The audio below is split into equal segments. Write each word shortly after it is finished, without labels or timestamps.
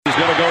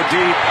go deep.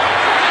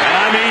 And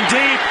I mean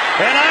deep.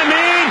 And I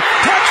mean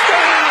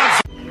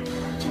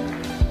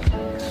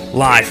touchdowns!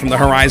 Live from the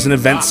Horizon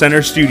Event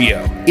Center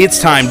studio,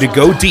 it's time to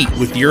go deep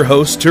with your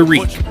host,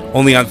 Tariq,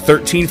 only on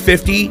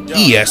 1350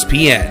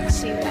 ESPN.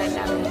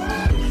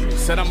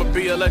 Said I'm gonna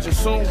be a legend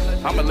soon.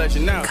 I'm a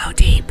legend now. Go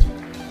deep.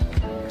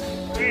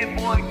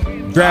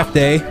 Draft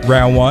day,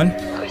 round one,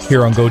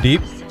 here on Go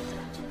Deep.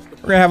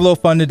 We're going to have a little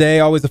fun today.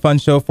 Always a fun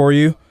show for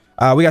you.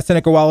 We got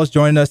Seneca Wallace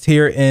joining us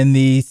here in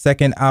the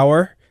second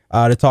hour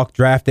to talk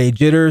draft day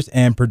jitters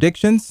and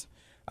predictions.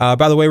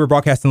 By the way, we're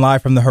broadcasting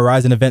live from the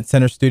Horizon Event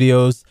Center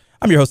studios.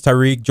 I'm your host,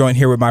 Tariq, joined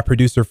here with my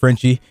producer,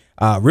 Frenchie.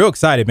 Real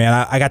excited,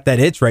 man. I got that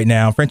itch right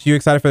now. Frenchie, you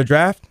excited for the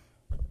draft?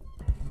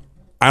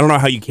 I don't know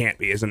how you can't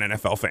be as an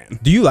NFL fan.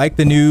 Do you like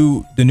the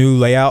new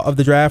layout of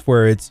the draft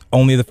where it's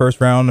only the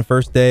first round the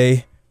first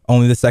day,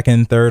 only the second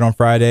and third on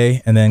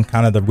Friday, and then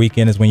kind of the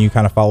weekend is when you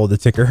kind of follow the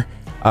ticker,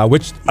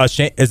 which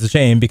is a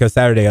shame because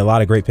Saturday a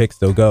lot of great picks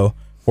still go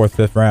 4th,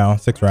 5th round,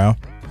 6th round.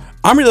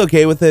 I'm really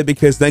okay with it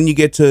because then you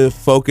get to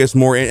focus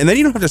more in, and then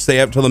you don't have to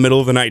stay up till the middle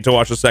of the night to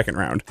watch the second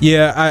round.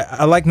 Yeah,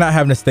 I like not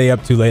having to stay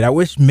up too late. I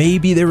wish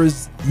maybe there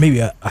was maybe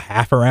a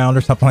half a round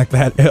or something like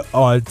that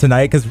on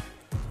tonight, because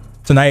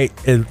tonight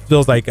it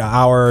feels like an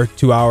hour,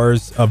 2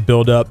 hours of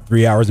build up,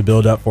 3 hours of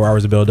build up, 4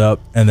 hours of build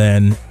up, and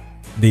then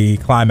the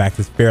climax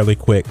is fairly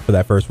quick for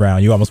that first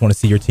round. You almost want to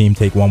see your team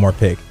take one more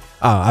pick.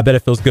 I bet it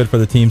feels good for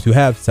the teams who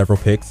have several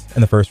picks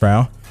in the first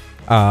round.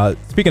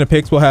 Speaking of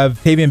picks, we'll have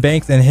Tavian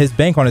Banks and his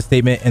bank on a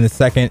statement in the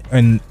second,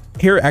 and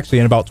here actually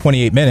in about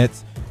 28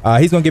 minutes.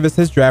 He's going to give us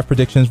his draft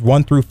predictions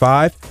 1 through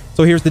 5.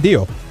 So here's the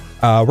deal.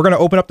 We're going to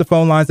open up the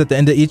phone lines at the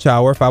end of each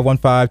hour,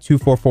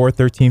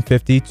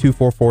 515-244-1350,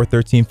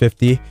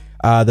 244-1350.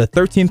 The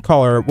 13th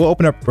caller, we'll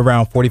open up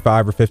around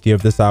 45 or 50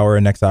 of this hour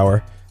and next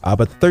hour.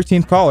 But the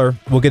 13th caller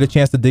will get a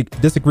chance to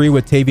disagree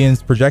with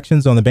Tavian's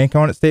projections on the bank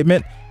on it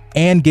statement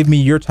and give me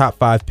your top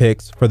 5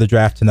 picks for the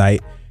draft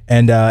tonight.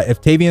 And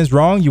if Tavian's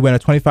wrong, you win a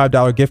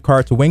 $25 gift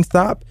card to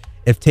Wingstop.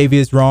 If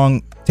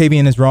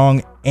Tavian is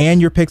wrong and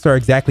your picks are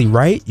exactly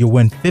right, you'll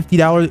win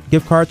 $50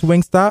 gift card to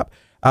Wingstop.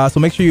 So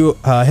make sure you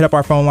hit up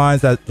our phone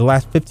lines at the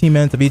last 15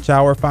 minutes of each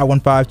hour,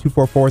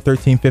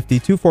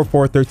 515-244-1350,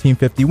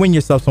 244-1350. Win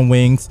yourself some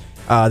wings.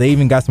 They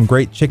even got some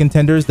great chicken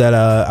tenders that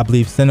I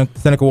believe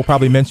Seneca will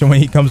probably mention when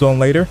he comes on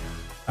later.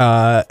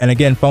 And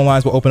again, phone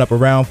lines will open up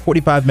around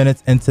 45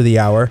 minutes into the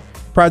hour.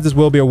 Prizes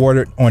will be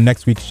awarded on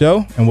next week's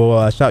show, and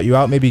we'll shout you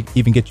out, maybe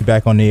even get you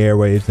back on the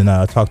airwaves and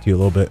talk to you a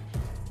little bit.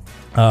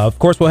 Of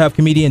course, we'll have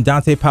comedian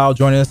Dante Powell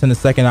joining us in the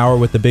second hour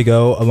with the Big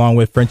O, along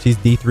with Frenchie's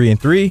D3 and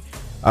 3.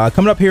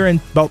 Coming up here in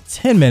about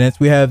 10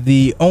 minutes, we have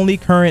the only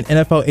current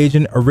NFL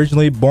agent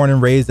originally born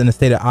and raised in the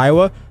state of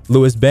Iowa,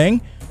 Louis Bing.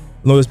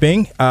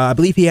 I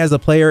believe he has a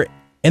player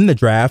in the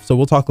draft, so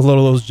we'll talk a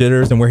little of those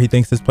jitters and where he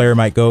thinks this player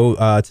might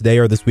go today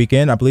or this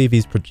weekend. I believe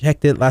he's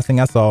projected, last thing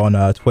I saw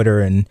on Twitter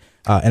and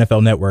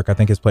NFL Network, I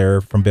think his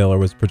player from Baylor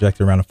was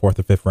projected around the 4th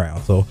or 5th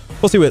round. So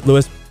we'll see what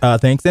Louis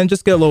thinks and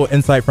just get a little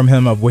insight from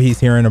him of what he's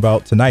hearing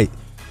about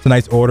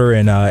tonight's order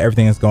and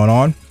everything that's going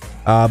on.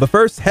 But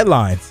first,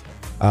 headlines.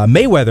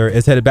 Mayweather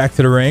is headed back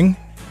to the ring,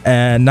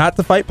 and not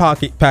to fight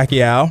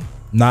Pacquiao,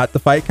 not to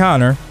fight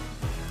Conor,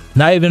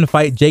 not even to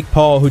fight Jake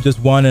Paul, who just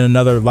won in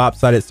another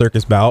lopsided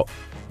circus bout.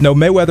 No,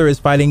 Mayweather is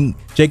fighting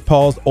Jake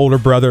Paul's older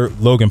brother,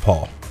 Logan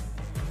Paul.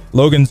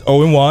 Logan's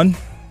 0-1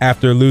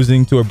 after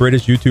losing to a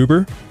British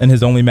YouTuber in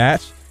his only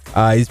match.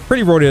 He's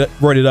pretty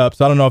roided up,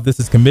 so I don't know if this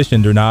is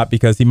commissioned or not,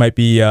 because he might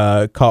be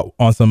caught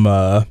on some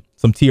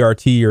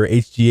TRT or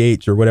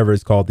HGH or whatever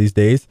it's called these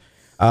days.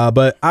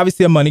 But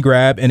obviously a money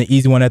grab and an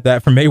easy one at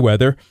that for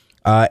Mayweather.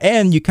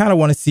 And you kind of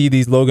want to see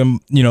these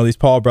these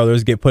Paul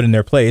brothers get put in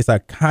their place. I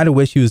kind of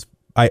wish he was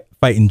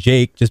fighting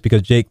Jake, just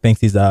because Jake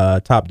thinks he's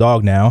a top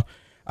dog now.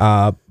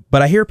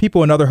 But I hear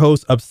people and other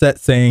hosts upset,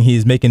 saying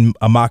he's making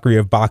a mockery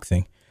of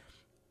boxing.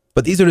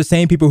 But these are the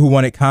same people who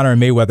wanted Conor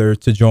and Mayweather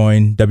to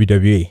join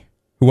WWE,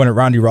 who wanted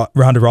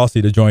Ronda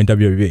Rousey to join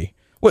WWE.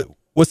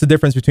 What's the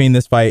difference between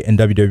this fight and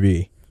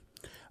WWE?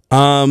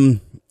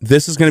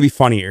 This is going to be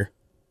funnier.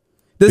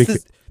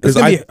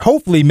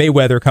 Hopefully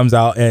Mayweather comes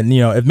out, and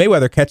if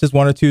Mayweather catches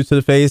one or two to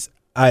the face,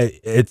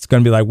 it's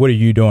going to be like, what are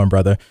you doing,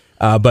 brother?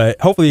 But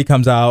hopefully he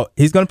comes out.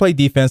 He's going to play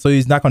defense, so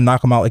he's not going to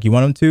knock him out like you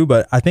want him to.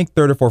 But I think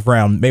 3rd or 4th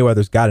round,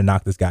 Mayweather's got to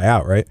knock this guy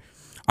out, right?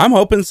 I'm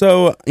hoping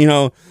so.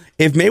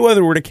 If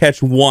Mayweather were to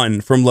catch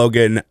one from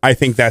Logan, I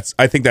think that's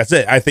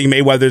it. I think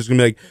Mayweather's going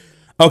to be like,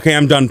 okay,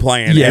 I'm done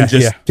playing, and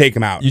just take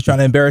him out. You trying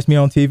to embarrass me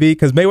on TV?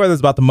 Because Mayweather's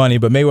about the money,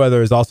 but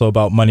Mayweather is also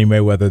about Money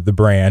Mayweather, the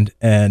brand,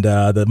 and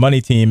the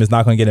money team is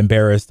not going to get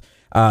embarrassed.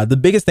 The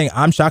biggest thing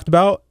I'm shocked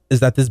about is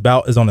that this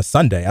bout is on a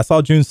Sunday. I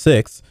saw June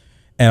 6th,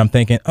 and I'm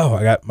thinking, oh,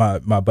 I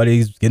got my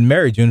buddy's getting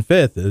married June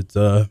 5th. It's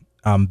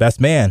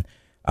best man.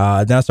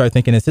 Then I started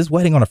thinking, is his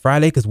wedding on a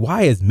Friday? Because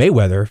why is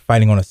Mayweather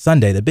fighting on a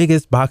Sunday? The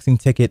biggest boxing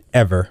ticket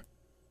ever.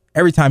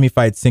 Every time he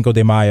fights Cinco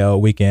de Mayo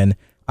weekend,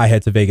 I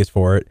head to Vegas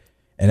for it.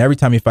 And every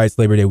time he fights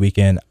Labor Day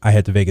weekend, I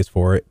head to Vegas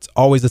for it. It's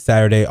always a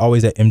Saturday,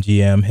 always at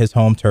MGM, his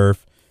home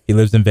turf. He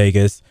lives in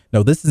Vegas.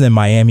 No, this is in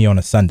Miami on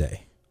a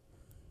Sunday.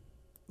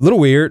 A little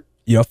weird.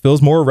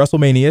 feels more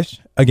WrestleMania-ish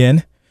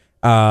again.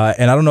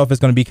 And I don't know if it's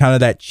going to be kind of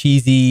that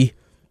cheesy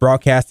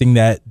broadcasting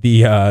that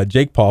the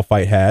Jake Paul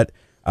fight had.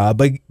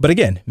 But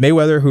again,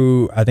 Mayweather,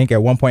 who I think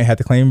at one point had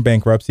to claim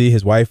bankruptcy,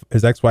 his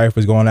ex-wife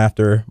was going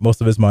after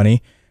most of his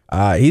money.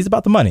 He's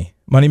about the money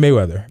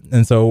Mayweather.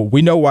 And so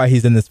we know why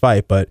he's in this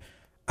fight, but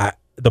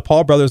the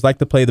Paul brothers like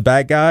to play the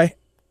bad guy,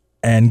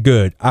 and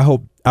good. I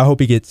hope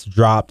he gets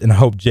dropped, and I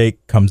hope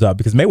Jake comes up,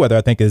 because Mayweather,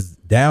 I think, is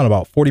down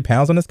about 40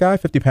 pounds on this guy,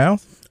 50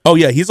 pounds. Oh,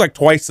 yeah, he's like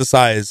twice the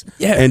size.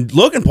 Yeah. And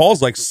Logan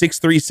Paul's like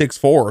 6'3",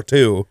 6'4",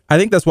 too. I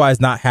think that's why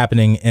it's not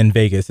happening in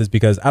Vegas, is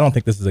because I don't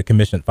think this is a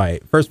commissioned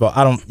fight. First of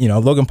all,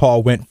 Logan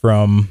Paul went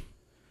from,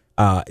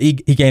 he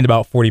gained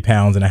about 40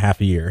 pounds in a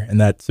half a year, and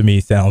that to me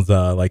sounds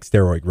like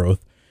steroid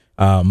growth.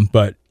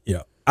 But,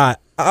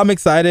 I'm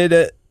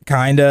excited,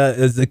 kinda.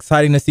 It's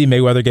exciting to see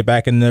Mayweather get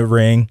back in the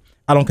ring.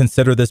 I don't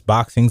consider this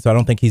boxing, so I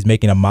don't think he's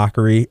making a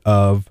mockery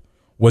of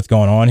what's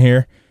going on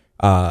here.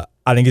 I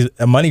think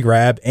it's a money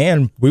grab,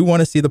 and we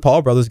want to see the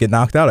Paul brothers get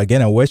knocked out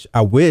again. I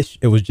wish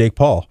it was Jake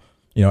Paul.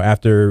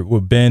 After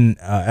with Ben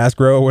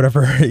Askren or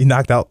whatever he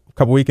knocked out a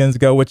couple weekends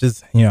ago, which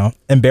is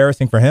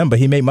embarrassing for him. But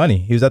he made money.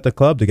 He was at the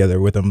club together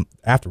with him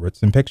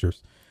afterwards in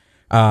pictures.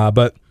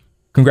 But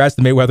congrats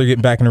to Mayweather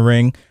getting back in the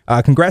ring.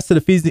 Congrats to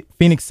the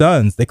Phoenix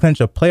Suns. They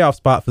clinched a playoff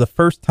spot for the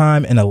first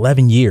time in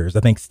 11 years. I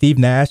think Steve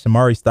Nash and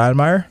Maury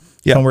Stoudemire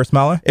somewhere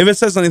smiling. If it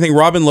says anything,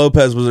 Robin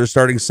Lopez was their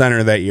starting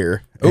center that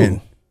year.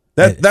 Ooh.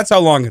 That's how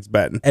long it's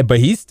been. But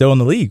he's still in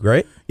the league,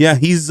 right? Yeah,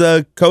 he's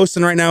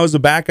coasting right now as a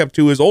backup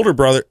to his older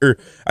brother, or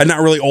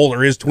not really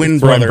older, his twin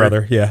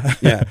brother. Yeah.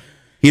 Yeah.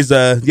 He's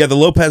the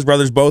Lopez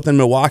brothers both in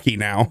Milwaukee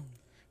now.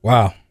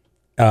 Wow.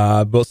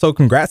 But so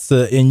congrats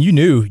to, and you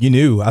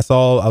knew. I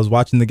was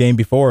watching the game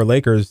before,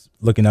 Lakers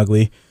looking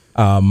ugly.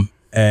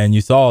 And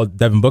you saw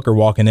Devin Booker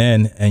walking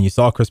in, and you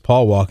saw Chris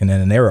Paul walking in,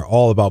 and they were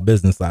all about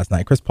business last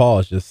night. Chris Paul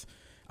is just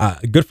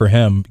good for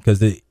him,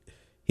 because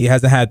he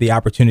hasn't had the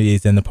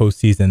opportunities in the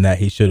postseason that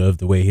he should have,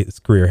 the way his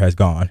career has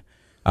gone.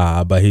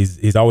 But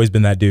he's always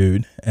been that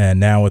dude. And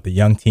now with a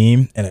young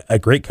team and a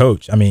great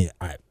coach, I mean,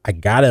 I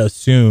gotta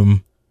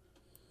assume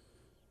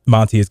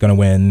Monty is going to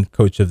win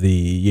Coach of the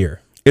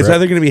Year. It's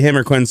either going to be him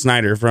or Quinn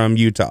Snyder from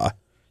Utah.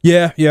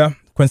 Yeah.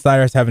 Quinn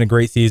Snyder is having a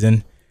great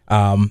season.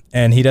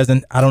 And he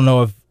doesn't, I don't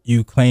know if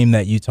you claim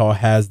that Utah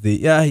has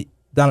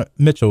Donovan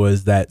Mitchell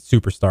is that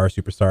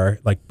superstar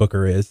like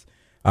Booker is.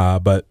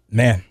 But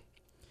man,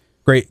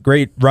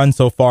 great run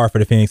so far for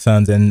the Phoenix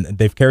Suns, and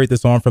they've carried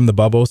this on from the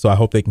bubble, so I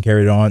hope they can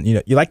carry it on.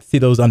 You like to see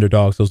those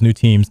underdogs, those new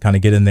teams kind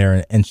of get in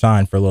there and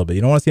shine for a little bit.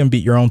 You don't want to see them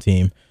beat your own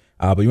team,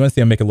 but you want to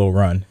see them make a little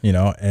run,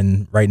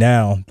 and right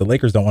now the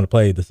Lakers don't want to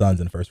play the Suns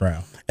in the first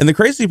round. And the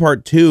crazy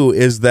part too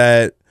is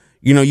that,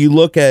 you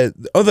look at,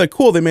 they're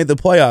cool, they made the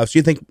playoffs.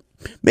 You think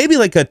maybe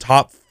like a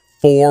top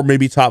 4,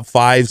 maybe top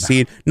 5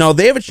 seed. No,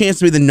 they have a chance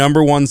to be the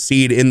number 1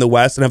 seed in the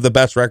West and have the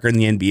best record in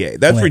the NBA.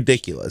 That's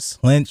ridiculous.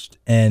 Clinched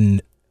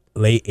in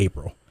late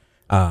April.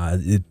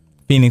 The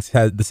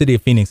city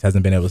of Phoenix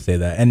hasn't been able to say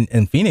that,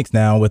 and Phoenix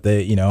now with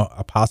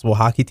a possible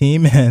hockey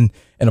team and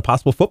a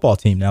possible football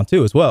team now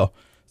too as well.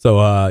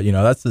 So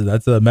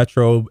that's a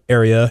metro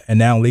area, and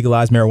now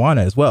legalized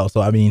marijuana as well.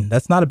 So I mean,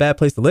 that's not a bad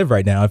place to live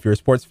right now if you're a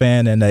sports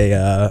fan and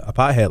a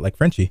pothead like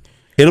Frenchie.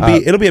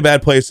 It'll be a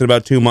bad place in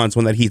about 2 months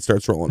when that heat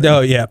starts rolling. Oh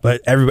yeah, but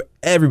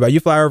everybody,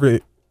 you fly over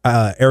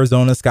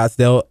Arizona,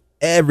 Scottsdale,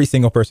 every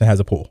single person has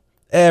a pool.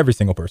 Every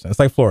single person. It's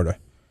like Florida,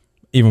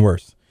 even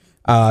worse.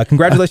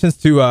 Congratulations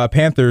to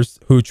Panthers,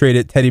 who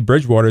traded Teddy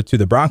Bridgewater to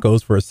the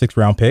Broncos for a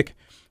 6th-round pick.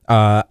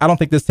 I don't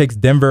think this takes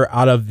Denver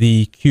out of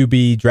the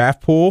QB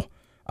draft pool,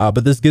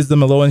 but this gives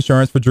them a little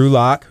insurance for Drew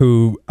Lock,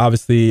 who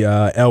obviously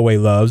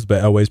Elway loves,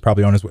 but Elway's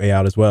probably on his way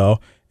out as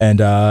well, and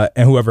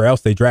whoever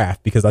else they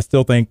draft, because I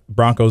still think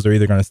Broncos are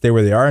either going to stay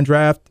where they are and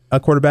draft a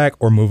quarterback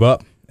or move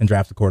up and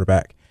draft a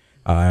quarterback.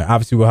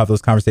 Obviously, we'll have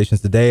those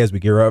conversations today as we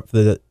gear up for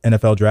the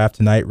NFL draft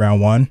tonight,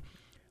 round 1.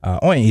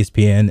 On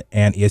ESPN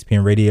and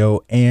ESPN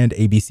Radio and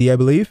ABC, I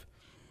believe.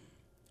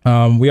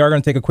 We are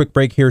going to take a quick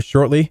break here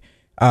shortly,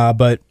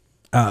 but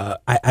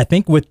I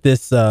think with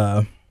this,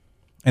 and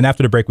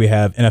after the break, we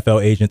have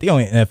the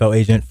only NFL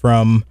agent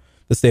from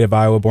the state of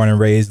Iowa, born and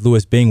raised,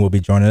 Louis Bing, will be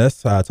joining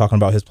us, talking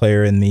about his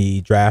player in the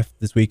draft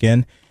this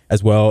weekend,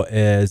 as well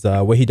as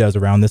what he does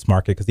around this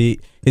market, because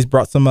he's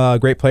brought some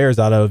great players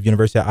out of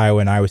University of Iowa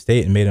and Iowa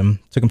State and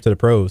took them to the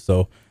pros.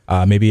 So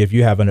maybe if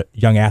you have a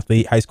young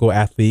athlete, high school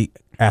athlete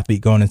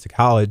going into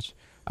college,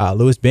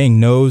 Louis Bing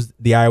knows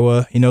the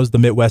Iowa, he knows the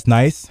Midwest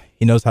nice,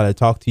 he knows how to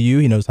talk to you,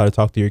 he knows how to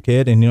talk to your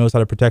kid, and he knows how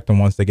to protect them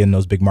once they get in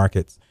those big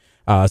markets.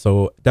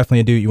 So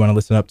definitely a dude you want to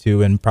listen up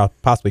to and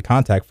possibly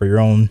contact for your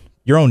own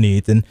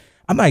needs. And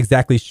I'm not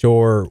exactly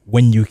sure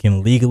when you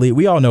can legally,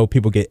 we all know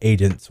people get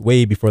agents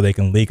way before they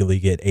can legally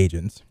get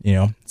agents.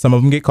 Some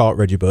of them get caught,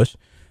 Reggie Bush,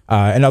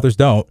 and others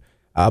don't.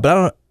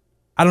 But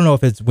I don't know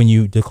if it's when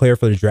you declare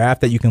for the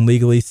draft that you can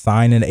legally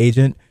sign an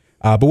agent.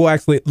 But we'll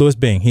actually, Louis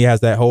Bing, he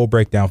has that whole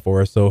breakdown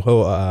for us. So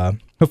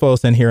he'll follow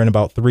us in here in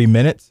about 3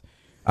 minutes.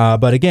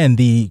 But again,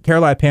 the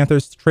Carolina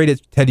Panthers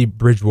traded Teddy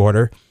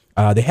Bridgewater.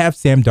 They have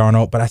Sam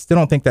Darnold, but I still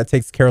don't think that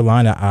takes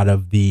Carolina out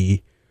of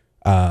the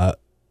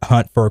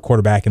hunt for a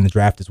quarterback in the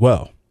draft as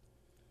well.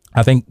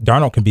 I think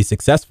Darnold can be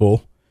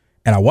successful,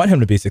 and I want him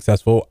to be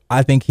successful.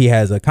 I think he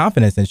has a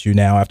confidence issue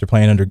now after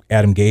playing under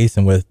Adam Gase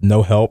and with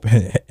no help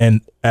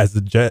and as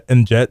the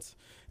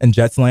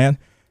Jets land.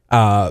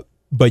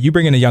 But you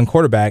bring in a young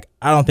quarterback,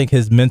 I don't think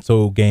his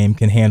mental game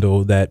can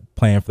handle that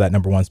playing for that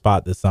number one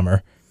spot this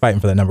summer,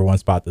 fighting for that number one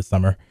spot this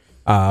summer.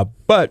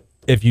 But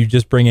if you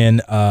just bring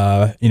in,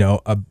 they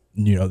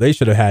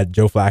should have had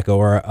Joe Flacco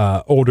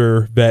or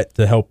older vet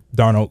to help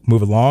Darnold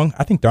move along.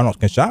 I think Darnold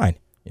can shine.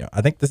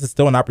 I think this is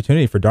still an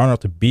opportunity for Darnold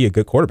to be a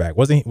good quarterback.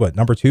 Wasn't he,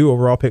 number 2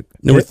 overall pick?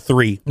 Number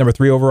 3. Number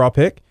 3 overall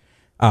pick.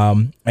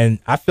 And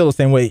I feel the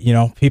same way,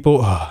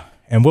 people,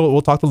 and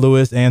we'll talk to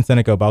Lewis and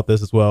Seneca about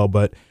this as well.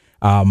 But,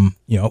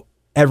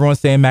 everyone's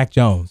saying Mac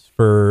Jones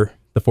for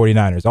the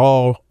 49ers.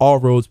 All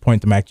roads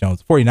point to Mac Jones.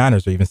 The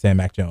 49ers are even saying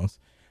Mac Jones.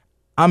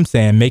 I'm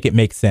saying make it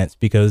make sense,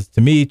 because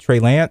to me, Trey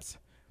Lance,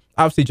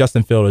 obviously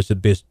Justin Fields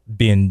should be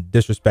being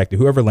disrespected.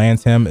 Whoever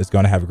lands him is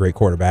going to have a great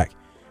quarterback.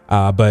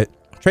 But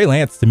Trey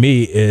Lance, to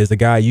me, is a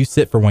guy you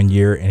sit for 1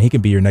 year and he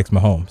can be your next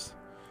Mahomes.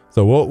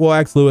 So we'll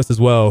ask Lewis as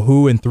well,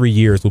 who in 3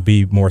 years will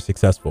be more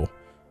successful?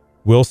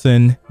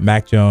 Wilson,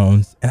 Mac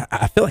Jones. And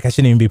I feel like I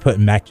shouldn't even be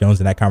putting Mac Jones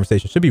in that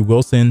conversation. It should be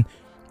Wilson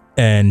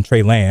and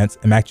Trey Lance,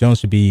 and Mac Jones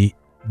should be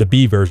the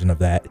B version of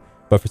that.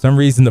 But for some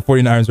reason, the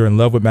 49ers are in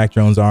love with Mac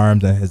Jones'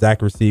 arms and his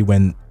accuracy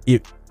when,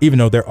 even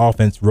though their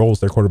offense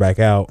rolls their quarterback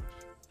out,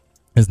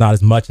 it's not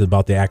as much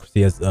about the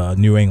accuracy as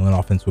New England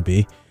offense would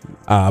be.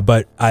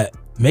 But I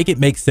make it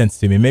make sense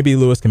to me. Maybe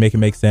Lewis can make it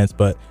make sense,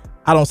 but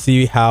I don't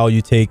see how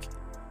you take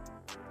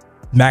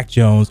Mac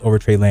Jones over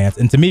Trey Lance.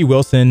 And to me,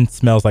 Wilson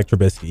smells like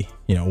Trubisky.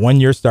 1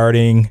 year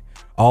starting,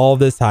 all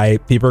this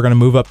hype, people are going to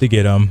move up to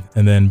get him,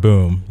 and then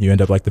boom, you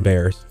end up like the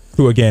Bears,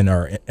 who again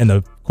are in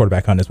the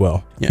quarterback hunt as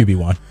well. Yeah.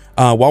 QB1.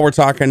 While we're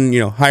talking,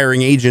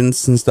 hiring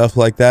agents and stuff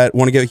like that,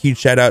 want to give a huge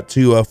shout out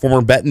to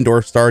former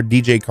Bettendorf star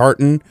DJ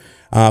Carton,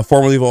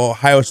 formerly of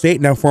Ohio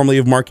State, now formerly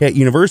of Marquette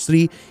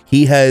University.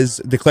 He has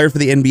declared for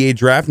the NBA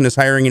draft and is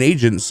hiring an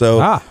agent.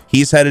 So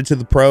he's headed to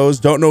the pros.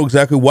 Don't know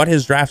exactly what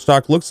his draft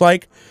stock looks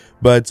like,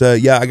 but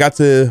I got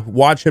to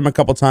watch him a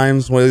couple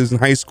times when he was in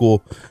high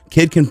school.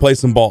 Kid can play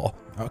some ball.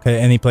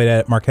 Okay, and he played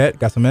at Marquette,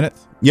 got some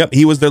minutes? Yep,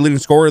 he was their leading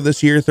scorer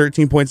this year,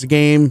 13 points a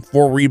game,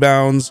 4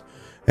 rebounds.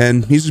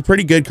 And he's a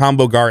pretty good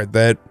combo guard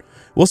that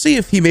we'll see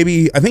if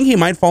I think he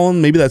might fall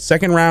in maybe that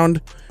second round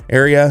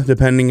area,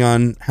 depending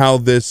on how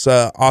this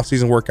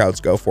offseason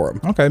workouts go for him.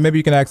 Okay, maybe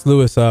you can ask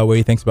Lewis what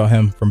he thinks about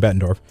him from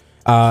Bettendorf.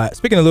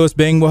 Speaking of Lewis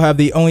Bing, we'll have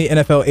the only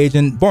NFL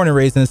agent born and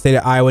raised in the state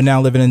of Iowa,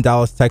 now living in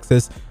Dallas,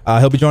 Texas.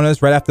 He'll be joining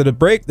us right after the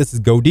break. This is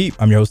Go Deep.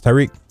 I'm your host,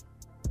 Tyreek.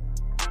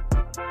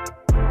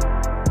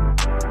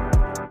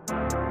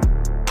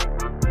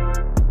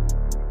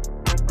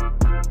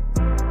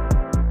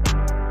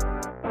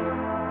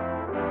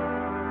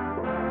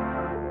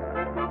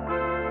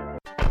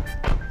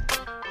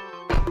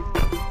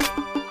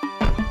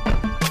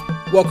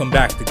 Welcome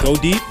back to Go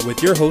Deep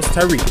with your host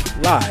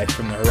Tyreek, live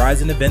from the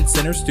Horizon Event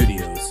Center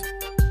studios.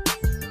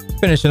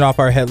 Finishing off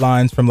our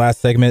headlines from last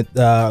segment,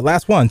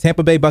 last one,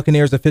 Tampa Bay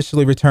Buccaneers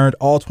officially returned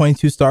all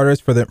 22 starters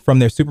from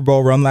their Super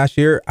Bowl run last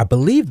year. I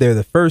believe they're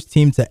the first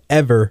team to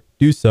ever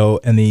do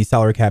so in the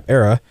salary cap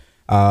era.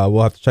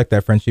 We'll have to check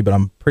that, Frenchie, but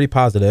I'm pretty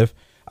positive.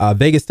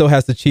 Vegas still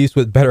has the Chiefs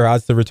with better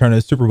odds to return to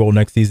the Super Bowl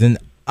next season.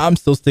 I'm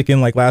still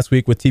sticking like last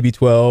week with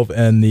TB12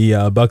 and the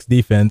Bucs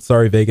defense.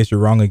 Sorry, Vegas, you're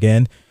wrong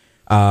again.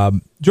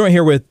 Joined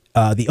here with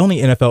the only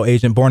NFL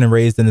agent born and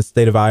raised in the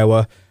state of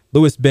Iowa,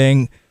 Lewis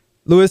Bing.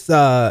 Lewis,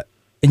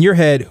 in your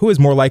head, who is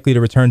more likely to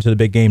return to the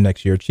big game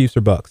next year, Chiefs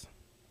or Bucs?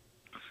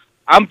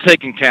 I'm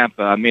taking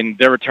Tampa. I mean,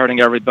 they're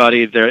returning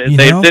everybody. They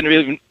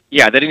didn't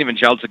even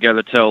gel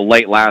together till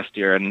late last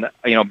year, and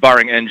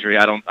barring injury,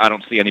 I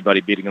don't see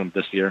anybody beating them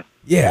this year.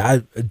 Yeah,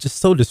 just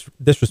so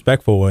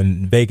disrespectful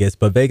in Vegas,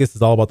 but Vegas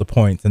is all about the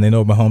points, and they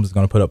know Mahomes is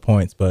going to put up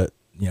points. But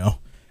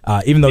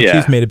even though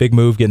Chiefs made a big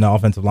move getting the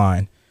offensive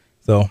line.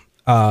 So,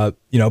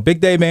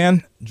 big day,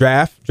 man.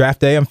 Draft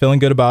day. I'm feeling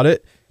good about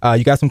it.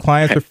 You got some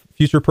clients or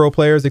future pro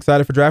players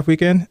excited for draft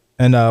weekend?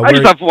 And I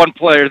just have one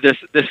player this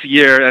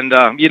year,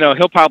 and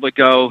he'll probably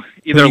go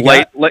either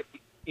late.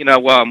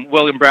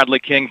 William Bradley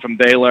King from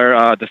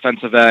Baylor,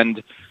 defensive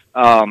end.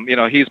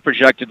 He's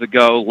projected to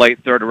go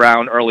late 3rd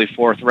round, early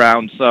 4th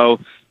round. So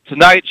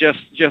tonight, just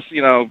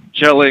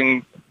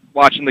chilling,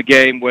 watching the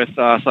game with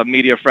some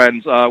media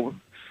friends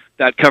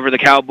that cover the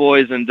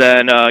Cowboys, and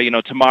then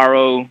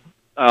tomorrow.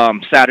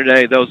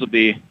 Saturday, those will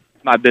be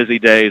my busy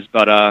days,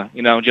 but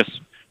just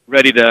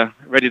ready to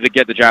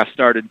get the draft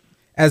started.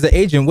 As an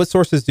agent, what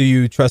sources do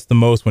you trust the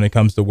most when it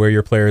comes to where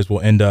your players will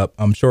end up?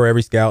 I'm sure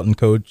every scout and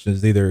coach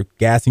is either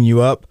gassing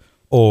you up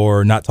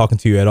or not talking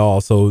to you at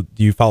all. So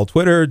do you follow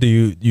Twitter? Do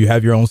you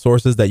have your own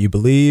sources that you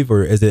believe,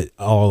 or is it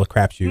all a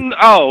crapshoot?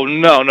 Oh,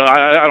 no,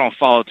 I don't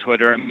follow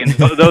Twitter. I mean,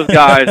 those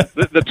guys,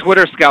 the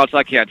Twitter scouts,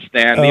 I can't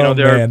stand.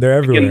 They're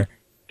everywhere.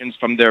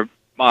 From their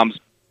mom's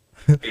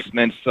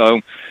basement. So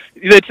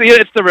it's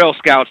the real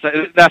scouts.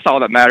 That's all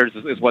that matters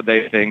is what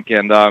they think.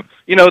 And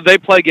they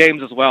play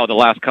games as well. The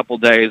last couple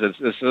of days,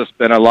 it's just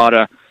been a lot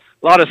of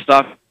lot of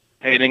stuff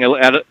hating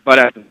it, but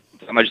at the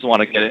time, I just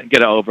want to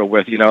get it over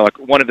with. Like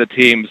one of the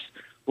teams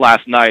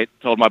last night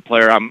told my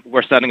player,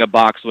 we're sending a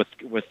box with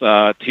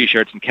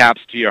T-shirts and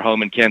caps to your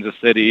home in Kansas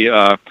City,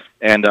 and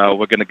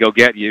we're going to go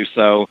get you.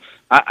 So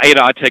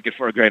I take it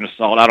for a grain of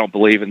salt. I don't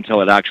believe it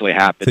until it actually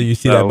happens. So you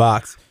see that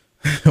box.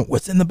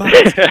 What's in the box?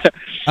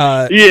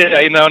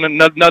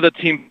 Another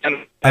team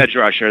edge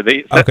rusher.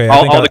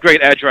 All the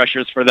great edge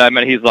rushers for them,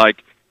 and he's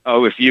like,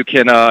 "Oh, if you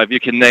can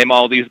name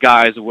all these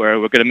guys, we're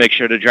going to make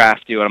sure to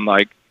draft you." And I'm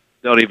like,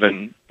 "Don't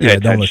even pay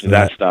attention to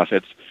that stuff."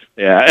 It's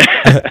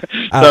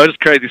so it's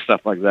crazy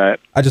stuff like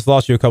that. I just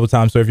lost you a couple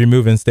times, so if you're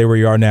moving, stay where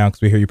you are now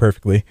because we hear you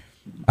perfectly.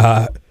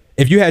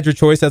 If you had your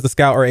choice as a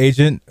scout or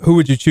agent, who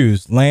would you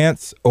choose,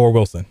 Lance or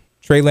Wilson?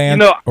 Trey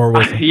Lance or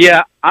Wilson?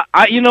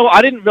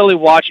 I didn't really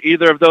watch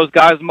either of those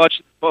guys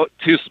much.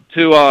 Two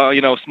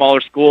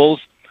smaller schools.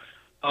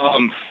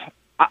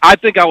 I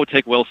think I would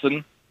take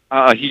Wilson.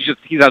 He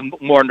has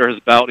more under his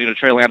belt.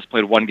 Trey Lance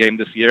played one game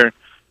this year.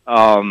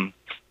 I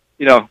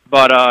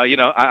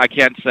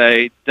can't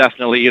say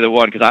definitely either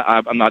one because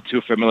I'm not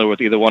too familiar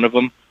with either one of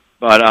them.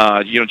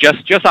 But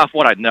just off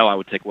what I know, I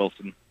would take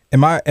Wilson.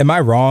 Am I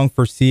wrong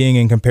for seeing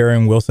and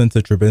comparing Wilson to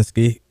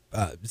Trubisky?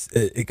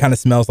 It kind of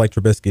smells like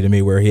Trubisky to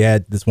me, where he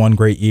had this one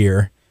great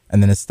year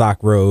and then his stock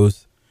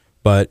rose.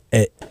 But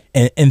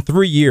in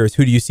 3 years,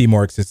 who do you see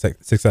more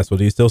successful?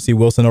 Do you still see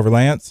Wilson over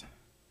Lance?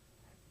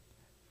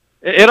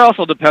 It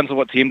also depends on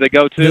what team they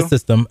go to. The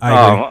system,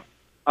 I agree.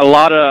 A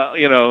lot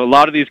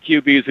of these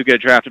QBs who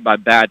get drafted by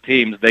bad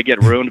teams, they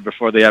get ruined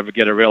before they ever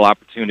get a real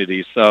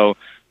opportunity. So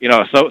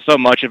so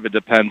much of it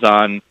depends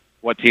on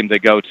what team they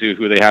go to,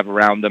 who they have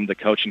around them, the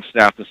coaching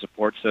staff, the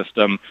support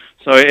system.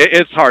 So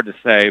it's hard to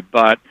say,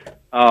 but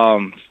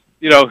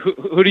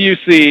who do you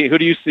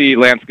see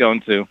Lance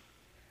going to?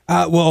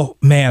 Well,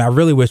 man, I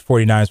really wish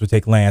 49ers would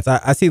take Lance.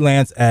 I see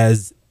Lance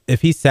as,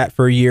 if he sat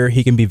for a year,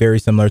 he can be very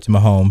similar to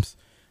Mahomes.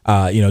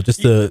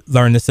 Just to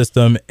learn the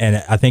system,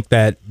 and I think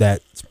that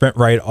sprint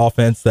right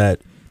offense, that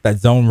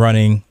zone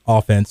running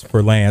offense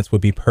for Lance would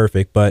be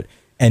perfect.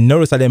 And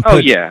notice I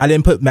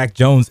didn't put Mac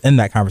Jones in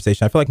that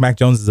conversation. I feel like Mac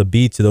Jones is a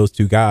B to those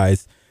two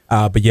guys,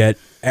 but yet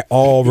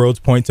all roads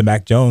point to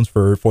Mac Jones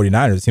for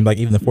 49ers. It seemed like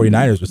even the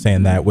 49ers were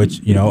saying that,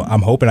 which,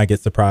 I'm hoping I get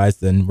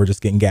surprised and we're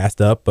just getting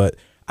gassed up. But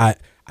I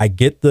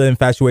get the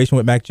infatuation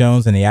with Mac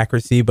Jones and the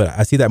accuracy, but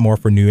I see that more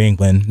for New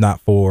England,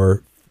 not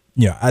for,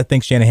 I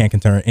think Shanahan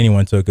can turn anyone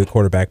into a good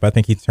quarterback, but I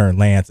think he'd turn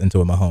Lance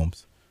into a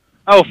Mahomes.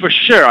 Oh, for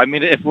sure. I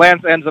mean, if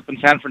Lance ends up in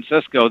San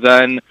Francisco,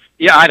 then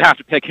I'd have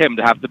to pick him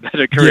to have the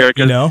better career.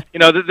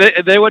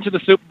 They went to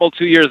the Super Bowl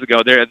 2 years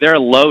ago. They're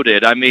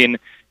loaded. I mean,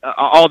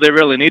 all they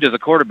really need is a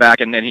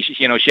quarterback, and then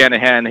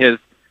Shanahan.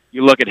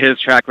 You look at his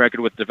track record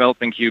with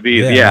developing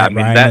QBs. I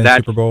mean that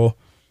Super Bowl.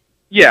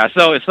 Yeah,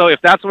 so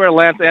if that's where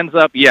Lance ends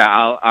up,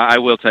 I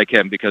will take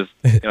him because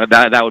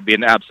that would be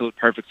an absolute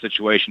perfect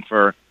situation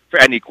for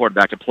any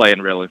quarterback to play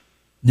in, really.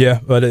 Yeah,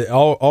 but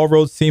all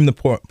roads seem to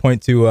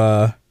point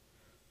to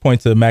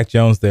Mac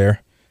Jones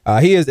there.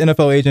 He is the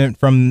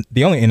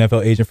only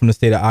NFL agent from the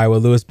state of Iowa,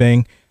 Lewis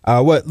Bing.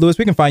 Lewis,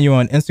 we can find you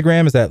on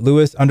Instagram. Is that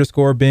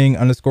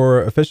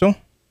Lewis_Bing_official?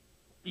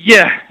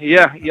 Yeah.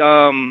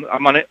 I'm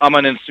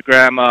on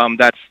Instagram.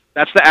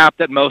 That's the app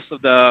that most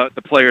of the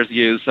players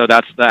use. So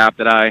that's the app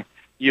that I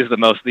use the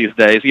most these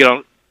days.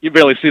 You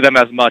barely see them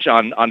as much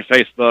on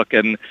Facebook,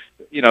 and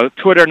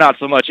Twitter not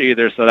so much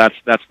either. So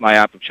that's my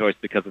app of choice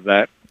because of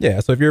that.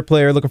 Yeah. So if you're a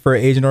player looking for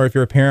an agent, or if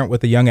you're a parent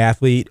with a young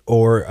athlete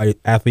or an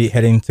athlete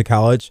heading to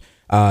college,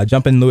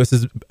 jump in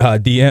Lewis's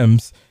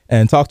DMs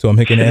and talk to him.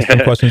 He can answer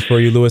some questions for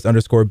you.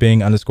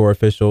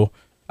 Lewis_Bing_official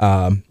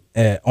on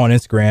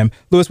Instagram.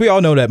 Lewis, we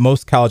all know that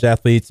most college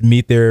athletes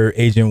meet their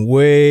agent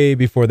way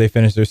before they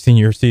finish their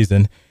senior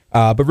season.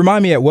 But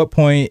remind me, at what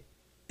point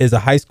is a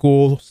high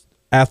school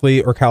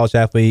athlete or college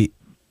athlete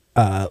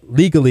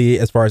legally,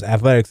 as far as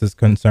athletics is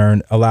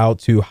concerned, allowed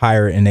to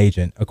hire an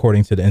agent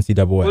according to the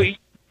NCAA? Well,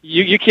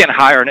 you can't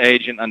hire an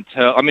agent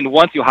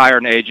once you hire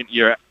an agent,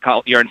 your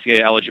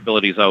NCAA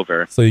eligibility is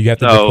over. So you have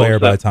to declare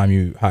by the time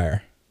you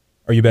hire,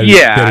 or you better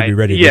be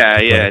ready.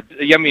 Yeah.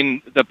 I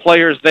mean, the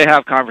players, they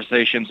have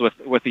conversations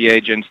with the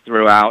agents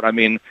throughout. I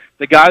mean,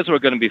 the guys who are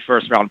going to be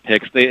first round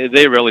picks,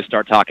 they really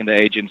start talking to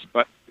agents,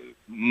 but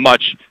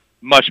much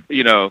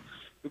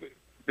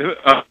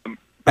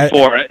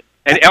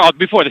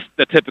before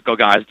the typical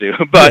guys do.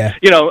 But,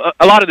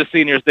 a lot of the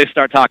seniors, they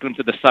start talking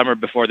to the summer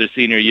before their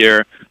senior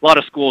year. A lot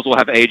of schools will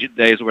have agent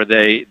days where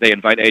they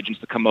invite agents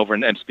to come over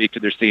and speak to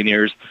their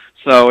seniors.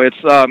 So it's,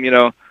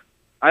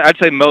 I'd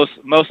say most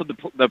of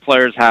the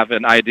players have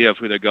an idea of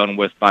who they're going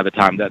with by the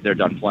time that they're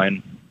done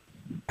playing.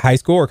 High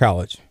school or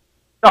college?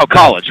 Oh,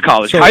 college.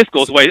 So, high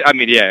school's way. So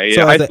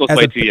high school's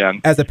way too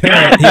young. As a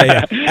parent,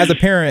 As a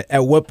parent,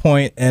 at what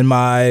point in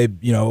my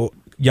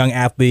young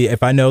athlete,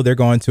 if I know they're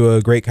going to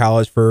a great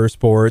college for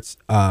sports,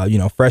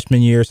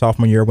 freshman year,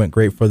 sophomore year went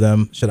great for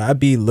them, should I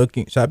be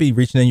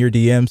reaching in your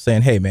DM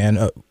saying, hey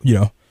man,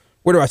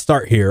 where do I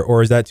start here?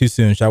 Or is that too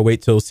soon? Should I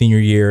wait till senior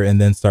year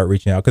and then start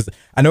reaching out? Because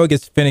I know it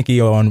gets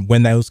finicky on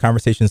when those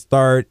conversations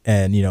start,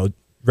 and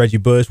Reggie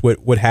Bush,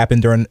 what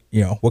happened during,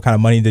 what kind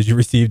of money did you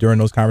receive during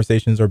those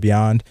conversations or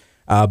beyond?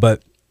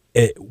 But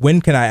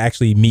when can I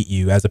actually meet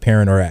you as a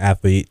parent or an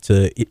athlete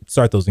to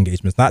start those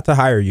engagements? Not to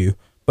hire you,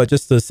 but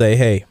just to say,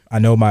 hey, I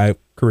know my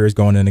career is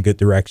going in a good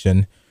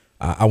direction.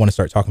 I want to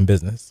start talking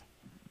business.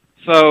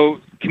 So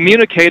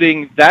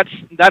communicating, that's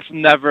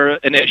never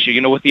an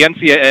issue. With the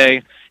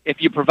NCAA, if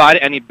you provide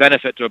any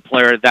benefit to a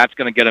player, that's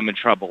going to get them in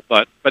trouble.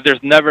 But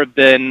there's never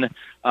been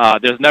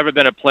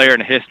a player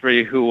in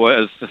history who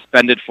was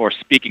suspended for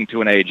speaking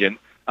to an agent.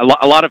 A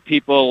lot of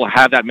people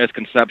have that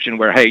misconception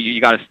where, hey, you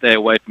got to stay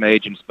away from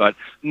agents. But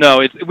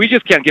no, we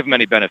just can't give them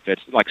any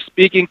benefits. Like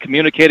speaking,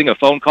 communicating, a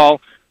phone call,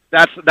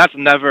 that's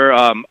never,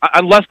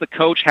 unless the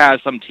coach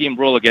has some team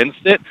rule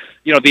against it.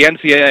 The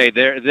NCAA,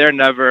 they're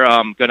never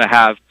going to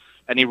have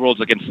any rules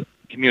against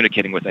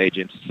communicating with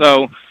agents.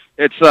 So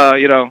it's,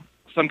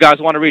 some guys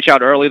want to reach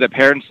out early. The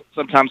parents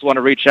sometimes want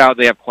to reach out.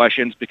 They have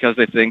questions because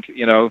they think,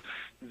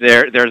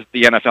 there's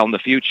the NFL in the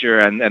future,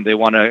 and they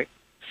want to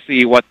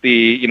see what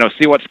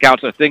see what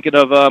scouts are thinking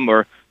of them,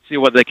 or see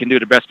what they can do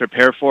to best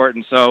prepare for it.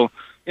 And so,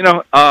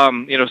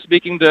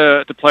 speaking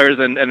to players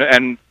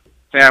and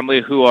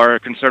family who are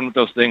concerned with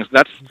those things,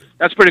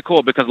 that's pretty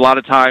cool, because a lot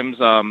of times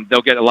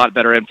they'll get a lot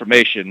better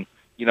information,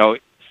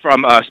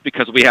 from us,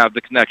 because we have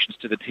the connections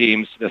to the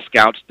teams, the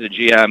scouts, the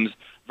GMs,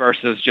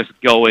 versus just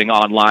going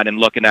online and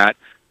looking at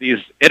these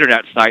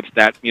internet sites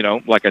that,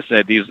 like I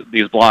said, these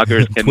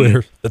bloggers can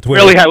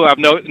really have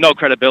no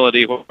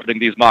credibility putting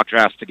these mock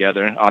drafts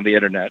together on the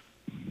internet.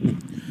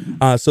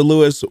 So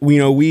Lewis,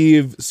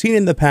 we've seen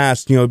in the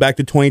past, back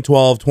to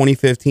 2012,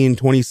 2015,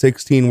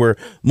 2016, where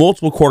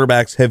multiple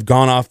quarterbacks have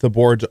gone off the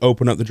board to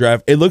open up the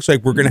draft. It looks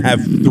like we're going to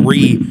have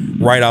 3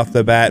 right off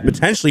the bat,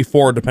 potentially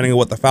 4, depending on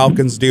what the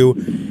Falcons do.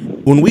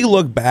 When we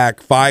look back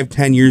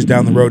 5-10 years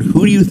down the road,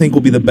 who do you think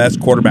will be the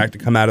best quarterback to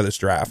come out of this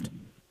draft?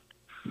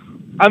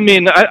 I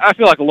mean, I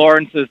feel like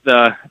Lawrence is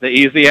the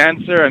easy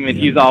answer. I mean,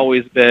 he's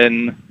always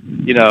been,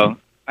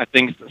 I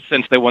think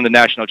since they won the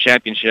national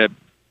championship,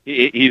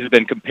 he's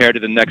been compared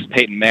to the next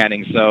Peyton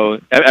Manning. So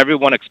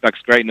everyone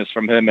expects greatness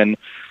from him. And,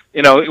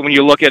 when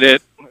you look at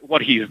it,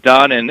 what he's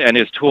done and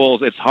his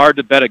tools, it's hard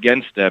to bet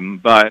against him.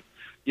 But,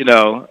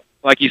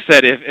 like you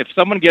said, if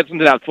someone gets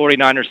into that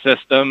 49er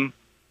system,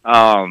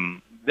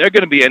 they're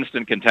going to be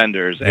instant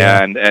contenders,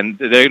 and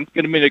they're going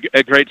to be in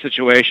a great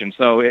situation.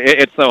 So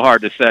it's so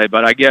hard to say.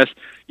 But I guess,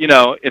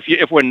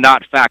 if we're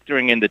not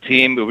factoring in the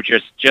team, we're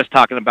just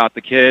talking about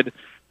the kid,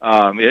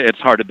 it's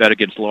hard to bet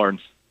against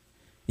Lawrence.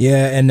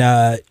 Yeah, and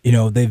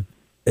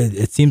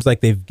it seems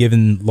like they've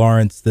given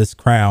Lawrence this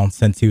crown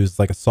since he was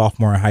like a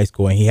sophomore in high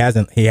school, and he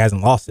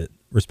hasn't lost it.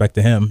 Respect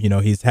to him.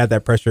 He's had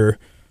that pressure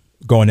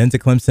going into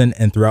Clemson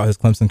and throughout his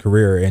Clemson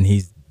career, and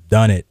he's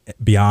done it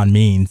beyond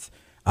means.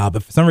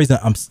 But for some reason,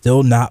 I'm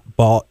still not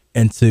bought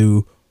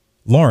into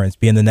Lawrence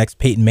being the next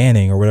Peyton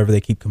Manning or whatever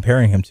they keep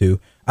comparing him to.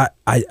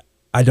 I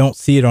don't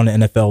see it on the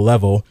NFL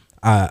level.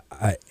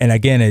 And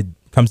again, it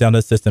comes down to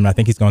the system. I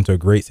think he's going to a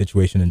great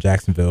situation in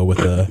Jacksonville with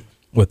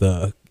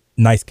a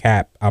nice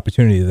cap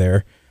opportunity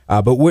there.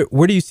 But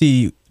where do you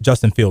see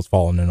Justin Fields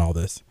falling in all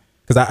this?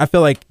 Because I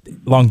feel like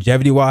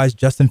longevity-wise,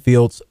 Justin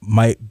Fields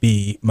might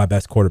be my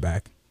best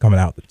quarterback coming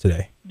out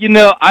today.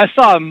 I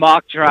saw a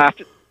mock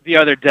draft the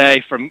other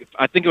day from,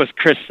 I think it was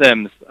Chris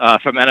Sims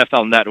from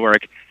NFL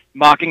Network,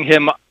 mocking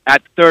him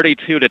at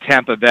 32 to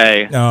Tampa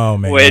Bay. Oh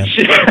man, which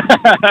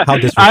how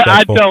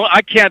disrespectful!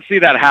 I can't see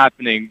that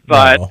happening.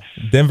 But no.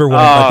 Denver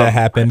wouldn't let that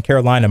happen.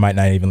 Carolina might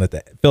not even let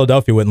that.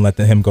 Philadelphia wouldn't let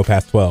him go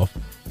past 12.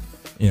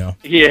 Yeah.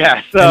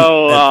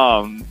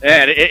 So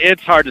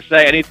it's hard to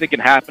say. Anything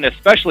can happen,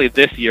 especially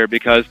this year,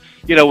 because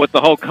with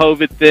the whole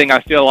COVID thing,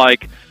 I feel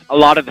like a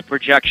lot of the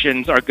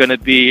projections are going to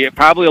be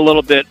probably a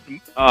little bit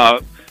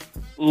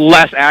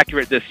less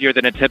accurate this year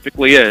than it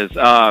typically is.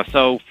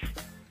 So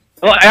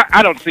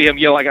I don't see him,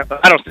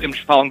 I don't see him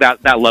falling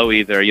that low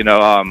either.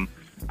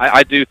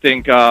 I do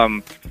think,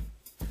 I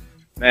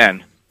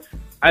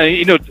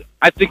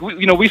think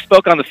we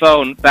spoke on the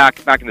phone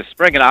back in the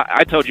spring, and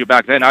I told you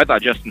back then I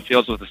thought Justin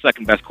Fields was the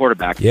second best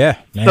quarterback. Yeah,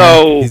 man.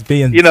 So he's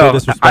being so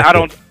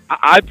disrespectful.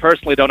 I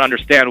personally don't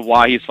understand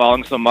why he's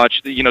falling so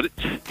much.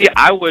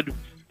 I would,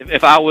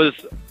 if I was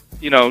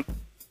 2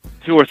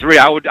 or 3,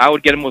 I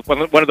would get him with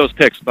one of those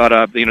picks.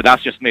 But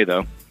that's just me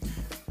though.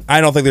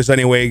 I don't think there's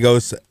any way he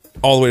goes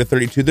all the way to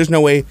 32. There's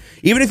no way,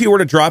 even if you were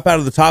to drop out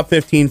of the top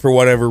 15 for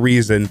whatever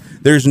reason,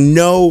 there's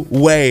no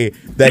way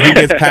that he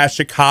gets past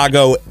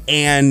Chicago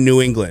and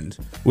New England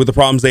with the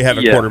problems they have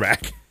at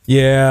quarterback.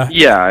 Yeah.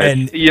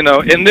 And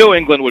in New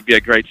England would be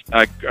a great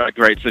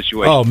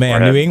situation. Oh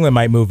man, New England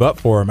might move up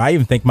for him. I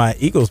even think my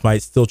Eagles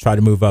might still try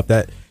to move up.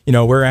 That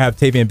we're gonna have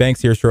Tavian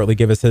Banks here shortly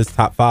give us his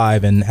top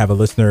 5 and have a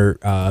listener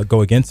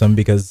go against him,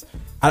 because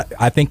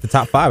I think the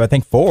top 5, I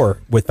think 4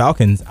 with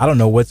Falcons. I don't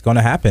know what's going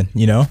to happen.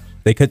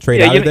 They could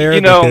trade out of there.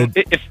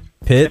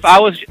 If I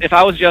was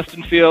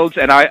Justin Fields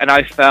and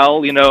I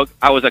fell,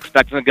 I was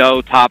expecting to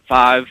go top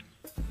 5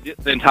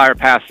 the entire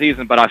past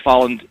season, but I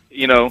fallen,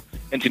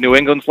 into New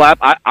England's lap.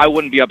 I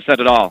wouldn't be upset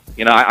at all.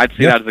 I'd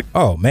see that as a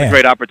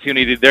great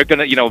opportunity. They're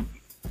gonna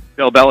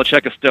Bill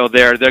Belichick is still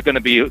there. They're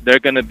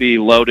going to be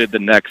loaded the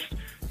next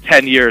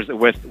 10 years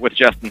with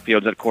Justin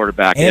Fields at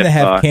quarterback. And to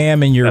have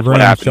Cam in your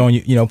room showing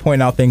you,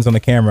 pointing out things on the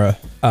camera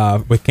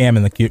with Cam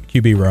in the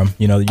QB room.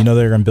 You know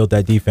they're going to build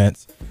that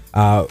defense.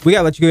 We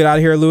gotta let you get out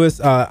of here, Lewis.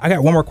 I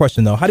got one more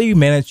question though. How do you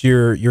manage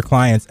your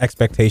clients'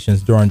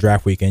 expectations during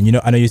draft weekend?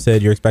 I know you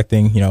said you're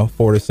expecting 4th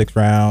or 6th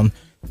round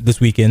this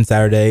weekend,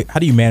 Saturday.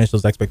 How do you manage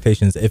those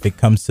expectations if it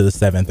comes to the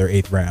 7th or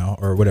 8th round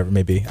or whatever it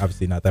may be?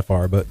 Obviously not that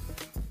far, but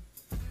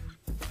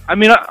I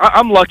mean,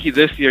 I'm lucky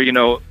this year.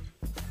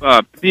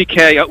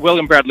 BK,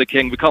 William Bradley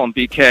King, we call him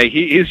BK.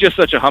 He's just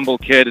such a humble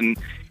kid, and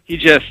he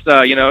just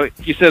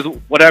he says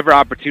whatever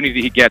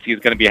opportunity he gets, he's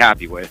going to be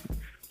happy with.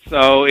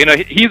 So,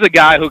 he's a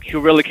guy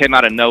who really came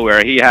out of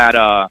nowhere. He had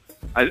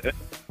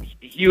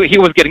he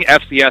was getting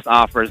FCS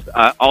offers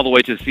all the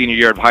way to his senior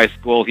year of high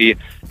school. He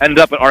ended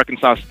up at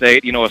Arkansas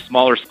State, a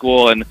smaller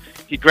school, and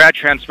he grad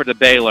transferred to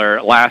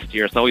Baylor last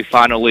year. So he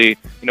finally,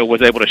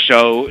 was able to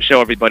show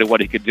everybody what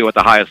he could do at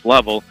the highest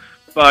level.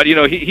 But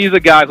he's a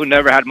guy who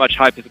never had much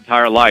hype his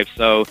entire life.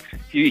 So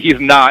he's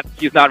not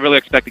really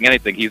expecting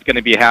anything. He's going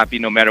to be happy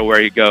no matter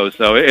where he goes.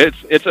 So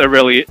it's a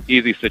really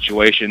easy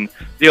situation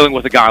dealing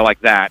with a guy like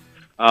that.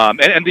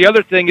 And the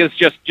other thing is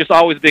just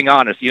always being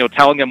honest,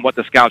 telling him what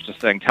the scouts are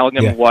saying, telling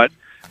him what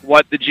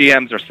the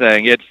GMs are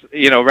saying. It's,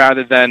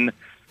 rather than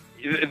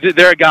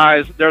there are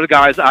the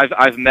guys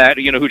I've met,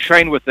 who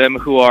train with them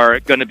who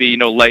are going to be,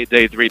 late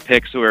day 3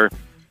 picks who are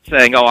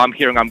saying, oh, I'm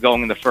hearing I'm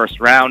going in the 1st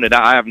round, and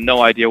I have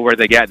no idea where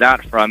they get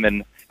that from.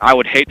 And I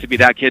would hate to be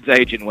that kid's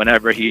agent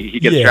whenever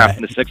he gets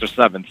drafted in the 6th or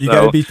 7th. You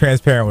got to be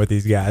transparent with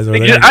these guys. Or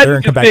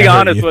just being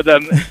honest with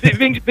them.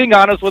 being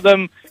honest with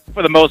them,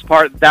 for the most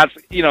part, that's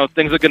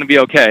things are going to be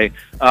okay.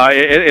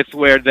 It's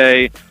where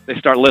they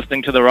start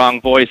listening to the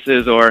wrong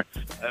voices, or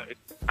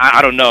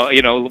I don't know.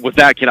 With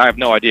that kid, I have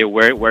no idea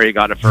where he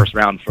got a 1st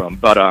round from.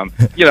 But as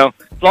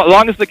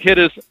long as the kid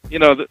is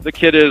the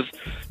kid is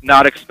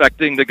not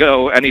expecting to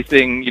go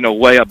anything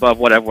way above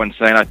what everyone's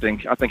saying, I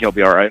think he'll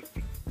be all right.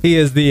 He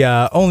is the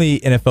only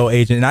NFL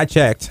agent, and I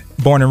checked,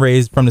 born and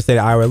raised from the state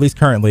of Iowa, at least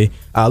currently.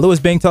 Lewis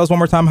Bing, tell us one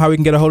more time how we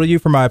can get a hold of you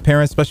for my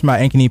parents, especially my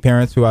Ankeny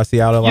parents who I see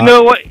out a lot. You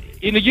know what?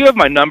 You have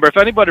my number. If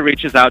anybody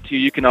reaches out to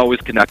you, you can always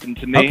connect them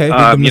to me. Okay,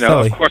 of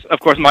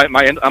course,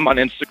 I'm on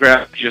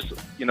Instagram. Just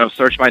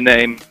search my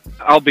name.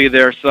 I'll be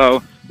there.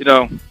 So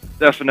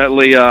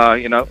definitely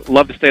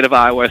love the state of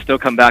Iowa. I still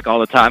come back all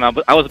the time.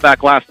 I was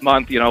back last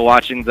month.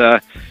 watching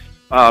the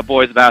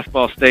boys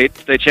basketball state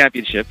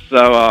championship.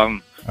 So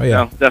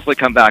definitely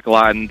come back a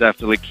lot and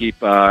definitely keep.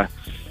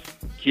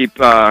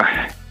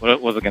 What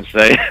was I going to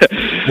say?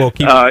 Well,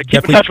 keep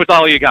in touch with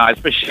all of you guys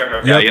for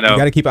sure. Yep, you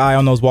got to keep an eye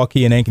on those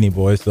Waukee and Ankeny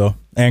boys,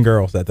 and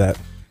girls at that.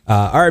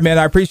 All right, man.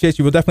 I appreciate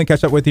you. We'll definitely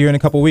catch up with you in a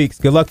couple weeks.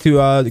 Good luck to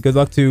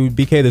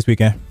BK this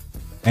weekend,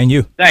 and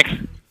you. Thanks.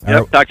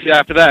 Yep. Talk to you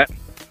after that.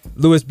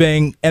 Lewis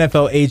Bing,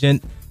 NFL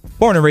agent,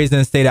 born and raised in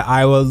the state of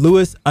Iowa.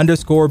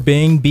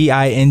 Lewis_Bing,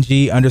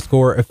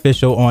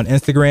 BING_official on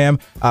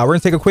Instagram. We're gonna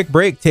take a quick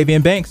break.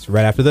 Tavian Banks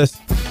right after this.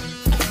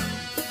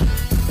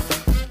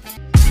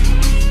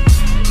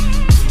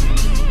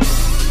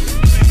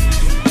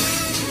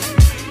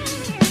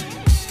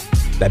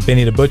 That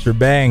Benny the Butcher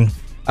bang.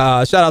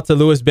 Shout out to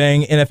Lewis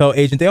Bang, NFL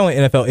agent, the only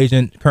NFL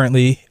agent current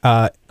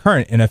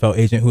NFL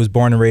agent who was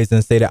born and raised in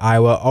the state of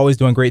Iowa, always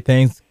doing great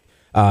things.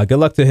 Good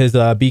luck to his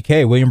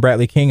BK, William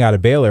Bradley King out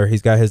of Baylor.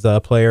 He's got his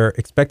player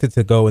expected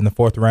to go in the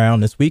 4th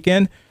round this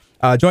weekend.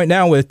 Joined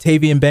now with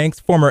Tavian Banks,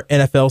 former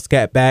NFL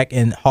scat back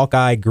and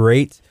Hawkeye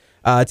great.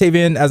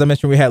 Tavian, as I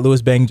mentioned, we had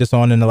Lewis Bang just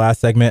on in the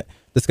last segment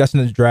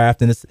discussing the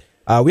draft, and this.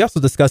 We also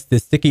discussed the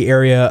sticky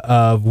area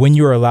of when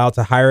you are allowed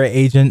to hire an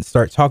agent,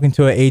 start talking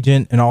to an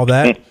agent, and all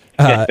that.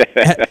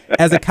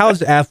 As a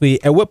college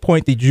athlete, at what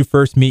point did you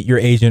first meet your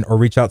agent or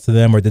reach out to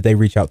them, or did they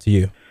reach out to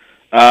you?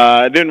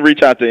 I didn't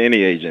reach out to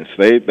any agents.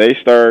 They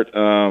start,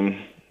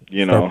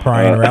 start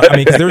prying around. I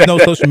mean, because there was no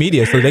social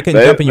media, so they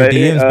couldn't jump in your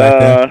DMs back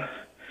then.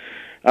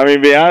 I mean,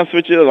 to be honest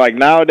with you, like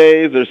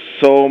nowadays, there's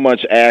so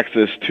much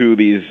access to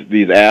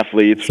these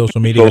athletes. Social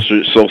media.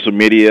 Social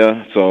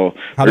media. So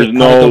there's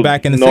go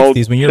back in the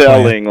 60s when you're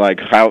telling playing? Like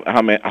how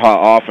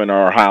often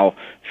or how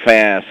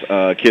fast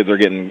kids are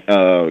getting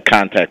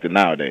contacted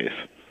nowadays.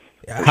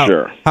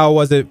 Sure. How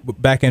was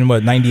it back in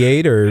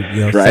 98 or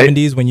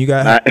 70s when you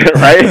got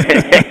right?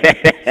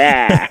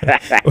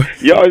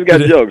 You always got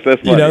jokes.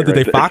 That's funny. Did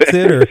they fox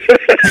it or?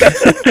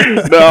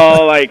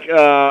 No,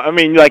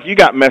 you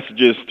got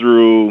messages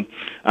through.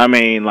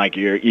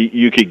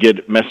 You could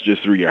get messages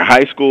through your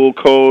high school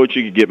coach.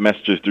 You could get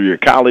messages through your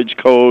college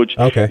coach.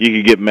 Okay.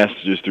 You could get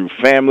messages through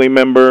family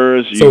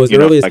members. So as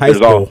early as high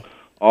school.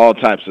 All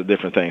types of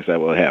different things that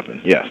will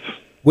happen. Yes.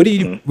 What do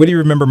you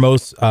remember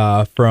most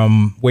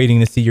from waiting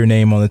to see your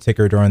name on the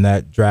ticker during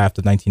that draft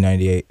of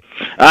 1998?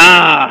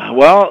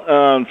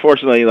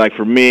 Unfortunately,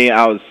 for me,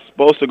 I was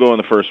supposed to go in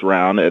the 1st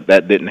round.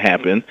 That didn't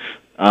happen.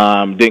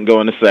 Didn't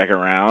go in the 2nd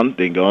round.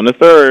 Didn't go in the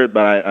 3rd,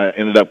 but I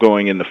ended up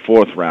going in the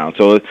 4th round.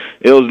 So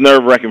it was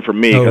nerve-wracking for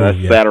me because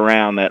I sat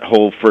around that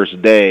whole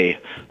first day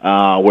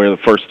where the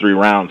first 3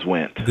 rounds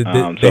went. Did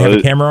they have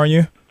a camera on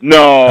you?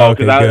 No,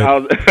 Okay, because good. I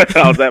was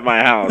I was at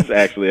my house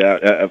actually,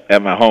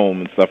 at my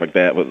home and stuff like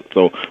that.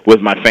 So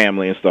with my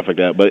family and stuff like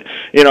that. But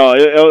it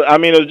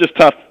was just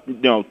tough.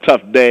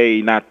 Tough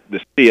day not to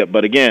see it.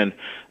 But again,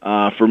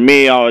 for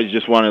me, I always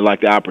just wanted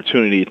like the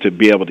opportunity to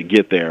be able to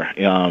get there.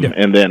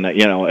 And then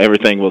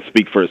everything will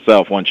speak for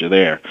itself once you're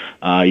there.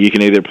 You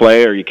can either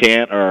play or you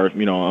can't, or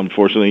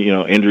unfortunately,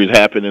 injuries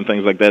happen and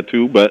things like that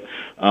too. But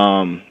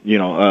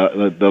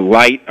the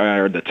light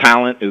or the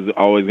talent is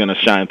always going to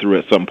shine through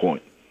at some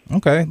point.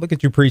 Okay, look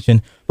at you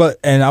preaching.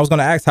 And I was going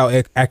to ask how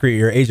accurate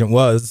your agent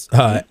was.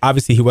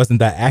 Obviously, he wasn't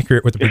that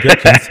accurate with the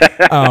projections.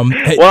 How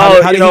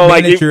did he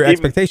manage your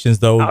expectations,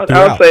 though?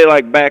 I would say,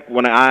 like, back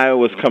when I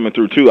was coming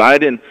through, too, I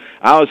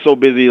was so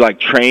busy, like,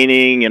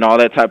 training and all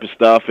that type of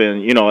stuff.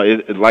 And,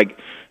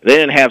 they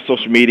didn't have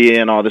social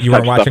media and all this You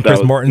type weren't of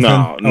stuff. watching Chris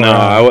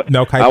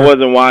Mortensen? I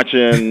wasn't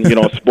watching,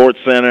 Sports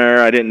Center.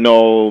 I didn't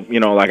know,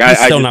 He's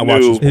still not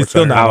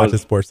watching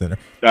Sports Center.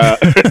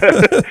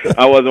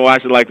 I wasn't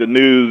watching like the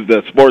news,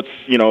 the sports,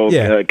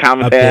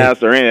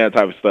 commentasts or any of that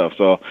type of stuff.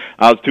 So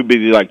I was too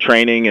busy like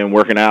training and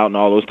working out and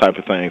all those type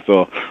of things.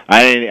 So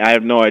I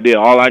have no idea.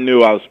 All I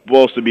knew, I was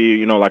supposed to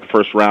be, like a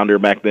first rounder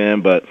back then,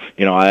 but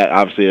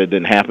obviously it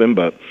didn't happen.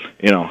 But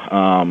a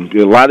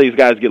lot of these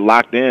guys get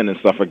locked in and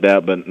stuff like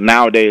that. But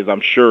nowadays,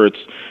 I'm sure it's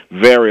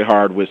very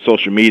hard with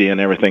social media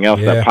and everything else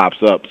that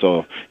pops up.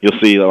 So you'll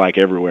see it like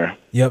everywhere.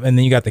 Yep, and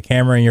then you got the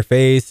camera in your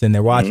face, and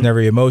they're watching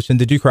every emotion.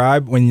 Did you cry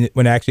when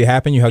it actually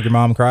happened? You hugged your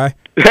mom and cry?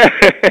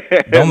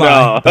 Don't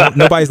lie.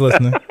 Nobody's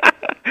listening.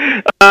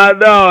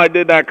 No, I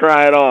did not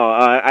cry at all.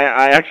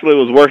 I actually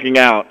was working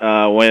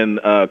out when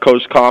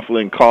Coach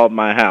Coughlin called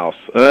my house.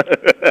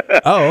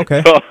 Oh,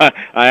 okay. So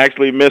I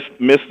actually missed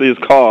his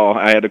call.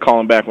 I had to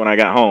call him back when I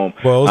got home.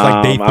 Well, it was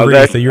like day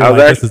 3, so you're like,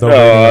 this is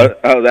over.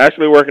 I was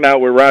actually working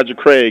out with Roger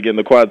Craig in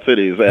the Quad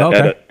Cities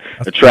at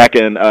a track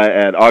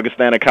at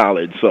Augustana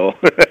College. So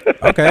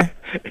okay.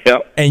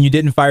 Yep. And you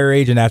didn't fire your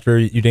agent after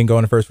you didn't go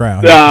in the first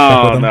round?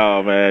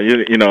 No, man.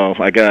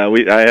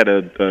 I had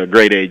a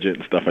great agent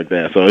and stuff like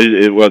that. So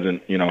it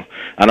wasn't,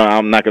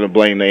 I'm not going to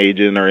blame the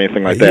agent or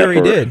anything like that.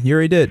 You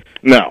already did.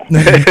 No.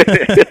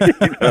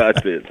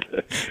 That's it.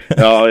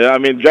 No, I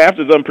mean, draft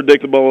is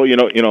unpredictable.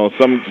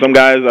 Some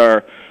guys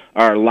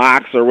are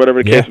locks or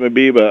whatever the case may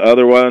be, but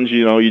other ones,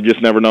 you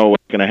just never know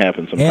what's going to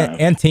happen sometimes.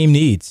 And team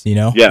needs,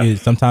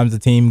 sometimes the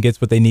team gets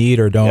what they need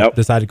or don't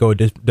decide to go a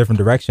different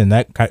direction.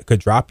 That could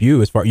drop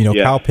you as far,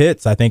 Kyle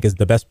Pitts, I think, is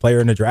the best player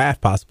in the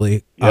draft,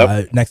 possibly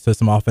next to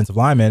some offensive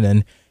linemen,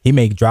 and he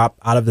may drop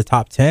out of the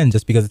top 10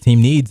 just because the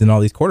team needs and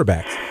all these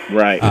quarterbacks.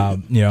 Right.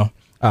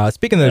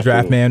 Speaking of the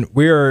draft, man,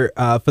 we're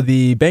for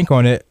the bank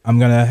on it. I'm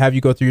going to have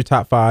you go through your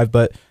top 5,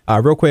 but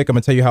real quick, I'm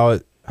going to tell you how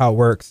it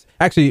works.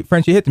 Actually,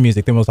 Frenchie, hit the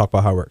music, then we'll talk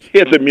about how it works.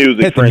 Hit the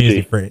music,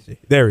 Frenchie.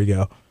 There we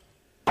go.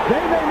 They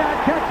may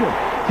not catch him.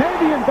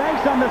 Tavian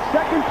Banks on the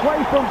second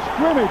play from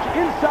scrimmage.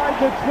 Inside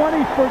the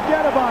 20,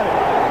 forget about it.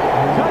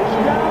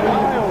 Touchdown,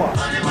 Iowa.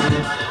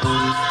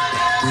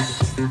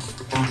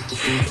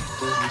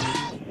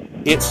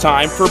 It's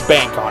time for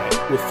Bank on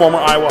It with former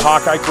Iowa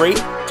Hawkeye great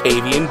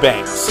Tavian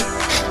Banks.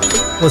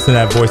 Listen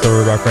to that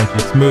voiceover by Frenchie.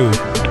 Smooth.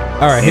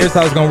 All right, here's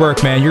how it's going to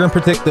work, man. You're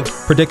going to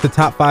predict the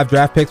top 5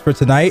 draft picks for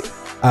tonight.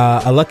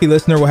 A lucky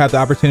listener will have the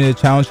opportunity to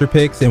challenge your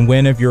picks and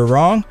win if you're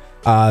wrong.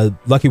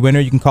 Lucky winner,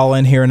 you can call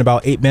in here in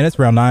about 8 minutes,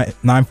 around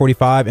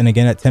 9:45, and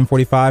again at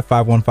 10:45,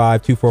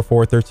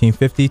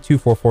 515-244-1350,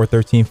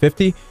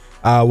 244-1350.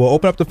 We'll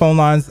open up the phone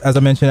lines, as I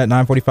mentioned, at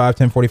 9:45,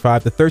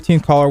 10:45. The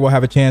 13th caller will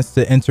have a chance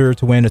to enter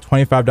to win a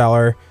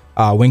 $25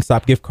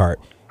 Wingstop gift card.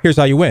 Here's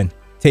how you win.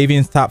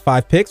 Tavian's top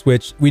 5 picks,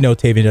 which we know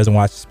Tavian doesn't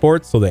watch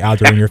sports, so the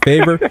odds are in your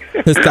favor.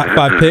 His top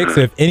 5 picks,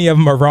 if any of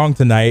them are wrong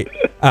tonight,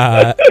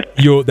 that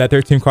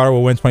 13th caller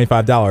will win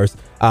 $25.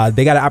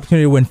 They got an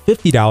opportunity to win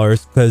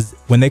 $50 because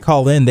when they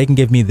call in, they can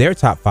give me their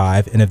top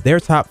 5, and if their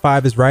top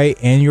 5 is right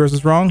and yours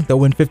is wrong, they'll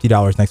win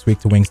 $50 next week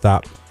to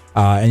Wingstop.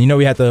 And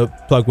we have to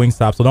plug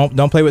Wingstop, so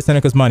don't play with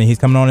Seneca's money. He's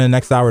coming on in the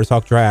next hour to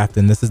talk draft,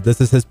 and this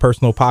is his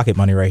personal pocket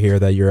money right here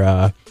that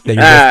you're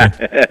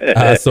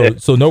risking.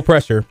 So no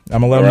pressure. I'm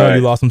gonna let him know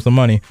you lost him some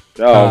money.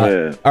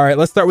 Man. All right,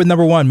 let's start with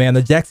number 1, man.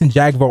 The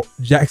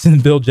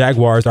Jacksonville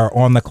Jaguars are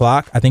on the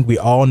clock. I think we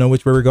all know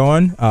which way we're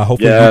going.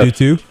 Hopefully you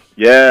do too.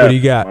 Yeah. What do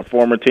you got? My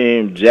former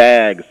team,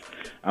 Jags.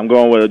 I'm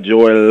going with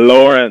Joy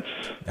Lawrence.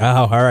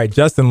 Oh, all right.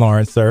 Justin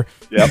Lawrence, sir.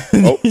 Yep.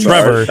 Oh,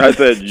 Trevor. I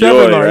said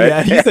Joy, right?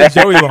 Yeah, he said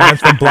Joey Lawrence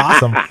from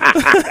Blossom. And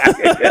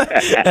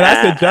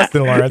I said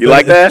Justin Lawrence. You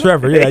like that?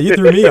 Trevor, yeah, you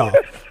threw me off.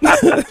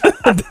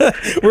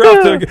 We're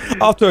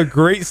off to a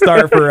great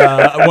start for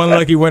one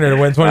lucky winner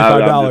to win $25.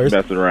 I'm just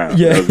messing around.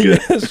 Yeah,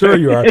 sure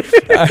you are.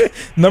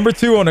 Number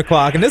 2 on the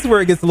clock, and this is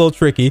where it gets a little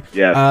tricky.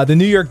 Yes. The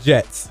New York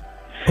Jets.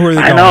 Who are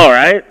they I know,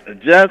 right? The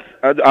Jets,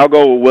 I'll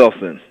go with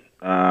Wilson.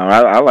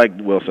 I like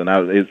Wilson.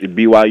 Is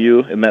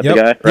BYU, isn't that the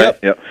guy? Right?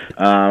 Yep.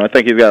 I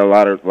think he's got a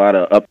lot of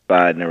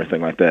upside and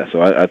everything like that.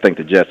 So I think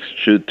the Jets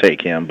should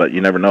take him, but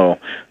you never know.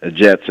 The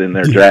Jets in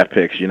their draft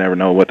picks, you never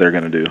know what they're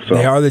going to do. So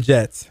they are the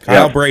Jets.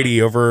 Kyle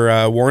Brady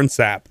over Warren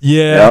Sapp.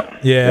 Yeah.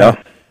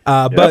 Yep.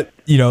 But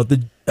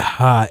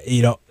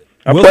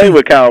I Wilson- played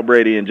with Kyle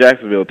Brady in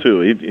Jacksonville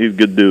too. He's a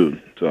good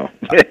dude. So.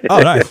 Oh,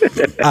 nice.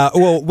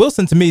 Well,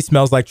 Wilson to me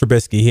smells like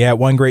Trubisky. He had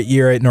one great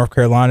year at North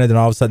Carolina, then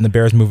all of a sudden the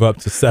Bears move up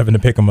to 7 to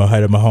pick him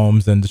ahead of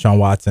Mahomes and Deshaun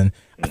Watson.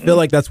 I feel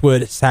like that's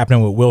what's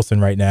happening with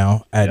Wilson right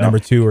now at number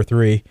 2 or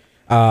 3.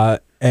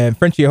 And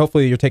Frenchie,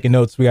 hopefully you're taking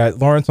notes. We got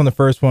Lawrence on the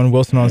first one,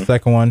 Wilson on the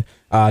second one.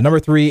 Number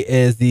 3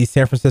 is the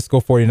San Francisco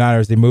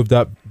 49ers. They moved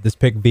up this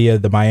pick via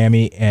the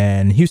Miami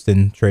and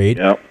Houston trade.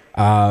 Yep.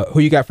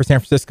 Who you got for San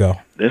Francisco?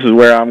 This is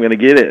where I'm going to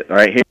get it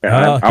right here.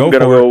 I'm going to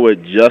go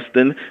with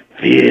Justin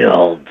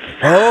Fields.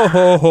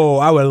 Oh,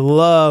 I would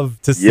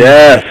love to see.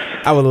 Yes.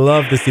 That. I would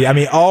love to see. I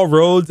mean, all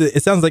roads.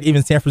 It sounds like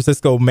even San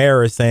Francisco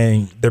mayor is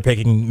saying they're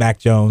picking Mac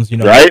Jones. You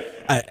know, right?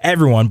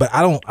 Everyone, but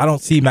I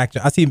don't see Mac.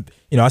 I see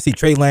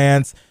Trey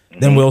Lance,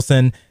 then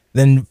Wilson,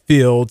 then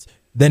Fields,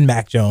 then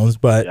Mac Jones.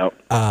 But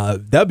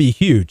that'd be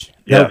huge.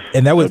 Yeah,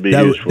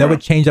 that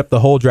would change up the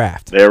whole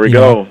draft. There we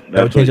go.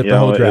 That would change up the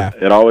whole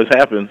draft. It always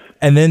happens.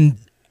 And then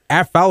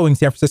following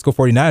San Francisco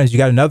 49ers, you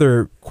got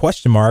another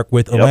question mark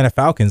with Atlanta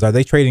Falcons. Are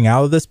they trading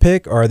out of this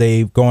pick? Or are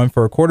they going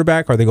for a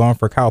quarterback? Are they going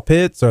for Kyle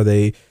Pitts? Are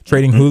they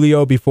trading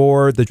Julio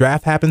before the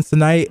draft happens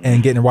tonight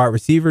and getting a wide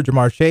receiver,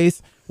 Jamar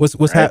Chase? What's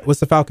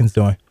the Falcons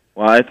doing?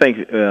 Well, I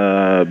think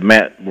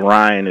Matt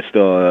Ryan is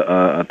still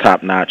a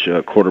top-notch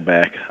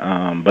quarterback,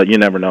 but you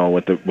never know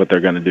what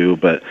they're going to do.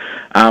 But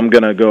I'm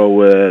going to go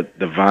with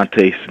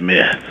Devontae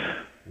Smith.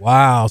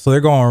 Wow, so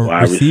they're going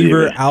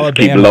receiver,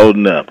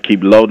 Alabama.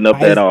 Keep loading up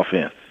that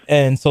offense.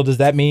 And so does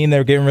that mean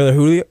they're getting rid of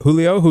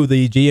Julio, who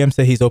the GM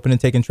said he's open to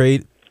taking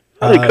trade?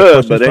 They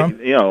could, but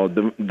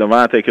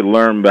Devontae could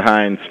learn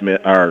behind Smith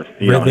or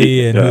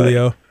Ridley and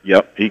Julio.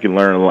 Yep, he can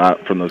learn a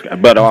lot from those guys,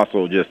 but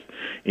also just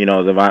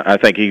I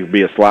think he could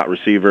be a slot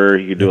receiver.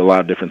 He could do a lot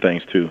of different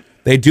things too.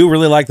 They do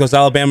really like those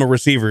Alabama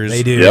receivers.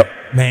 They do. Yep.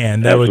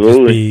 Man, that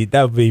would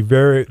be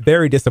very,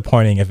 very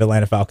disappointing if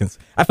Atlanta Falcons.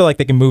 I feel like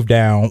they can move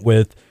down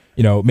with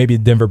maybe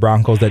Denver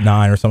Broncos at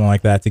 9 or something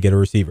like that to get a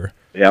receiver.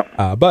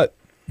 Yep. But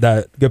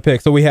that good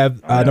pick. So we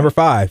have number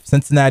 5,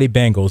 Cincinnati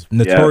Bengals,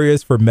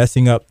 notorious for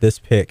messing up this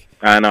pick.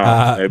 I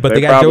know, but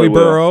they got Joey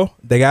Burrow.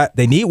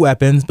 They need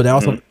weapons, but they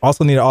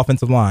also need an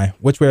offensive line.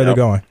 Which way are they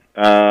going?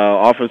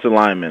 Offensive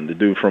lineman, the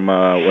dude from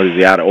what is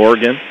he out of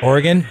Oregon?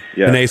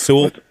 Yeah. Penei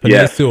Sewell.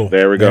 Sewell.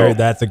 There we go.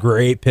 That's a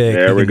great pick.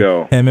 There we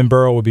go. Him and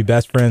Burrow will be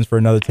best friends for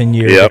another 10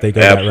 years if they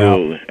go that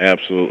route.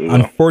 Absolutely.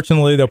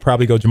 Unfortunately, they'll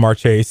probably go Jamar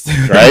Chase.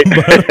 Right.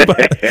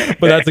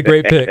 but that's a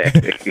great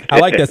pick. I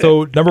like that.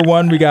 So number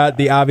 1, we got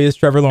the obvious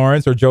Trevor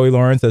Lawrence or Joey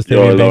Lawrence, as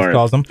Tavian Banks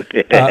calls him.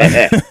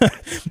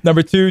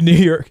 Number 2,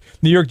 New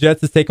York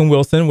Jets is taking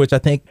Wilson, which I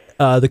think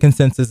the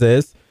consensus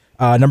is.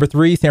 Number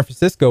 3, San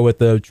Francisco with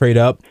the trade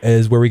up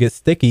is where we get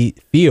Sticky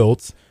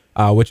Fields,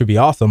 which would be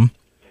awesome.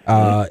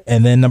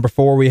 And then number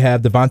 4, we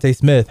have Devontae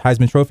Smith,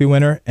 Heisman Trophy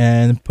winner,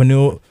 and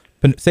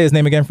say his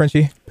name again,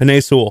 Frenchie.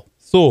 Penei Sewell.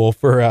 Sewell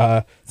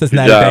for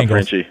Cincinnati Good job, Bengals.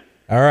 Frenchie.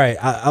 All right,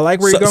 I like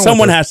where you're going.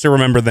 Someone has to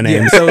remember the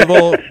names. Yeah,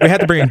 so we had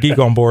to bring a geek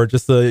on board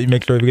just to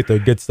make sure we get the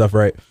good stuff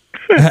right,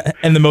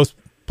 in the most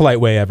polite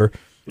way ever.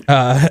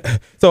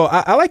 So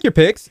I like your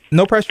picks.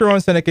 No pressure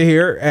on Seneca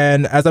here.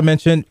 And as I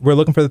mentioned, we're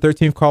looking for the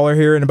 13th caller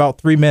here in about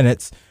 3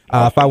 minutes.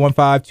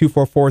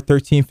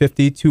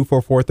 515-244-1350,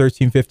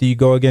 244-1350. You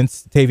go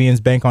against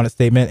Tavian's bank on its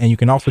statement, and you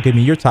can also give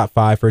me your top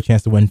 5 for a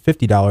chance to win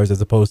 $50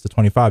 as opposed to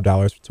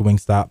 $25 to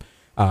Wingstop.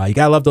 You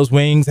gotta love those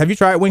wings. Have you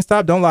tried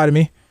Wingstop? Don't lie to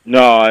me.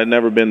 No, I've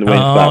never been to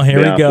Wingstop. Oh, here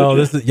we go.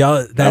 This is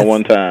y'all. That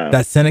one time.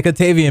 That Seneca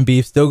Tavian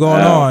beef still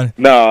going on.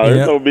 No,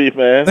 there's no beef,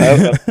 man.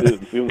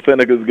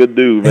 Seneca's a good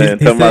dude, man.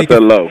 Tell him I said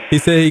hello. He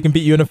said he can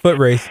beat you in a foot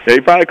race. Yeah,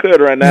 he probably could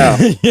right now.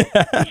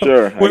 Yeah,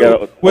 sure. I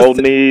got old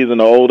knees and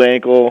an old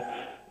ankle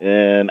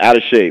and out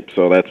of shape,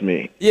 so that's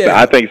me.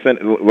 Yeah, I think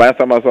last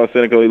time I saw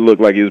Seneca, he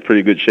looked like he was in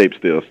pretty good shape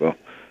still. So.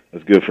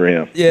 That's good for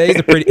him. Yeah,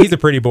 he's a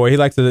pretty boy. He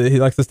likes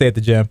to stay at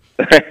the gym.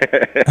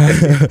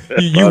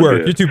 you work.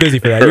 Good. You're too busy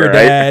for that. You're a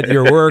dad.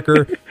 You're a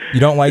worker. You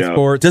don't like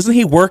sports. Doesn't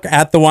he work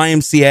at the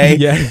YMCA?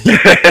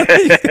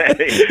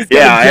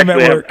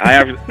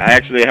 I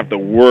actually have to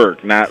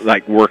work, not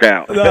like work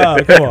out. No,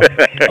 come on.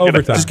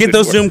 Overtime. Just get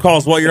those Zoom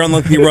calls while you're on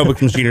the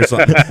aerobics machine or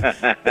something.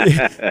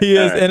 He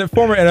is a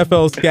former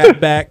NFL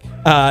scat back,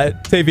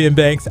 Tavian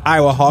Banks,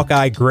 Iowa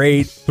Hawkeye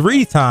grade,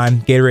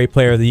 3-time Gatorade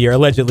Player of the Year.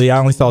 Allegedly, I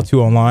only saw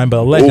 2 online, but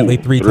allegedly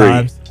 3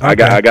 times.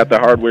 Okay. I got the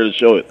hardware to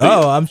show it.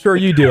 Oh, I'm sure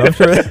you do. I'm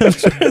sure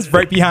it's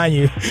right behind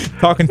you,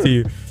 talking to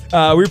you.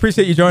 We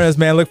appreciate you joining us,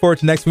 man. Look forward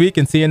to next week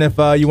and seeing if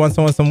you want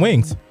someone some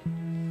wings.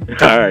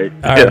 All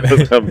right.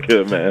 That sounds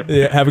good, man.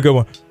 Yeah, have a good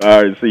one.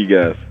 All right, see you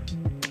guys.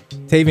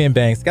 Tavian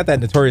Banks got that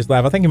notorious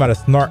laugh. I think he might have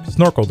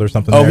snorkeled or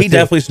something. Oh, he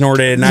definitely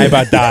snorted, and I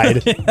about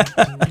died.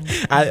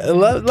 I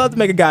love to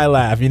make a guy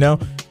laugh, you know.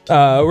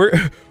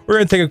 We're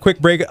gonna take a quick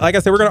break. Like I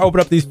said, we're gonna open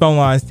up these phone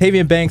lines.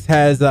 Tavian Banks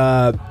has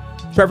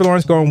Trevor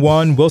Lawrence going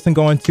 1, Wilson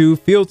going 2,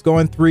 Fields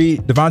going 3,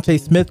 Devontae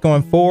Smith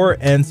going 4,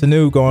 and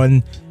Sanu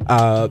going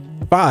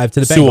 5 to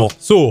the Bengals.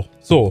 Sewell.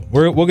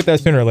 We'll get that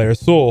sooner or later.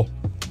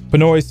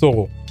 Penei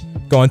Sewell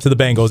going to the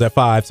Bengals at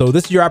 5. So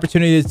this is your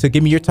opportunity to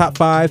give me your top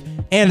 5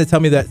 and to tell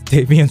me that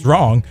Tavian's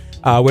wrong.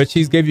 which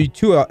he's gave you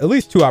at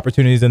least two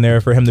opportunities in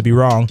there for him to be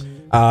wrong.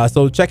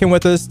 So check in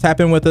with us, tap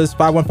in with us,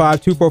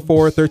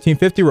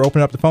 515-244-1350. We're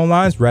opening up the phone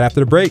lines right after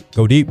the break.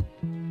 Go deep.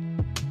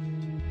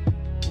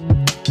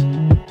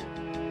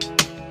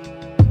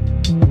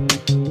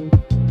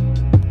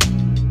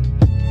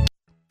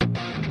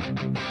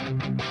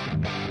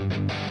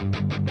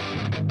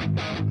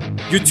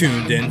 You're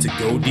tuned in to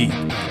Go Deep,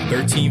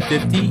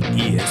 1350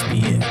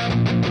 ESPN.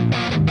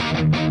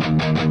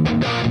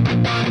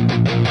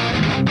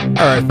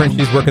 All right,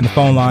 Frenchie's working the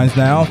phone lines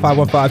now.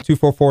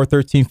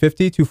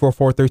 515-244-1350,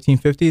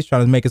 244-1350. He's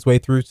trying to make his way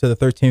through to the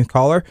 13th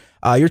caller.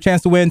 Your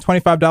chance to win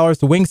 $25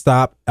 to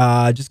Wingstop.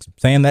 Just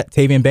saying that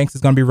Tavian Banks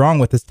is going to be wrong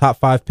with his top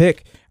 5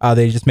 pick.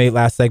 They just made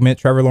last segment.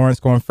 Trevor Lawrence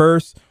going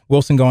first,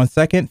 Wilson going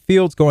second,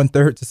 Fields going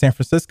third to San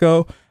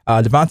Francisco,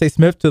 Devontae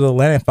Smith to the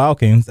Atlanta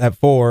Falcons at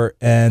 4,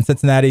 and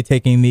Cincinnati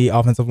taking the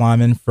offensive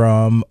lineman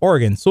from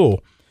Oregon,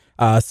 Sewell.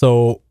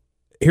 So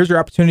here's your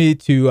opportunity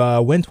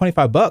to win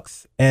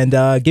 $25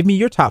 and give me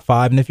your top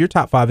 5. And if your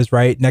top 5 is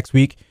right next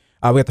week,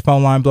 we got the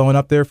phone line blowing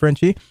up there,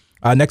 Frenchie.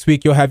 Next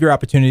week, you'll have your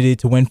opportunity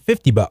to win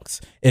 $50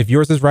 if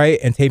yours is right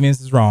and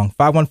Tavian's is wrong.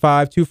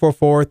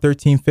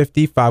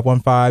 515-244-1350,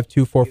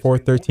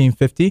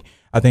 515-244-1350.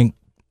 I think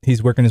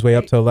he's working his way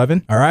up to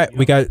 11. All right,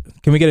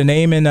 can we get a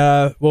name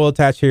and we'll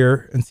attach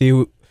here and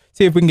see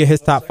if we can get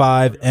his top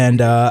 5.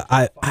 And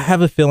I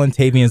have a feeling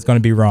Tavian is going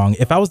to be wrong.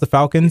 If I was the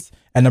Falcons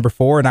at number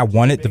 4 and I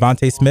wanted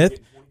Devontae Smith,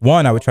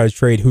 1, I would try to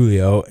trade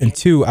Julio, and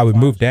 2, I would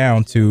move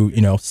down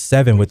to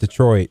 7 with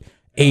Detroit,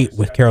 8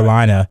 with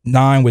Carolina,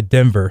 9 with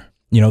Denver.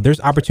 There's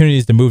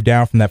opportunities to move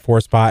down from that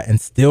 4 spot and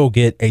still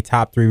get a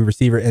top 3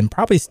 receiver and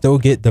probably still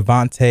get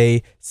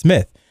Devontae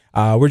Smith.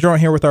 We're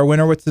drawing here with our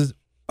winner.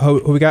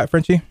 Who we got,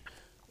 Frenchie?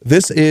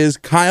 This is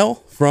Kyle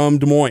from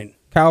Des Moines.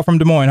 Kyle from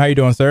Des Moines. How you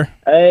doing, sir?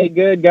 Hey,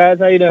 good, guys.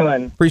 How you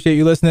doing? Appreciate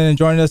you listening and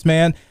joining us,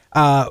 man.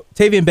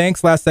 Tavian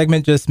Banks last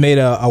segment just made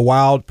a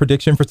wild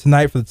prediction for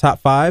tonight for the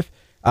top 5.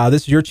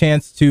 This is your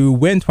chance to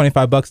win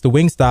 $25 to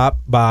Wingstop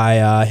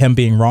by him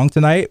being wrong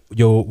tonight.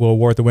 We'll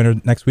award the winner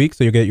next week,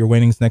 so you'll get your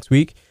winnings next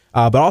week.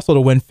 But also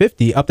to win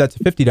up that to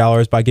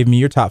 $50 by giving me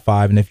your top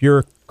 5. And if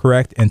you're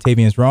correct and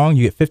Tavian is wrong,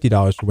 you get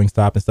 $50 for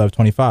Wingstop instead of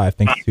 $25.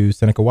 Thanks to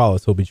Seneca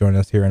Wallace, who'll be joining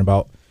us here in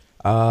about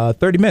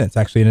 30 minutes,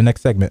 actually, in the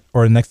next segment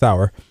or the next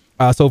hour.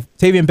 So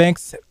Tavian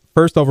Banks,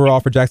 first overall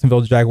for Jacksonville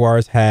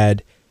Jaguars,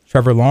 had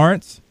Trevor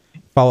Lawrence,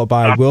 followed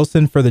by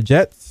Wilson for the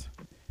Jets,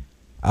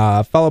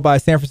 followed by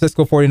San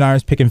Francisco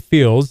 49ers picking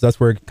Fields. That's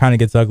where it kind of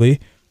gets ugly.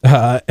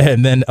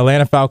 And then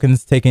Atlanta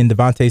Falcons taking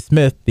Devontae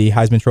Smith, the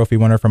Heisman Trophy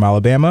winner from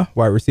Alabama,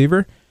 wide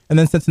receiver. And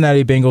then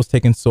Cincinnati Bengals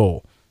taking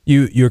Sewell.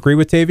 You agree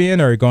with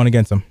Tavian, or are you going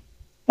against him?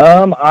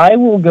 I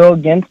will go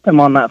against him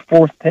on that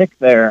 4th pick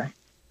there.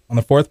 On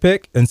the 4th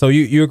pick? And so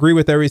you agree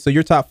with so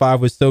your top 5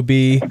 would still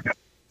be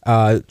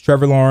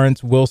Trevor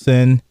Lawrence,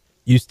 Wilson.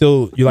 You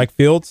like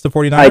Fields, the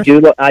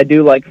 49ers? I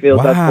do like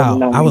Fields.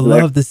 Wow, I would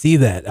love to see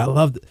that. I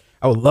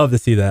would love to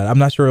see that. I'm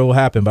not sure it will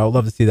happen, but I would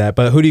love to see that.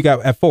 But who do you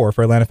got at 4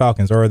 for Atlanta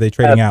Falcons, or are they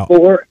trading out?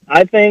 4,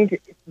 I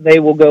think they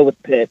will go with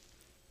Pitts.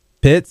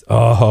 Pitts?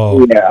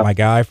 Oh, yeah. My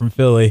guy from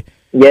Philly.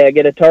 Yeah,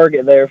 get a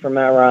target there for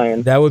Matt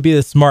Ryan. That would be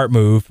the smart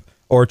move,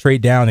 or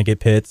trade down and get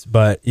Pitts.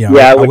 But yeah,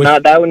 that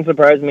wouldn't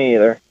surprise me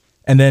either.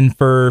 And then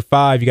for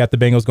 5, you got the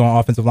Bengals going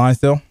offensive line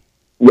still?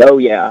 Oh,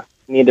 yeah.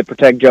 Need to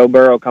protect Joe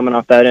Burrow coming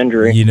off that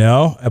injury.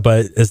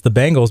 But it's the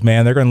Bengals,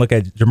 man. They're going to look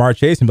at Jamar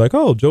Chase and be like,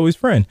 oh, Joey's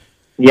friend.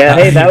 Yeah,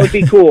 hey, that would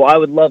be cool. I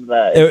would love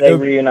that if they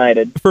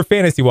reunited. For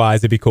fantasy-wise,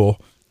 it'd be cool.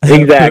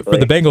 Exactly. For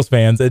the Bengals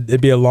fans, it'd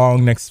be a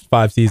long next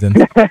 5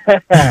 seasons.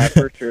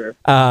 For sure.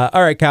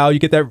 All right, Kyle, you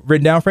get that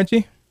written down,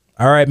 Frenchie?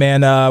 All right,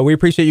 man. We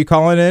appreciate you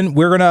calling in.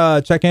 We're going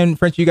to check in.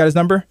 Frenchie, you got his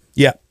number?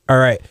 Yeah. All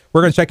right.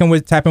 We're going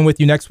to tap in with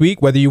you next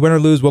week. Whether you win or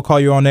lose, we'll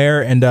call you on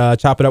air and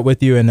chop it up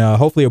with you, and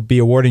hopefully we'll be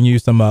awarding you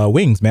some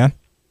wings, man.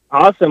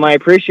 Awesome. I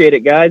appreciate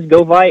it, guys.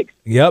 Go Vikes.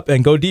 Yep,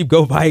 and go deep.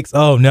 Go Vikes.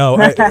 Oh, no.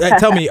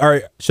 Tell me,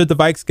 should the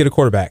Vikes get a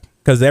quarterback?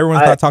 Because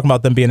everyone's not talking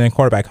about them being in a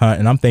quarterback hunt,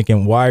 and I'm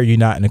thinking, why are you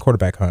not in a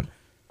quarterback hunt?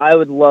 I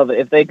would love it.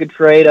 If they could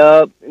trade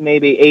up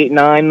maybe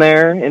 8-9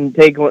 there and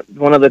take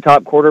one of the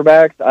top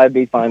quarterbacks, I'd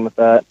be fine with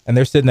that. And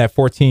they're sitting at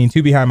 14,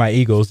 2 behind my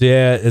Eagles.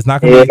 Yeah, it's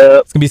not going to be. It's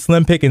going to be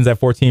slim pickings at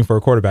 14 for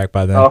a quarterback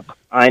by then. Oh,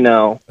 I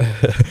know.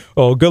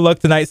 Well, good luck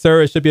tonight,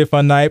 sir. It should be a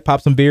fun night. Pop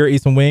some beer,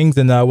 eat some wings,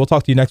 and we'll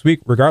talk to you next week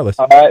regardless.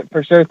 All right,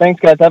 for sure.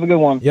 Thanks, guys. Have a good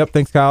one. Yep,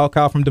 thanks, Kyle.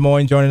 Kyle from Des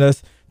Moines joining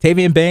us.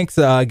 Tavian Banks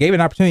gave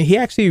an opportunity. He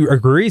actually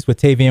agrees with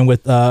Tavian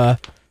with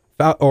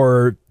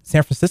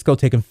San Francisco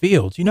taking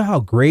Fields. You know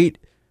how great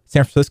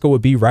San Francisco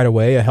would be right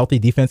away, a healthy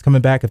defense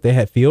coming back if they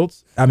had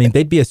Fields? I mean,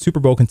 they'd be a Super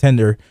Bowl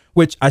contender,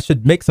 which I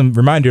should make some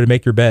reminder to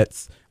make your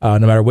bets. No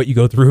matter what you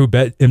go through,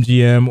 bet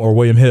MGM or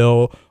William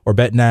Hill or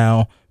bet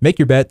now. Make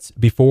your bets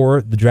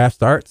before the draft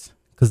starts,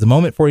 because the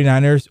moment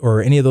 49ers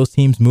or any of those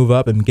teams move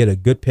up and get a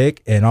good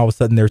pick and all of a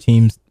sudden their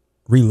team's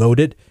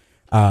reloaded,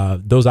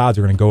 those odds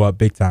are going to go up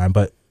big time.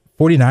 But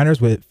 49ers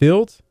with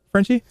Fields,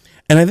 Frenchie?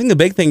 And I think the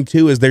big thing,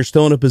 too, is they're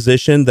still in a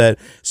position that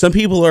some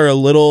people are a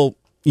little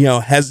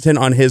hesitant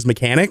on his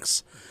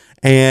mechanics.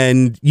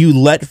 and you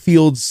let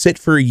Fields sit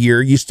for a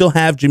year, you still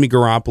have Jimmy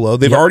Garoppolo.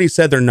 They've already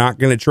said they're not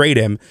going to trade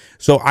him.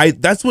 So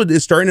that's what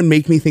is starting to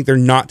make me think they're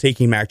not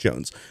taking Mac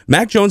Jones.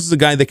 Mac Jones is a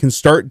guy that can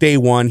start day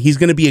one. He's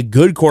going to be a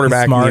good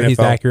quarterback. He's smart, in the NFL. He's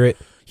accurate.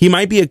 He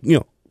might be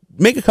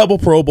make a couple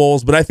Pro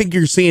Bowls, but I think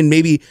you're seeing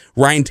maybe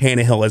Ryan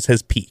Tannehill as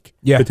his peak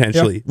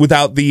potentially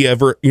without the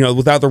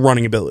without the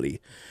running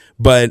ability.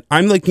 But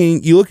I'm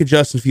looking. You look at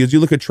Justin Fields. You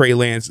look at Trey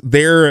Lance.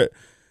 Their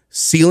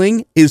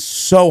ceiling is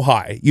so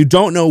high. You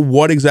don't know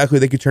what exactly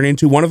they could turn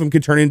into. One of them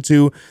could turn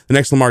into the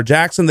next Lamar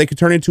Jackson. They could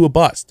turn into a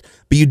bust.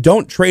 But you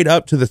don't trade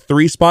up to the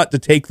 3 spot to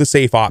take the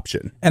safe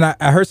option. And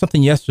I heard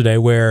something yesterday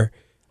where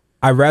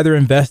I'd rather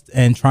invest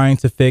in trying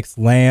to fix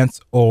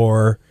Lance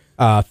or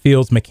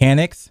Fields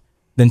mechanics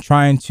than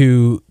trying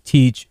to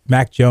teach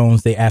Mac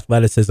Jones the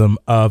athleticism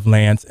of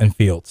Lance and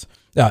Fields.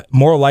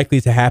 More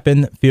likely to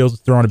happen, Fields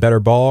throwing a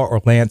better ball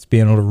or Lance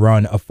being able to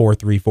run a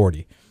 4.3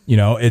 40.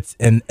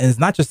 It's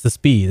not just the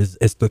speed,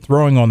 it's the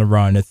throwing on the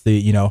run. It's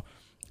the,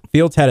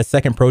 Fields had a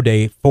second pro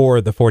day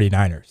for the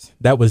 49ers.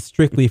 That was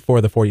strictly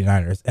for the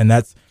 49ers. And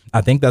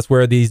I think that's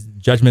where these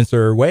judgments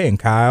are weighing.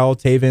 Kyle,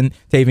 Tavian,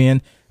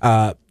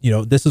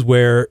 this is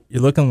where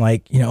you're looking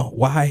like,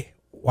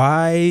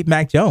 why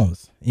Mac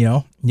Jones? He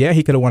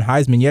could have won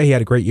Heisman. Yeah, he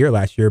had a great year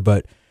last year,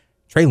 but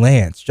Trey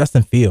Lance,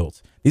 Justin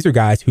Fields, these are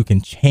guys who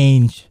can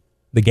change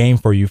the game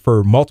for you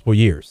for multiple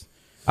years.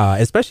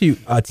 Especially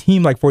a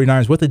team like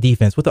 49ers with the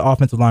defense, with the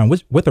offensive line,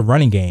 with the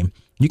running game,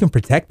 you can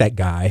protect that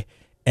guy.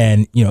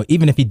 And,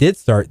 even if he did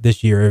start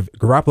this year, if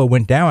Garoppolo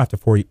went down after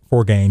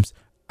four games,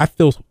 I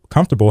feel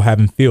comfortable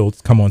having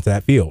Fields come onto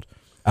that field.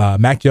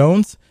 Mac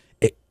Jones,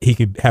 he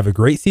could have a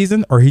great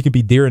season or he could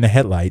be deer in the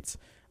headlights.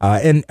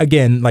 And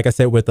again, like I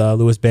said, with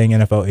Louis Bang,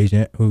 NFL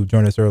agent who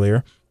joined us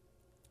earlier,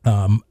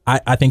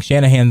 I think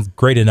Shanahan's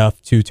great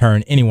enough to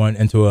turn anyone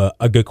into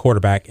a good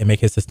quarterback and make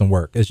his system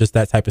work. It's just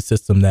that type of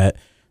system that,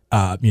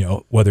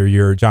 whether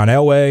you're John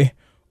Elway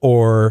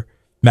or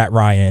Matt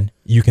Ryan,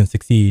 you can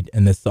succeed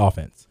in this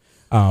offense.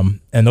 And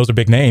those are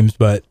big names,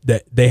 but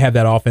they have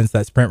that offense,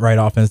 that sprint right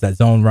offense, that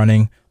zone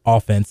running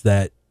offense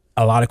that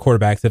a lot of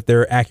quarterbacks, if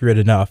they're accurate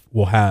enough,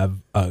 will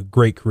have a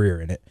great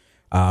career in it.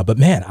 But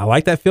man, I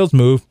like that Fields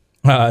move.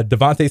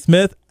 Devontae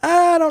Smith,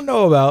 I don't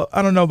know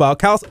about.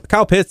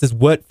 Kyle Pitts is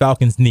what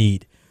Falcons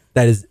need.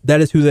 That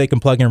is who they can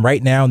plug in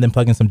right now and then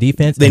plug in some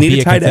defense. They need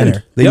a tight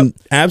end. They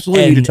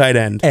absolutely need a tight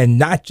end. And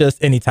not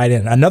just any tight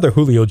end. Another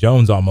Julio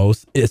Jones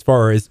almost, as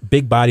far as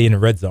big body in the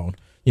red zone.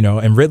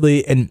 And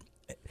Ridley. And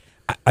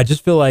I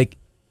just feel like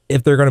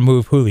if they're going to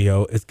move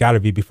Julio, it's got to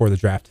be before the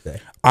draft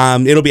today.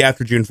 It'll be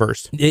after June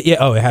 1st. It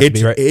has to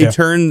be, right? It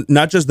turns,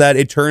 not just that,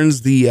 it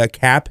turns the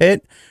cap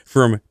hit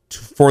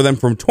for them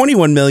from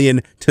 $21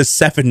 million to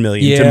 $7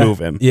 million to move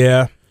him.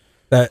 Yeah.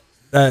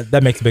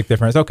 That makes a big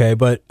difference. Okay,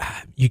 but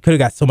you could have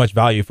got so much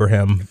value for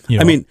him,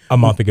 a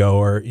month ago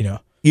or.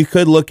 You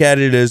could look at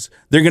it as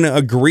they're going to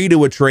agree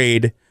to a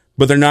trade,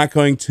 but they're not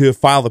going to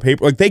file the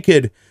paper. Like they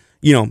could,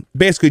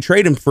 basically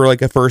trade him for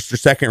like a first or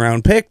second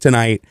round pick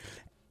tonight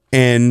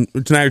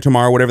or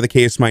tomorrow, whatever the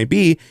case might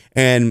be.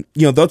 And,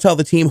 they'll tell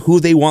the team who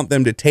they want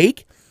them to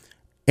take,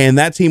 and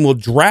that team will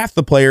draft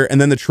the player, and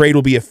then the trade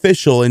will be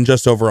official in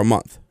just over a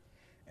month.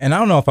 And I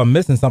don't know if I'm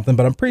missing something,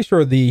 but I'm pretty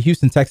sure the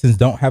Houston Texans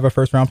don't have a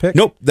first-round pick.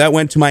 Nope, that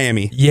went to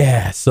Miami.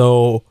 Yeah,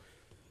 so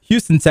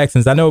Houston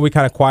Texans, I know we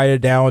kind of quieted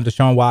down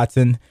Deshaun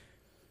Watson.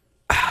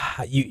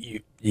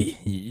 You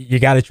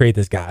got to trade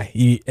this guy.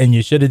 And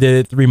you should have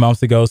did it 3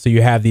 months ago so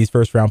you have these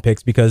first-round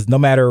picks, because no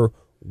matter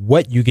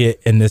what you get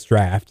in this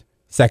draft,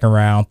 second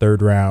round,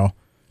 third round.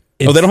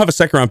 They don't have a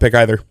second-round pick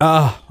either.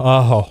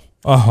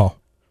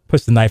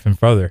 Push the knife in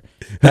further.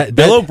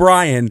 Bill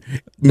O'Brien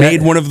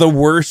made two of the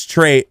worst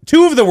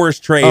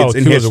trades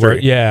in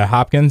history.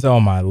 Hopkins.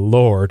 Oh my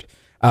Lord.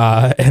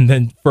 And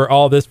then for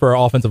all this for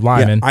our offensive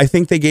linemen. I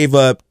think they gave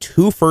up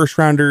 2 first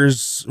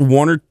rounders,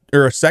 one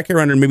or a second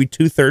rounder, maybe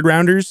 2 third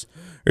rounders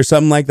or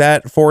something like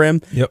that for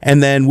him. Yep.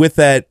 And then with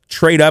that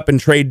trade up and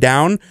trade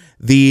down,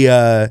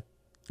 the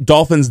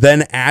Dolphins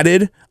then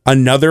added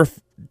another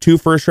 2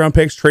 first-round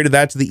picks, traded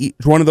that to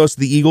one of those to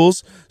the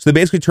Eagles. So they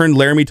basically turned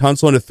Laramie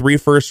Tunsil into 3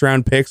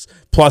 first-round picks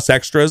plus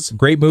extras.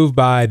 Great move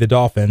by the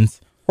Dolphins.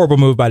 Horrible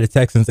move by the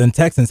Texans. And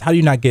Texans, how do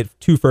you not get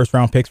 2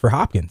 first-round picks for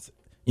Hopkins?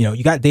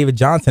 You got David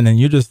Johnson, and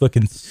you're just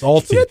looking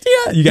salty.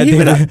 You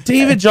got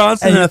David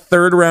Johnson and a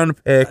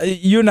third-round pick.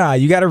 You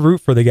got to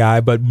root for the guy,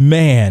 but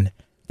man,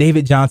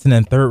 David Johnson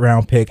and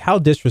third-round pick, how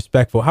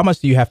disrespectful. How much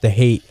do you have to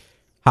hate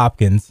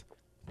Hopkins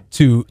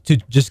to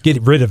just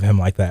get rid of him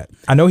like that?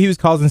 I know he was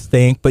causing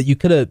stink, but you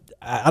could have,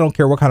 I don't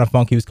care what kind of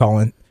funk he was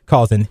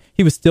causing,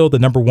 he was still the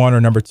number 1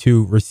 or number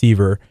 2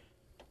 receiver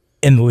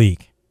in the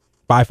league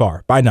by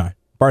far, bar none.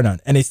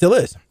 And he still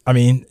is. I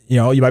mean,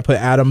 you might put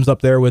Adams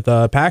up there with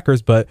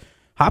Packers, but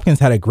Hopkins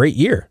had a great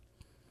year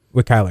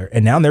with Kyler,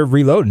 and now they're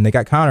reloading. They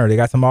got Connor, they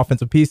got some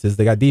offensive pieces,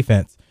 they got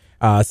defense.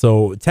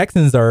 So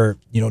Texans are,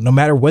 no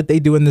matter what they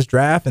do in this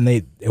draft, and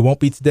it won't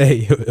be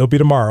today, it'll be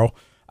tomorrow.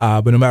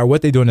 But no matter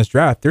what they do in this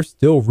draft, they're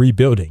still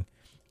rebuilding.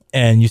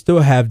 and you still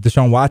have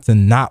Deshaun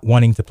Watson not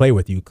wanting to play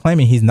with you,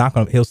 claiming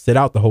he'll sit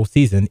out the whole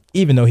season,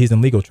 even though he's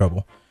in legal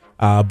trouble.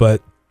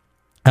 But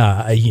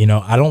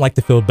I don't like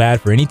to feel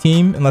bad for any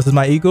team unless it's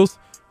my Eagles.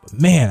 But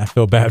man, I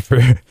feel bad for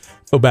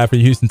the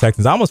Houston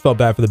Texans. I almost felt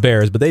bad for the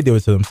Bears, but they do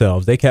it to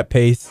themselves. They kept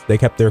pace. They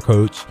kept their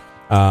coach.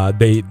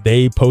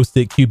 They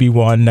posted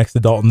QB1 next to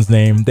Dalton's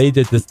name. They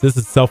did this. This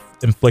is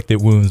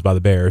self-inflicted wounds by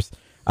the Bears.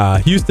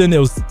 Houston, it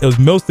was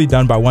mostly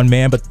done by one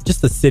man, but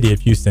just the city of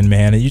Houston,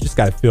 man, and you just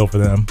got to feel for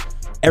them.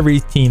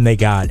 Every team they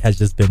got has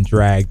just been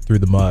dragged through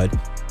the mud,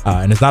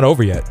 and it's not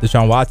over yet.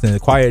 Deshaun Watson,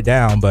 quiet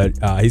down, but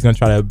he's going to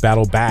try to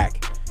battle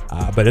back.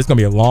 But it's going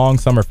to be a long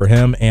summer for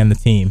him and the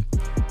team.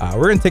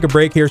 We're going to take a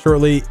break here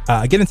shortly.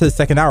 Get into the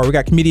second hour. We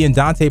got comedian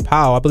Dante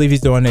Powell. I believe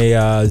he's doing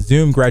a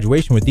Zoom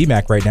graduation with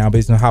DMAC right now, but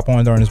he's going to hop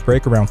on during his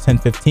break around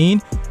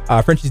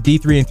 10:15. Frenchie's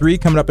D3 and 3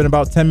 coming up in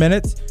about 10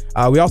 minutes.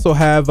 We also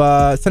have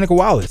Seneca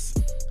Wallace,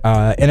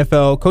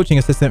 NFL coaching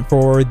assistant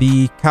for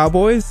the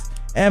Cowboys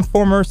and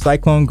former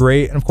Cyclone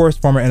great, and of course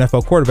former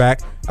NFL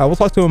quarterback. We'll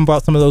talk to him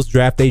about some of those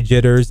draft day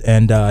jitters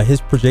and his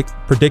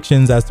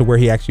predictions as to where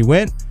he actually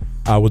went.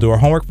 We'll do our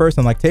homework first,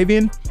 unlike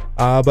Tavian,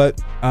 but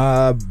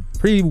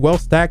pretty well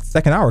stacked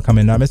second hour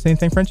coming. Did I miss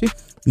anything, Frenchie?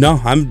 No,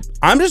 I'm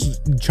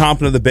just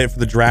chomping at the bit for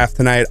the draft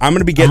tonight. I'm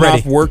going to be getting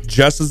off work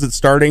just as it's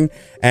starting,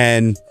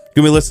 and going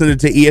to be listening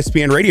to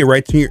ESPN Radio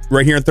right here on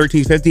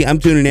 1350. I'm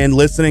tuning in,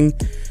 listening.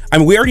 I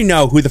mean, we already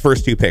know who the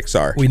first two picks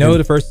are. We know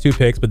the first two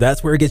picks, but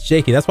that's where it gets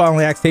shaky. That's why I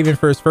only asked Tavian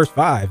for his first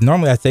 5.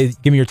 Normally, I'd say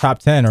give me your top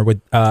 10, or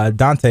with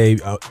Dante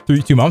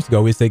 2 months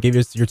ago, we say give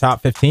us your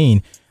top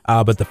 15.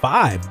 But the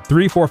 5,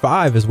 3, 4,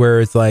 5 is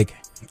where it's like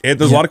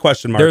there's a lot of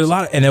question marks. There's a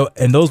lot,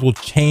 and those will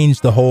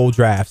change the whole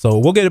draft. So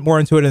we'll get more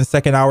into it in the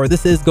second hour.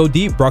 This is Go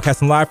Deep,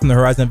 broadcasting live from the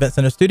Horizon Event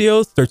Center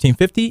Studios,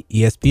 1350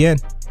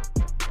 ESPN.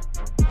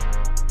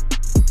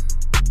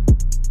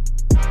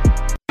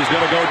 He's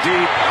going to go deep,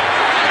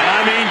 and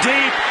I mean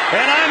deep,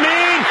 and I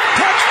mean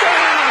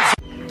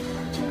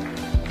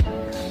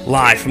touchdown!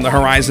 Live from the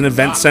Horizon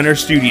Event Center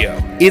studio,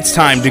 it's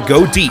time to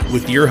go deep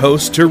with your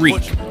host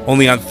Tariq,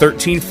 only on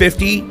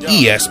 1350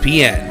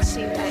 ESPN.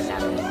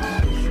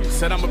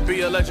 Said I'm gonna be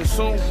a legend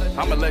soon.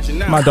 I'm a legend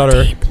now. My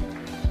daughter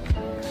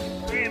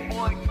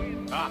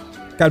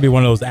got to be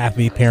one of those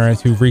athlete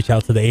parents who reach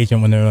out to the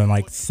agent when they're in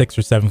like 6th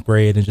or 7th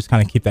grade and just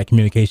kind of keep that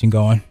communication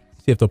going.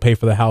 See if they'll pay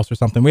for the house or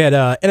something. We had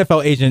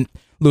NFL agent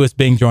Lewis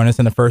Bing join us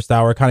in the first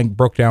hour. Kind of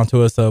broke down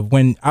to us of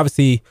when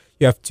obviously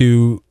you have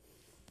to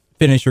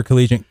finish your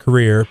collegiate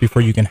career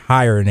before you can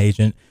hire an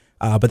agent.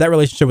 But that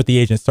relationship with the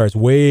agent starts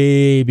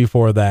way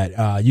before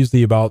that.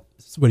 Usually about,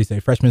 what do you say,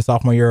 freshman,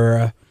 sophomore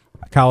year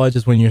college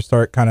is when you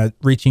start kind of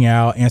reaching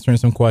out, answering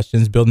some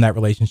questions, building that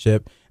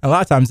relationship. And a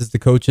lot of times it's the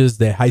coaches,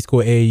 the high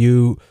school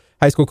coaches,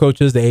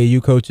 the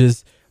AAU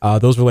coaches,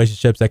 those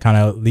relationships that kind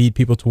of lead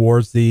people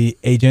towards the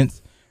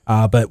agents.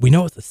 But we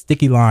know it's a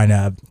sticky line.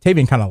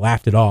 Tavian kind of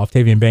laughed it off.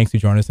 Tavian Banks, who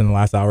joined us in the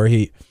last hour,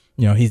 he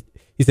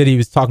said he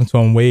was talking to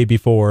him way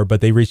before,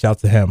 but they reached out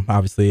to him,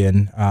 obviously,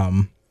 and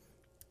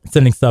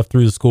sending stuff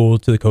through the school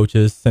to the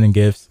coaches, sending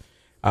gifts,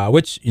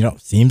 which,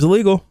 seems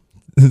illegal.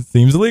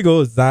 Seems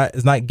illegal. It's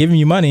not giving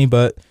you money,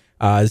 but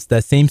it's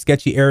that same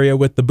sketchy area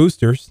with the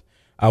boosters,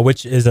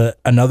 which is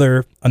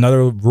another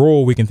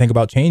rule we can think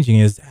about changing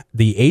is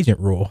the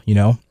agent rule.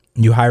 You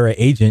hire an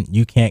agent,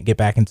 you can't get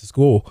back into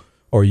school,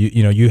 or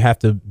you have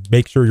to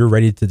make sure you're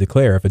ready to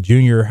declare. If a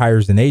junior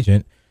hires an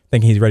agent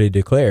thinking he's ready to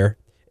declare,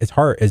 it's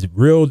hard. It's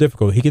real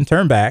difficult. He can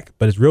turn back,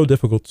 but it's real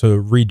difficult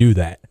to redo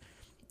that.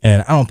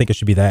 And I don't think it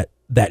should be that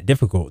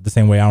difficult. The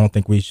same way I don't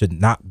think we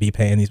should be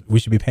paying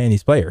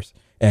these players.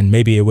 And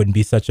maybe it wouldn't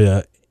be such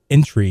a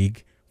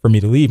intrigue for me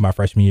to leave my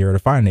freshman year or to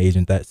find an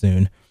agent that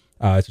soon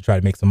to try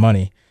to make some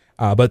money.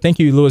 But thank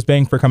you, Lewis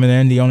Bang, for coming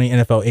in. The only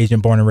NFL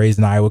agent born and raised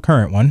in Iowa,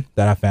 current one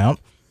that I found.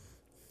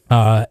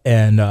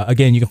 And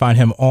again, you can find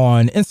him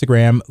on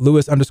Instagram,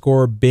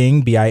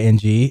 Lewis_Bing,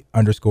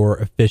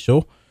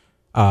 BING_official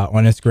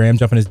on Instagram.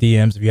 Jump in his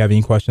DMs if you have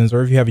any questions,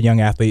 or if you have a young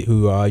athlete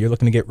who you're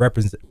looking to get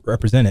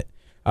represented.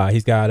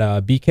 He's got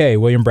BK,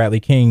 William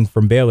Bradley King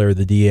from Baylor,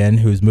 the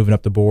DN, who's moving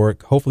up the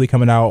board, hopefully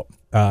coming out,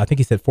 I think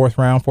he said 4th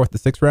to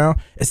 6th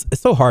round. It's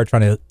so hard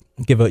trying to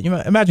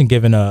imagine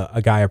giving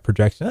a guy a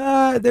projection.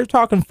 They're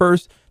talking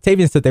first.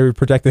 Tavian said they were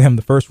projecting him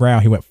the first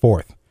round. He went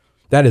 4th.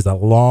 That is a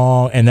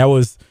long, and that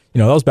was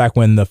back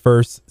when the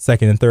 1st,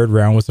 2nd, and 3rd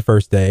round was the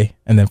first day,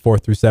 and then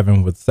 4th through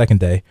 7 was the second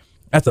day.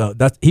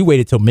 He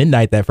waited till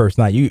midnight that first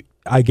night.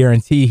 I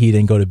guarantee he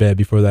didn't go to bed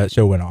before that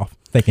show went off,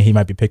 thinking he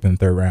might be picked in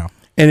the 3rd round.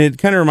 And it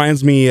kind of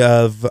reminds me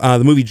of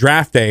the movie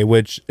Draft Day,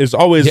 which is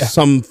always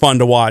some fun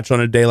to watch on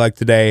a day like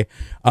today.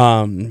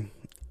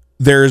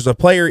 There's a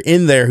player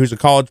in there who's a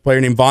college player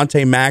named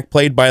Vontae Mack,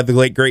 played by the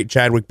late great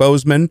Chadwick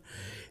Boseman.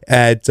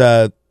 At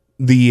the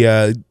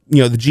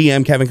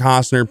GM Kevin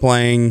Costner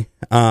playing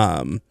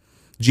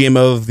GM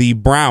of the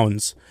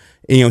Browns.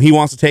 He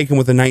wants to take him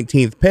with the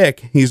 19th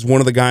pick. He's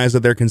one of the guys that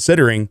they're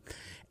considering,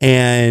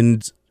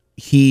 and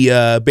he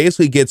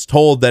basically gets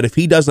told that if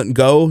he doesn't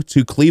go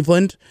to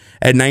Cleveland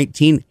at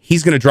 19,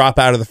 he's going to drop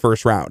out of the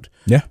first round.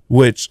 Yeah.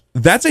 Which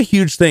that's a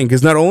huge thing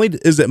because not only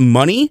is it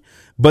money,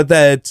 but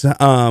that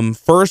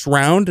first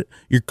round,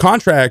 your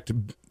contract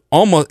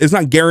almost is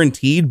not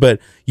guaranteed, but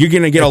you're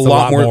going to get a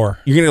lot more.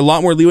 You're going to get a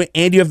lot more leeway,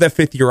 and you have that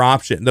 5th-year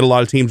option that a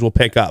lot of teams will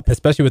pick up.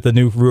 Especially with the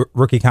new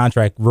rookie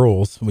contract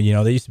rules. You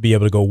know, they used to be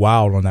able to go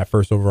wild on that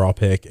first overall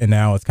pick, and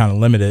now it's kind of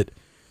limited.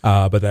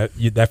 But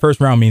that first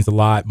round means a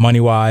lot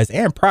money-wise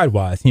and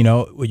pride-wise, you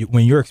know,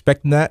 when you're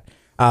expecting that.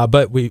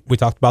 But we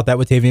talked about that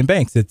with Tavian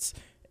Banks. It's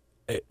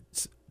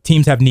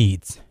teams have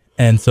needs.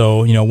 And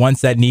so, you know,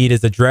 once that need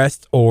is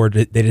addressed or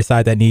they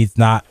decide that need's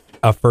not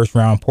a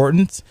first-round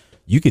importance,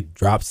 you could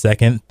drop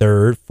 2nd,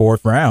 3rd,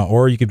 4th round.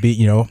 Or you could be,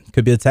 you know,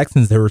 could be the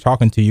Texans that were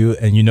talking to you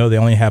and you know they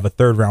only have a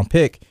 3rd-round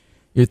pick.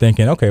 You're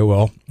thinking, okay,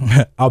 well,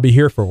 I'll be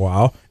here for a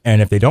while.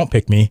 And if they don't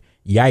pick me,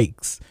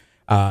 yikes.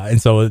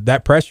 And so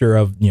that pressure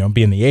of, you know,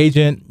 being the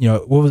agent, you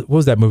know, what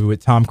was that movie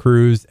with Tom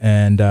Cruise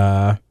and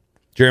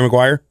Jerry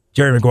Maguire?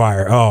 Jerry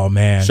Maguire. Oh,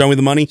 man. Show me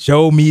the money.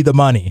 Show me the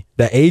money.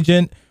 The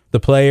agent, the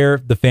player,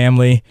 the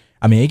family.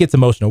 I mean, it gets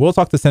emotional. We'll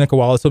talk to Seneca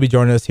Wallace. He'll be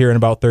joining us here in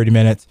about 30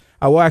 minutes.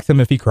 I will ask him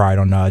if he cried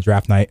on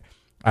draft night.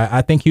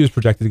 I think he was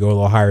projected to go a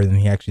little higher than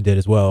he actually did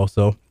as well.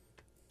 So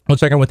we'll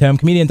check in with him.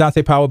 Comedian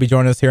Dante Powell will be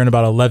joining us here in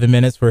about 11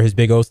 minutes for his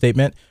Big O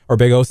statement or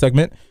Big O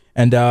segment.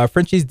 And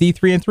Frenchie's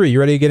D3 and 3. You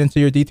ready to get into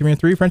your D3 and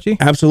 3, Frenchie?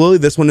 Absolutely.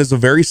 This one is a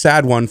very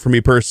sad one for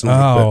me personally.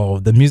 Oh,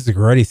 the music's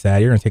already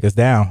sad. You're going to take us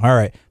down. All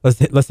right. Let's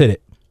hit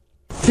it.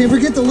 Can't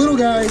forget the little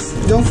guys.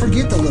 Don't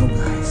forget the little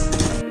guys.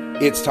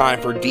 It's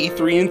time for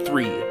D3 and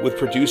 3 with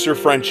producer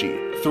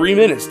Frenchie. 3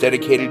 minutes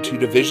dedicated to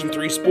Division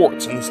III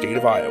sports in the state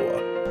of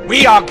Iowa.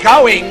 We are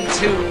going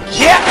to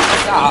get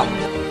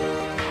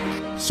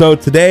some. So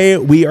today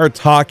we are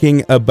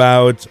talking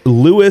about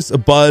Louis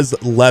Buzz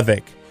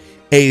Levick,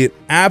 an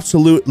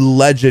absolute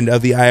legend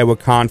of the Iowa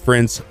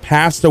Conference,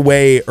 passed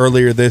away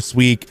earlier this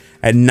week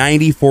at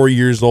 94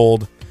 years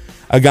old.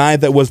 A guy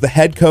that was the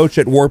head coach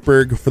at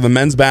Wartburg for the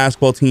men's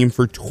basketball team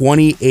for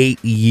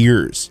 28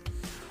 years.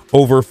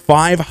 Over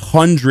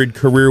 500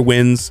 career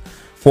wins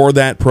for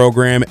that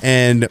program,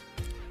 and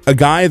a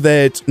guy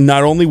that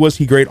not only was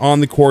he great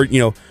on the court, you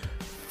know,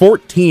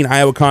 14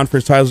 Iowa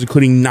Conference titles,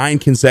 including 9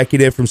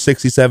 consecutive from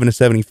 67 to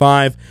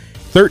 75,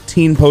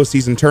 13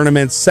 postseason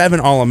tournaments,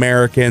 7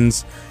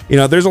 All-Americans. You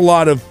know, there's a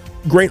lot of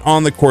great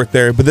on the court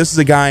there, but this is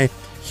a guy,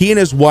 he and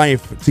his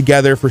wife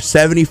together for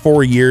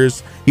 74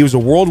 years. He was a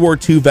World War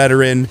II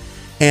veteran,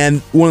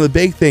 and one of the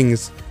big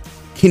things,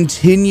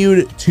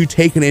 continued to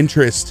take an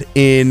interest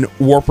in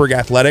Wartburg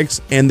athletics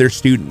and their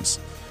students.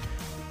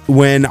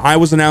 When I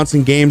was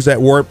announcing games at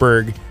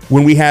Wartburg,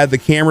 when we had the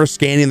camera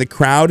scanning the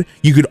crowd,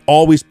 you could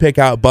always pick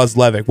out Buzz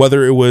Levick,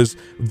 whether it was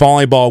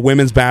volleyball,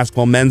 women's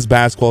basketball, men's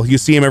basketball. You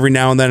see him every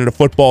now and then at a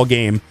football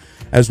game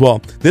as well.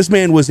 This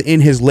man was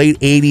in his late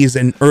 80s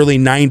and early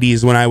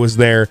 90s when I was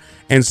there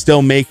and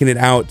still making it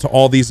out to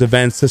all these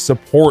events to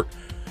support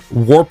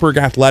Wartburg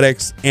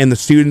athletics and the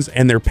students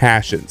and their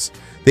passions.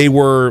 They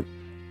were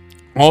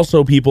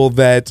also people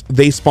that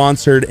they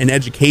sponsored an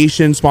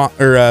education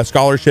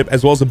scholarship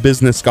as well as a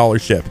business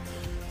scholarship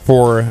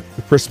for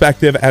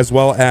prospective as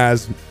well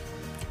as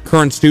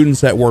current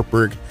students at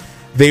Wartburg.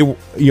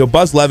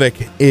 Buzz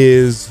Levick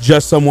is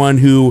just someone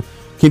who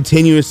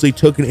continuously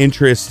took an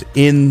interest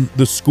in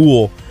the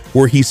school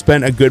where he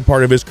spent a good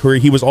part of his career.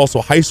 He was also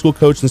a high school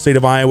coach in the state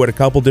of Iowa at a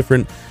couple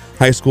different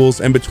high schools,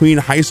 and between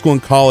high school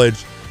and college,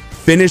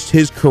 finished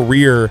his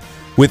career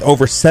with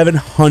over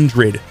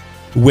 700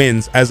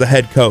 wins as a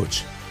head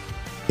coach.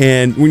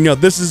 And you know,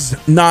 this is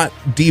not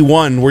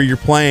D1 where you're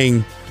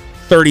playing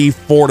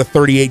 34 to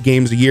 38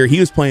 games a year. He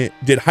was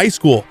did high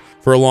school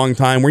for a long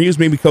time where he was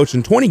maybe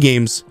coaching 20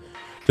 games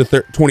to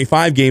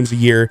 25 games a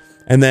year.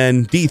 And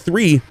then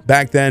D3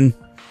 back then,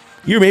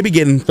 you were maybe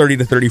getting 30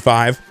 to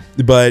 35,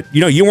 but you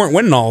know, you weren't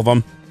winning all of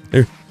them.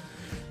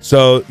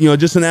 So, you know,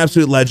 just an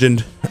absolute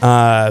legend.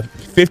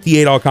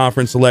 58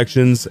 all-conference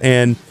selections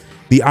and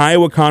the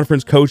Iowa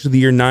Conference Coach of the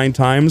Year 9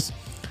 times.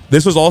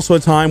 This was also a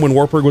time when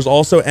Wartburg was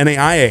also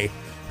NAIA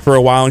for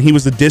a while, and he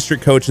was the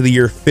District Coach of the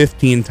Year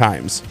 15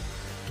 times.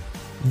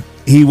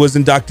 He was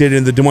inducted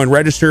in the Des Moines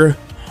Register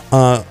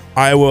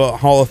Iowa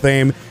Hall of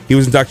Fame. He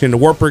was inducted into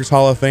Wartburg's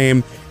Hall of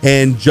Fame,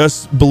 and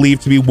just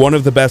believed to be one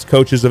of the best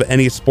coaches of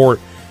any sport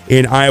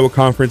in Iowa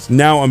Conference,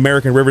 now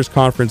American Rivers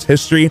Conference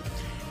history.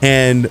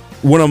 And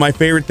one of my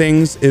favorite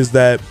things is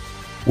that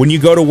when you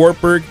go to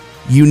Wartburg,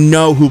 you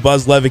know who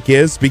Buzz Levick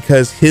is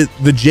because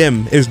the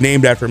gym is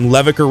named after him,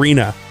 Levick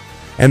Arena,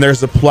 and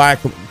there's a plaque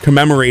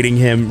commemorating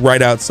him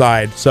right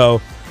outside. So,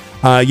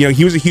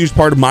 he was a huge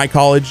part of my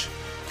college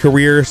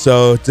career.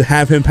 So to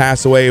have him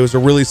pass away, it was a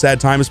really sad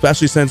time,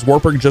 especially since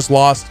Wartburg just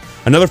lost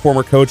another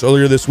former coach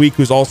earlier this week,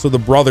 who's also the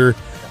brother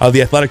of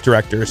the athletic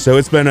director. So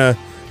it's been a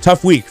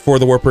tough week for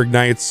the Wartburg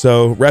Knights.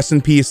 So rest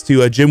in peace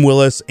to Jim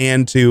Willis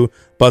and to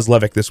Buzz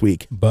Levick this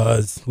week.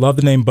 Buzz. Love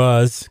the name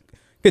Buzz.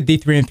 Good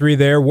D3 and 3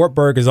 there.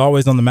 Wartburg is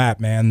always on the map,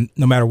 man.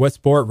 No matter what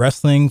sport,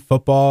 wrestling,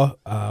 football,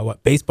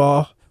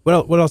 baseball,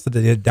 What else did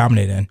they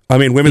dominate in? I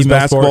mean, women's Female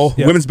basketball. sports,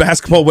 yeah. Women's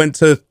basketball went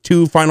to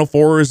 2 Final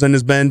Fours and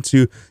has been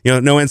to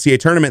no NCAA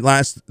tournament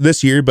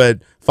this year, but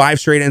 5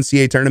 straight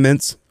NCAA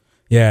tournaments.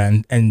 Yeah,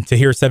 and to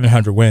hear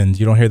 700 wins,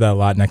 you don't hear that a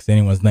lot next to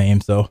anyone's name.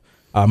 So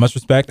much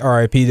respect,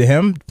 RIP to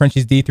him.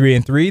 Frenchie's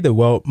D3-3,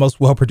 the most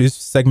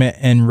well-produced segment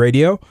in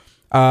radio.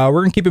 We're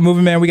going to keep it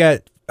moving, man. We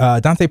got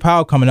Dante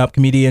Powell coming up,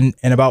 comedian,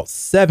 in about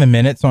 7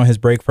 minutes on his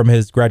break from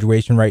his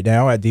graduation right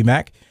now at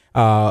DMAC.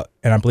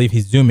 And I believe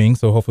he's Zooming,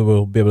 so hopefully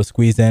we'll be able to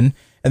squeeze in.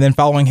 And then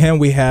following him,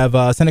 we have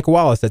Seneca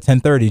Wallace at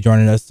 10:30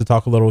 joining us to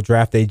talk a little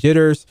draft day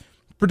jitters,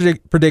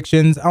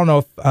 predictions. I don't know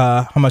if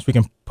how much we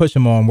can push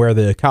him on where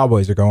the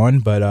Cowboys are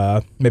going,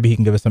 but maybe he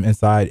can give us some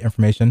inside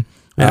information.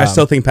 And I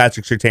still think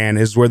Patrick Surtain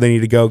is where they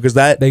need to go because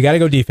they got to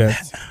go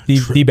defense,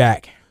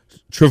 D-back.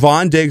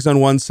 Trevon Diggs on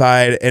one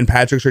side and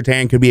Patrick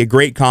Surtain could be a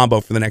great combo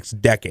for the next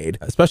decade.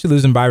 Especially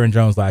losing Byron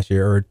Jones last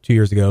year or 2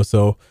 years ago.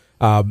 So,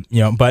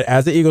 but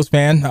as an Eagles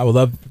fan, I would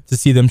love to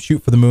see them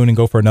shoot for the moon and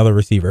go for another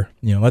receiver.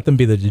 Let them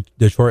be the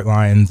Detroit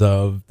Lions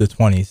of the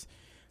 20s.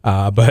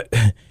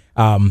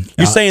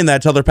 You're saying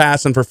that till they're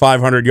passing for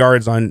 500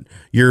 yards on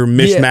your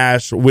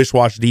mishmash,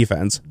 wish-wash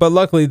defense. But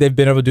luckily, they've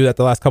been able to do that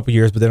the last couple of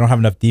years, but they don't have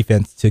enough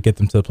defense to get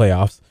them to the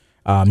playoffs.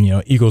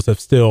 Eagles have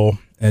still,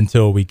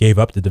 until we gave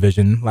up the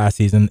division last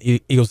season,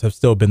 Eagles have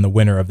still been the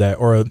winner of that,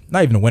 or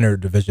not even a winner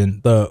of the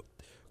division,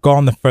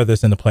 gone the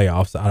furthest in the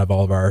playoffs out of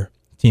all of our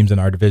teams in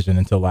our division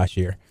until last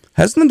year.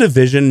 Hasn't the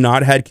division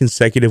not had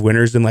consecutive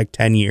winners in like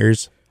 10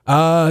 years?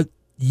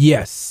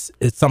 Yes,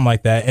 it's something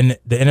like that. And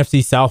the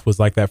NFC South was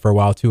like that for a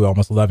while too,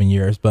 almost 11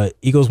 years. But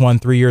Eagles won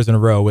 3 years in a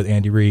row with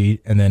Andy Reid,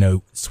 and then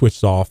it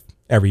switched off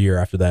every year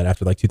after that.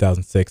 After like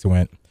 2006, it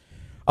went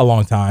a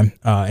long time.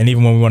 And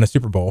even when we won a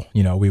Super Bowl,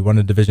 we won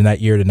a division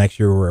that year. The next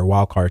year we were a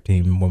wild card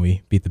team when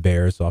we beat the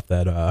Bears off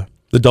that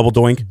the double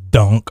doink,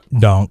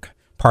 dunk.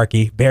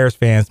 Parky Bears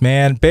fans,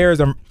 man, Bears.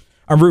 I'm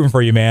rooting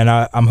for you, man.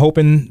 I'm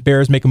hoping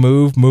Bears make a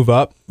move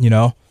up.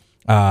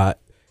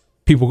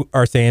 People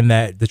are saying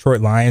that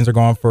Detroit Lions are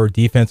going for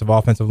defensive,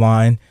 offensive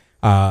line.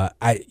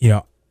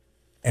 In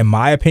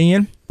my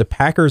opinion, the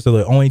Packers are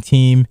the only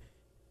team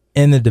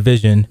in the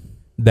division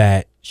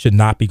that should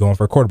not be going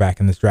for a quarterback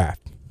in this draft.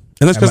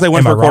 And that's because they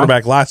went for a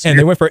quarterback last year.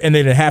 And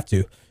they didn't have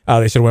to.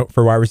 They should have went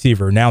for a wide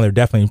receiver. Now they're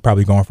definitely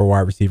probably going for a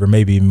wide receiver,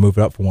 maybe even move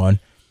it up for one.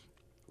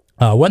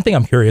 One thing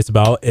I'm curious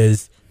about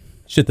is,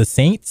 should the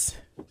Saints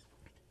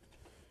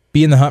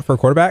be in the hunt for a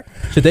quarterback?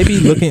 Should they be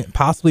looking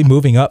possibly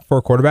moving up for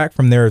a quarterback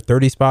from their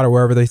 30 spot or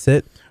wherever they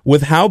sit?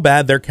 With how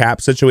bad their cap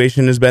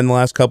situation has been the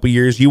last couple of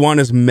years, you want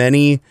as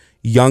many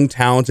young,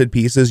 talented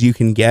pieces you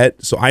can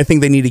get. So I think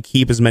they need to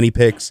keep as many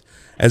picks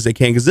as they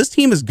can because this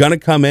team is going to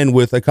come in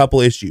with a couple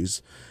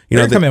issues.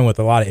 They're come in with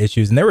a lot of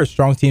issues, and they were a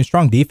strong team,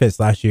 strong defense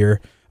last year.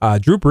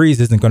 Drew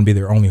Brees isn't going to be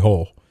their only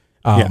hole.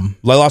 They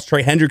lost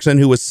Trey Hendrickson,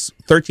 who was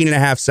 13 and a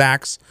half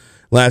sacks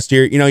last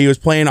year. He was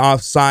playing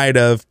offside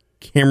of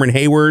Cameron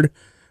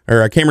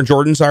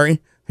Jordan, sorry.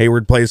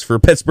 Hayward plays for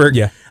Pittsburgh.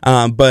 Yeah.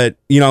 But,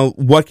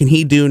 what can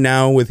he do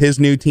now with his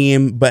new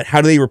team? But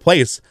how do they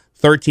replace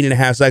 13 and a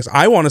half sacks?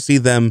 I want to see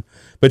them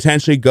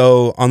potentially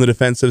go on the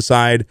defensive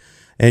side.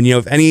 And,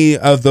 if any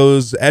of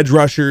those edge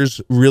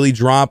rushers really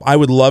drop, I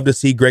would love to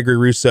see Gregory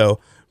Rousseau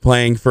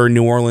playing for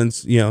New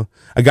Orleans.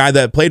 A guy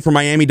that played for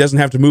Miami doesn't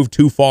have to move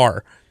too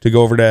far to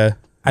go over to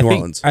New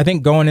Orleans. I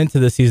think going into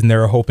the season, they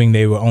were hoping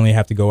they would only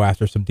have to go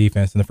after some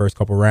defense in the first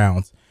couple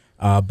rounds.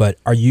 But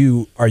are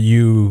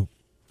you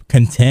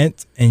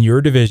content in your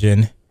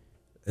division,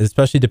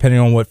 especially depending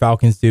on what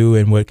Falcons do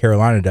and what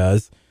Carolina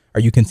does?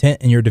 Are you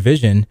content in your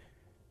division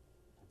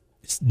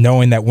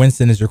knowing that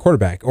Winston is your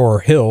quarterback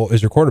or Hill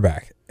is your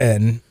quarterback?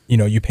 And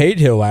you paid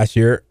Hill last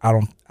year.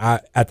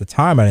 At the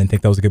time I didn't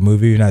think that was a good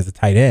move. Even as a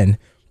tight end,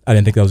 I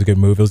didn't think that was a good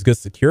move. It was good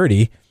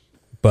security,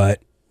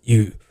 but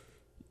you're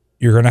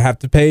going to have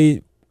to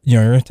pay.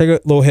 You're going to take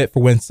a little hit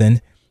for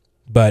Winston.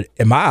 But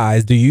in my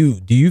eyes, do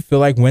you feel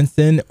like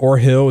Winston or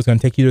Hill is going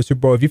to take you to the Super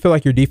Bowl? If you feel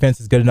like your defense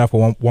is good enough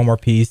with one more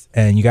piece,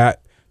 and you got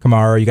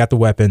Kamara, you got the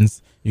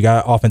weapons, you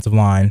got an offensive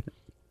line,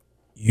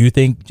 you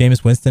think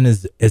Jameis Winston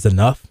is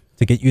enough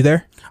to get you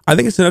there? I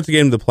think it's enough to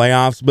get him to the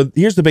playoffs. But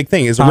here's the big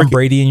thing: is Tom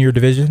Brady in your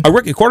division? A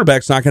rookie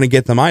quarterback's not going to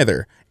get them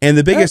either. And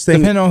the biggest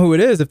thing, depending on who it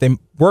is, if they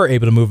were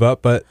able to move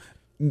up, but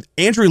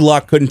Andrew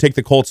Luck couldn't take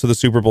the Colts to the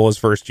Super Bowl his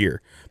first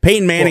year.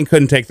 Peyton Manning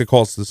couldn't take the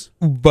Colts.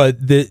 But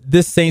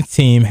this Saints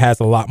team has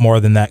a lot more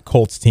than that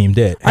Colts team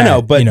did. I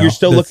know, but you're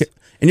still looking,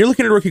 and you're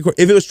looking at a rookie.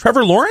 If it was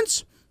Trevor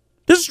Lawrence,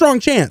 there's a strong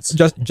chance.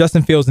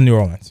 Justin Fields in New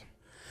Orleans.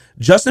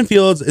 Justin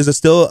Fields is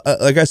still,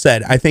 like I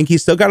said, I think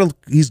he's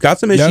got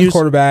some issues. Young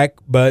quarterback,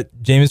 but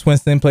Jameis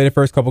Winston played the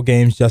first couple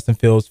games. Justin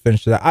Fields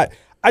finished that.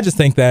 I just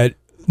think that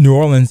New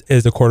Orleans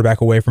is a quarterback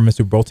away from a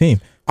Super Bowl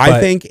team. I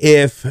think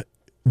if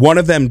one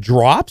of them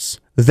drops,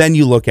 then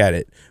you look at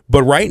it.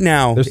 But right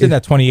now, they're sitting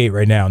at 28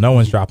 right now. No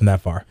one's dropping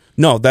that far.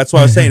 No, that's what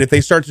I was saying.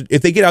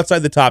 If they get outside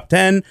the top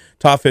 10,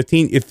 top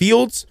 15, if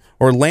Fields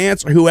or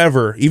Lance or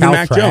whoever, even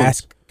Mac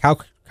Jones,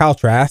 Kyle Kyle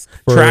Trask.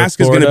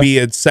 Trask is going to be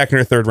a second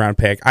or third round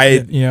pick. I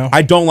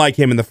don't like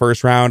him in the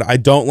first round. I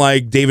don't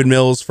like David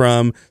Mills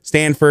from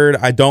Stanford.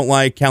 I don't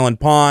like Kellen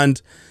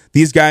Pond.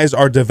 These guys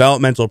are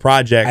developmental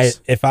projects.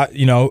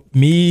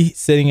 Me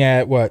sitting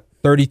at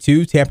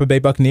 32, Tampa Bay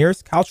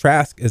Buccaneers, Kyle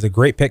Trask is a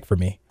great pick for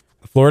me.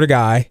 A Florida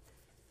guy,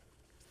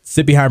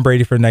 sit behind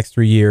Brady for the next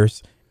 3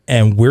 years,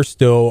 and we're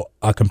still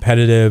a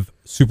competitive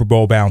Super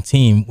Bowl bound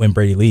team when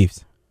Brady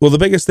leaves. Well, the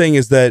biggest thing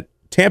is that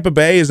Tampa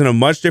Bay is in a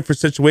much different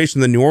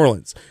situation than New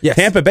Orleans. Yes.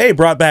 Tampa Bay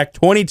brought back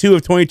 22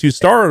 of 22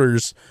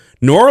 starters.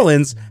 New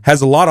Orleans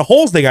has a lot of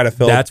holes they got to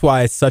fill. That's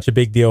why it's such a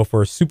big deal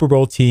for a Super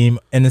Bowl team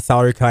in the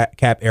salary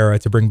cap era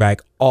to bring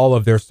back all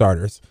of their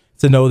starters.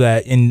 To know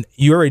that,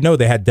 you already know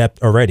they had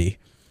depth already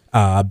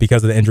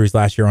because of the injuries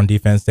last year on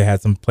defense. They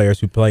had some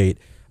players who played.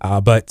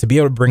 But to be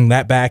able to bring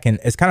that back, and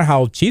it's kind of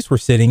how Chiefs were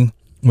sitting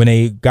when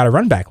they got a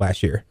run back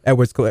last year.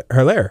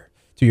 Edwards-Helaire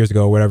 2 years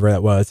ago, whatever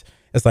that was.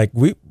 It's like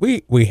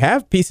we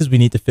have pieces we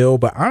need to fill,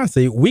 but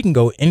honestly, we can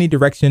go any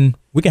direction.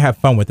 We can have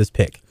fun with this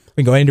pick.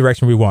 We can go any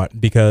direction we want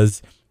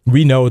because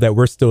we know that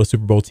we're still a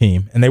Super Bowl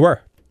team, and they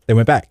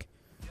went back,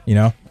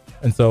 and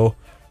so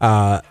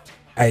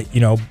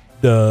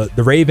the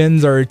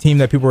Ravens are a team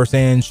that people are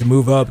saying should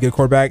move up, get a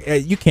quarterback.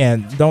 You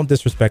don't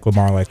disrespect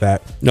Lamar like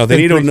that. No, they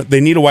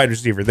need a wide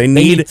receiver. They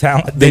need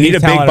talent. They need a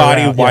big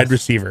body wide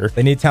receiver.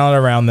 They need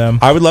talent around them.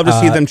 I would love to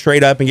see them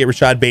trade up and get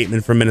Rashad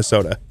Bateman from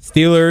Minnesota.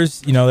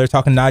 Steelers, they're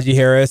talking Najee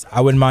Harris.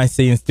 I wouldn't mind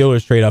seeing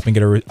Steelers trade up and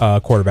get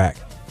a quarterback.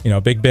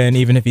 Big Ben,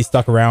 even if he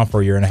stuck around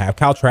for a year and a half,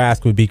 Kyle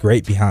Trask would be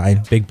great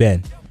behind Big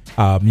Ben.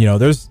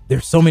 There's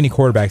so many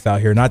quarterbacks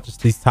out here, not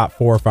just these top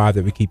 4 or 5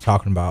 that we keep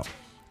talking about.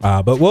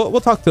 But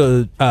we'll talk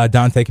to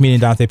comedian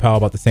Dante Powell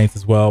about the Saints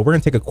as well. We're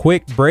going to take a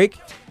quick break.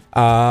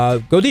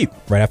 Go deep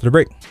right after the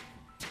break.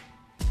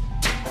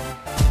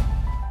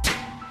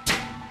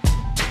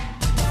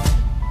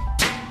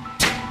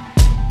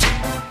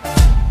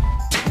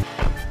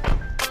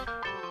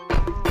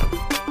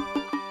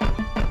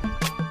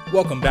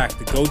 Welcome back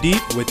to Go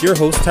Deep with your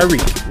host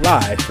Tyreek,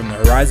 live from the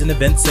Horizon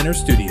Event Center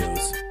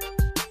studios.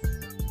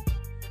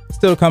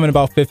 Still coming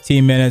about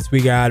 15 minutes. We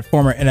got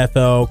former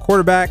NFL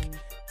quarterback,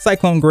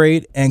 Cyclone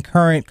great, and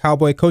current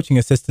Cowboy coaching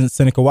assistant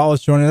Seneca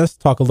Wallace joining us.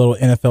 Talk a little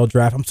NFL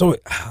draft. I'm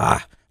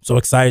so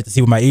excited to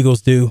see what my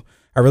Eagles do.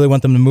 I really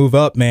want them to move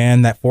up,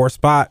 man. That 4th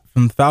spot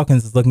from the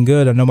Falcons is looking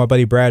good. I know my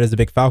buddy Brad is a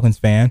big Falcons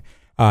fan.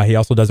 He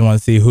also doesn't want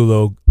to see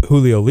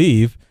Julio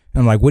leave. And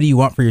I'm like, what do you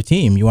want for your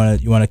team? You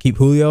want to keep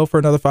Julio for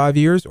another 5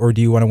 years, or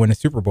do you want to win a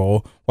Super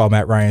Bowl while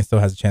Matt Ryan still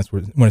has a chance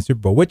to win a Super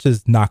Bowl, which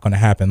is not going to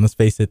happen. Let's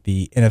face it,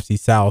 the NFC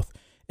South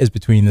is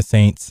between the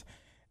Saints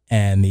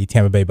and the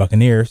Tampa Bay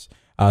Buccaneers.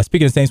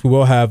 Speaking of Saints, we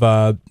will have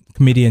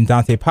comedian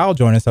Dante Powell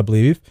join us, I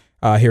believe,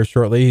 here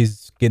shortly.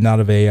 He's getting out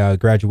of a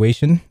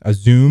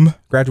Zoom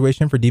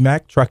graduation for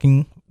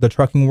DMAC, the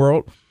trucking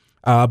world.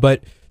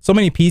 But so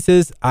many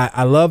pieces.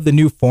 I love the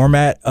new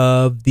format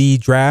of the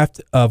draft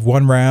of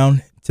 1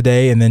 round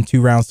today and then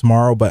 2 rounds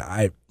tomorrow.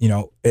 But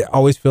it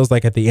always feels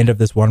like at the end of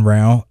this 1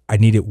 round, I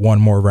needed 1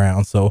 more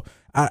round. So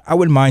I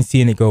wouldn't mind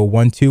seeing it go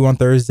 1-2 on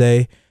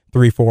Thursday,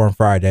 3-4 on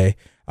Friday.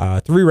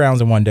 3 rounds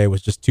in one day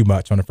was just too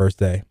much on the first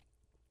day.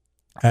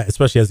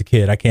 Especially as a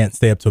kid, I can't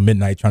stay up till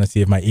midnight trying to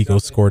see if my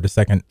Eagles scored the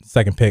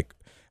second pick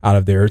out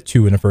of their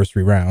 2 in the first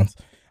 3 rounds.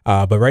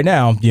 But right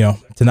now,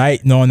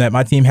 tonight, knowing that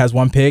my team has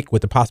 1 pick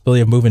with the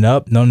possibility of moving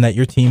up, knowing that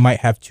your team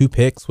might have 2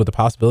 picks with the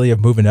possibility of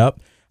moving up,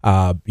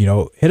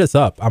 hit us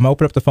up. I'm going to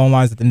open up the phone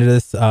lines at the end of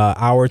this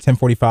hour,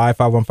 10:45,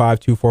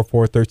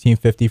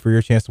 515-244-1350 for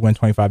your chance to win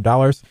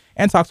 $25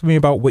 and talk to me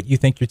about what you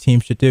think your team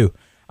should do.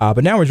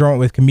 But now we're joined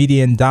with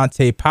comedian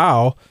Dante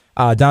Powell.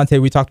 Dante,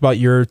 we talked about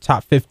your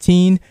top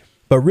 15.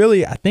 But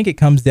really, I think it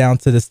comes down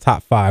to this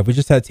top 5. We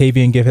just had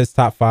Tavian give his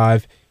top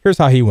 5. Here's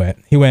how he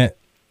went. He went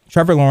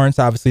Trevor Lawrence,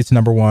 obviously, to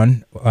number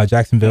 1,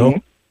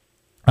 Jacksonville.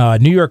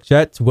 Mm-hmm. New York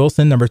Jets,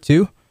 Wilson, number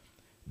 2.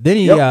 Then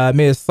he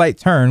made a slight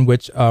turn,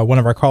 which one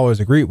of our callers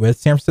agreed with.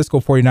 San Francisco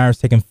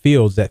 49ers taking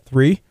Fields at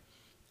 3.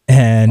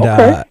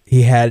 And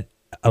he had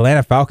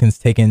Atlanta Falcons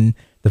taking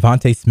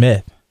Devontae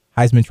Smith,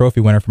 Heisman Trophy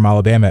winner from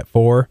Alabama, at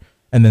 4.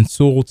 And then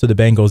Sewell to the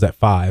Bengals at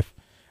 5.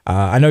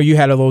 I know you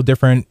had a little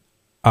different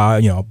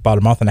about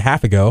a month and a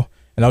half ago,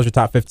 and that was your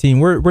top 15.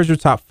 Where's your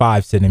top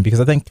 5 sitting?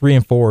 Because I think 3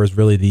 and 4 is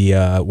really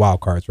the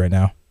wild cards right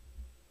now.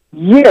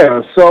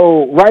 Yeah,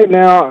 so right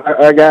now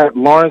I got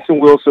Lawrence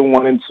and Wilson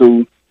 1 and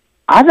 2.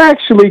 I've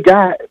actually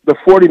got the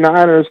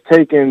 49ers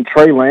taking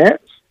Trey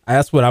Lance.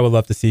 That's what I would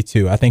love to see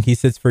too. I think he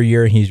sits for a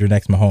year and he's your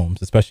next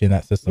Mahomes, especially in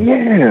that system.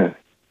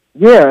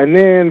 Yeah, and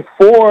then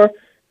 4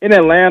 in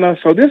Atlanta.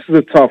 So this is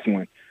a tough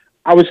one.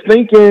 I was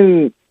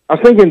thinking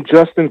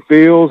Justin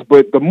Fields,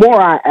 but the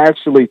more I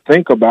actually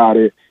think about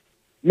it,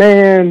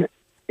 man,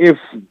 if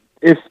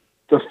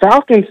the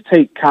Falcons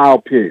take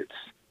Kyle Pitts,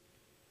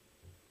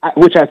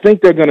 which I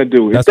think they're going to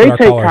do, if they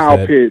take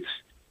Kyle Pitts,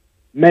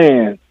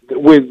 man,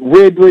 with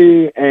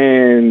Ridley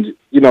and,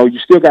 you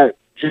still got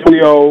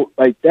Julio,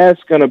 like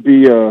that's going to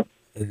be a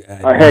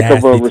heck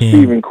of a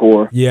receiving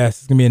core. Yes,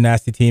 it's going to be a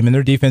nasty team, and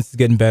their defense is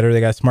getting better.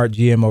 They got a smart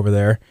GM over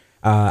there.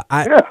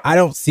 I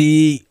don't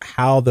see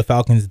how the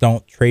Falcons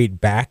don't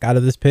trade back out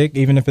of this pick,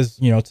 even if it's,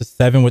 to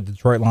 7 with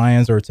Detroit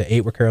Lions or to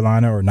 8 with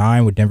Carolina or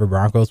 9 with Denver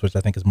Broncos, which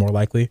I think is more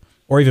likely,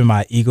 or even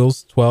my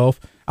Eagles 12.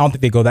 I don't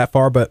think they go that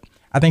far, but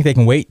I think they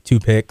can wait 2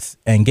 picks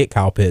and get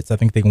Kyle Pitts. I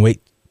think they can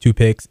wait 2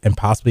 picks and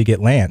possibly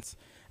get Lance.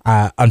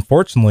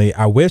 Unfortunately,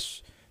 I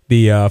wish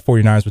the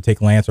 49ers would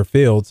take Lance or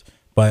Fields,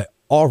 but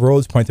all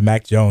roads point to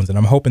Mac Jones, and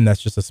I'm hoping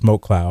that's just a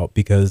smoke cloud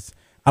because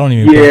I don't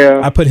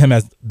even. I put him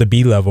as the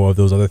B level of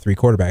those other 4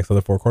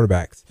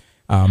 quarterbacks.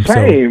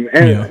 Same,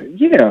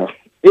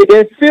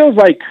 it feels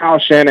like Kyle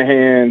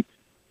Shanahan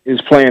is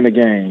playing the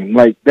game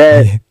like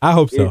that. I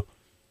hope so.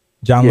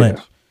 John Lynch.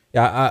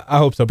 Yeah, I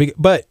hope so.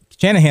 But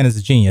Shanahan is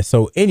a genius,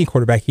 so any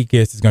quarterback he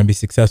gets is going to be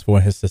successful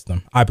in his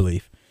system, I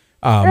believe.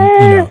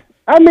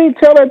 I mean,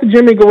 tell that to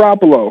Jimmy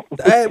Garoppolo.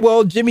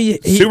 Well, Jimmy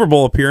Super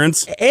Bowl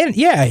appearance, and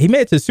he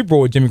made it to the Super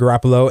Bowl with Jimmy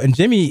Garoppolo, and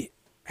Jimmy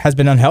has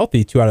been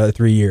unhealthy 2 out of the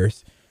 3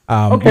 years. His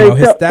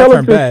stats tell it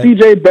aren't to bad.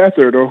 C.J.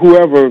 Beathard or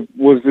whoever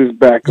was his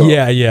backup.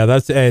 Yeah,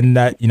 that's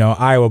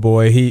Iowa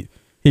boy. He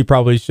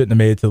probably shouldn't have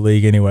made it to the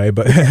league anyway,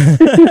 but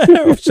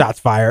shots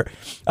fired.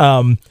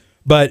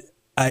 But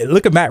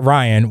look at Matt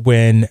Ryan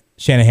when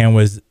Shanahan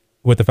was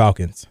with the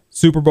Falcons,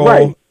 Super Bowl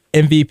Right.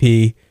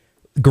 MVP.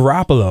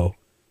 Garoppolo,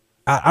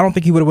 I don't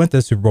think he would have went to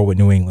the Super Bowl with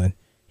New England.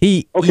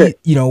 He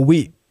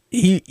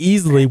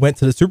easily went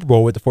to the Super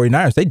Bowl with the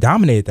 49ers. They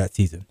dominated that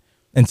season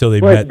until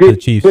they met the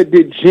Chiefs. But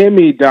did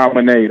Jimmy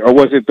dominate, or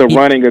was it the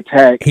running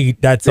attack?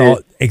 That's all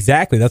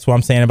exactly. That's what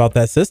I'm saying about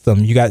that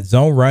system. You got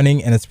zone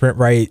running and a sprint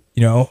right,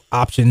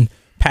 option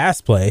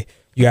pass play.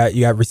 You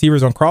got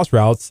receivers on cross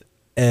routes,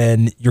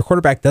 and your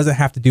quarterback doesn't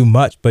have to do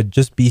much, but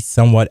just be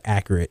somewhat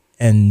accurate.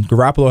 And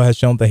Garoppolo has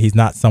shown that he's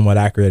not somewhat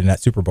accurate in that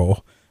Super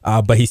Bowl,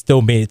 but he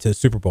still made it to the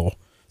Super Bowl.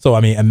 So,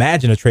 I mean,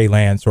 imagine a Trey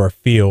Lance or a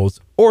Fields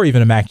or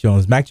even a Mac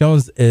Jones. Mac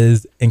Jones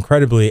is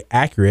incredibly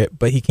accurate,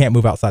 but he can't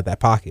move outside that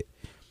pocket.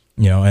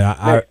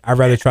 And I'd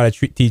rather try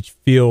to teach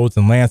Fields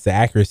and Lance the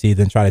accuracy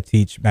than try to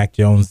teach Mac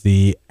Jones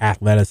the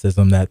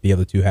athleticism that the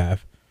other 2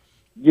 have.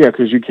 Yeah,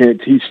 because you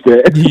can't teach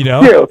that.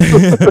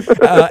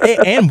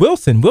 And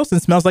Wilson. Wilson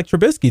smells like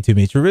Trubisky to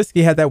me.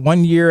 Trubisky had that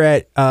 1 year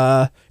at,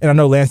 and I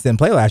know Lance didn't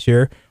play last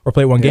year or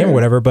play 1 game or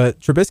whatever, but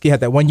Trubisky had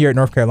that 1 year at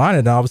North Carolina,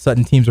 and all of a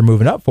sudden teams are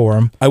moving up for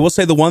him. I will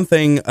say the one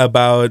thing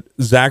about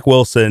Zach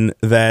Wilson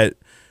that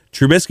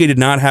Trubisky did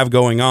not have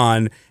going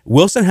on,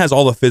 Wilson has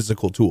all the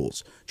physical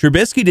tools.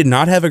 Trubisky did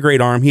not have a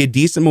great arm. He had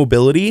decent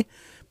mobility,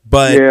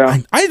 but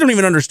I don't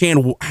even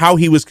understand how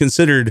he was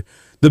considered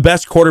the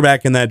best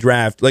quarterback in that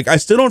draft. Like, I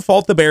still don't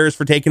fault the Bears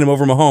for taking him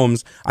over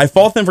Mahomes. I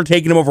fault them for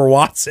taking him over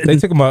Watson. They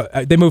took him.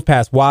 They moved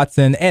past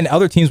Watson, and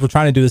other teams were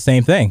trying to do the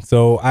same thing.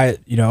 So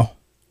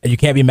you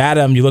can't be mad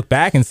at them. You look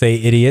back and say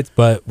idiots,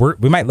 but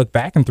we might look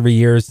back in 3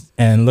 years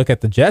and look at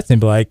the Jets and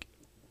be like,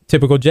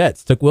 typical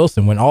Jets took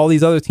Wilson when all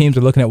these other teams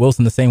are looking at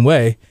Wilson the same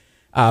way.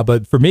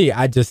 But for me,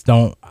 I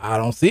don't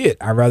see it.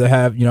 I'd rather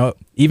have,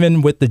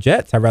 even with the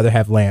Jets, I'd rather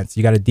have Lance.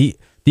 You got a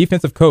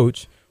defensive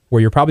coach where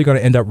you're probably going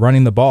to end up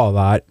running the ball a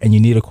lot, and you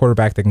need a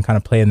quarterback that can kind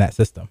of play in that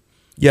system.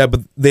 Yeah,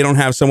 but they don't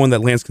have someone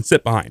that Lance can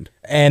sit behind.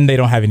 And they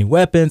don't have any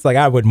weapons. Like,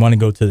 I wouldn't want to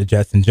go to the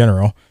Jets in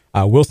general.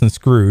 Wilson's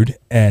screwed,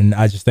 and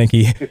I just think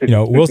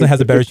Wilson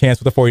has a better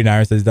chance with the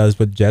 49ers as he does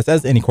with the Jets,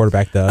 as any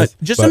quarterback does.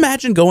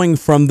 Imagine going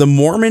from the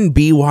Mormon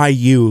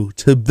BYU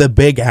to the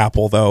Big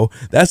Apple, though.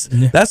 That's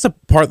the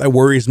part that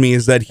worries me,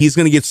 is that he's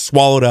going to get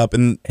swallowed up.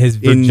 His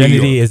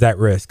virginity is at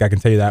risk, I can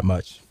tell you that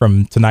much,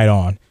 from tonight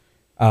on.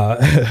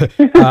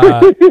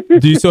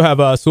 Do you still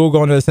have Sewell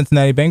going to the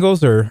Cincinnati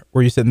Bengals, or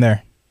were you sitting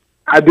there?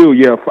 I do,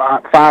 yeah.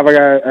 5.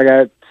 I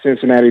got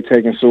Cincinnati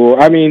taking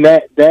Sewell. I mean,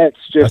 that's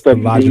just a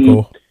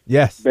logical,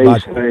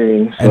 logical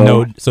thing.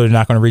 So. And so they're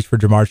not going to reach for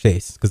Jamar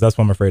Chase, because that's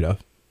what I'm afraid of.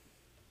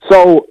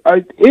 So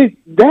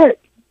the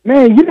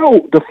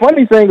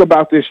funny thing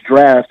about this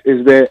draft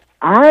is that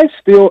I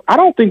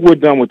don't think we're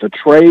done with the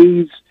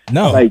trades.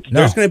 No,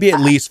 there's going to be at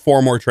least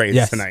 4 more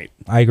trades tonight.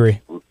 I agree.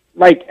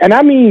 And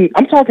I mean,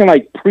 I'm talking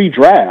like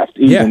pre-draft,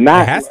 even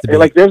not. It has to be.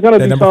 Like, there's going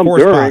to be some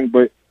during,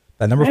 but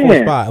that number 4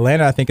 spot,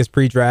 Atlanta, I think, is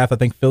pre-draft. I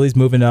think Philly's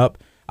moving up.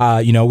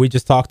 We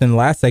just talked in the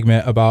last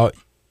segment about,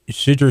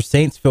 should your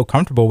Saints feel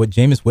comfortable with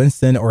Jameis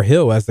Winston or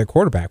Hill as their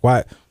quarterback?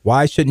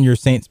 Why shouldn't your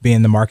Saints be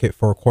in the market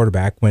for a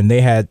quarterback when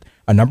they had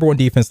a number 1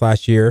 defense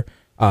last year,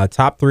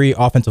 top 3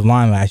 offensive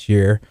line last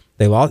year?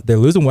 They're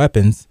losing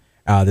weapons.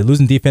 They're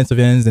losing defensive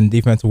ends and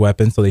defensive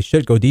weapons, so they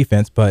should go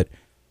defense, but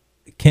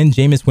can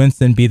Jameis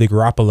Winston be the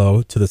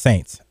Garoppolo to the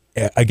Saints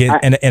again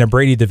in a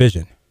Brady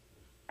division?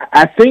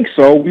 I think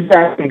so. We've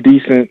got some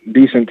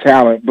decent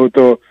talent, but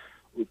the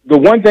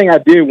one thing I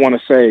did want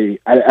to say,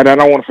 and I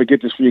don't want to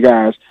forget this for you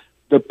guys,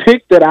 the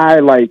pick that I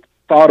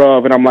thought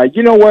of, and I'm like,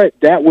 you know what,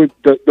 that would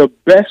the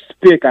best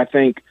pick I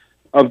think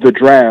of the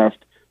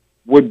draft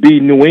would be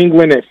New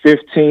England at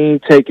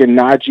 15 taking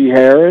Najee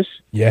Harris.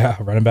 Yeah,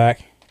 running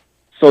back.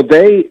 So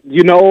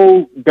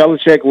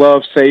Belichick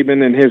loves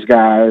Saban and his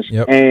guys,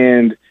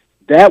 and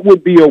that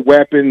would be a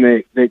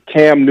weapon that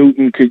Cam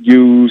Newton could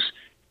use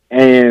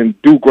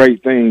and do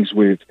great things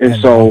with.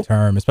 And so long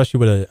term, especially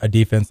with a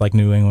defense like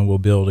New England will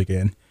build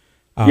again.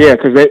 Yeah,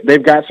 because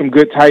they've got some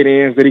good tight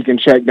ends that he can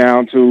check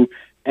down to,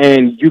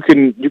 and you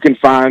can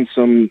find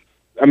some.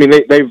 I mean,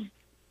 they've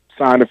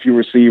signed a few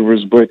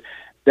receivers, but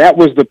that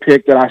was the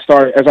pick that I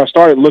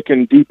started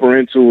looking deeper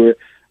into it.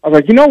 I was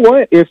like, you know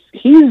what? If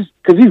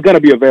because he's going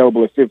to be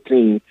available at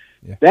 15,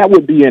 that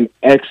would be an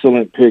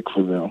excellent pick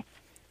for them.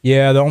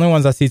 Yeah, the only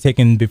ones I see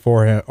taking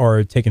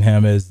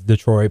him is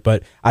Detroit,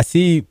 but I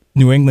see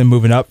New England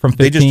moving up from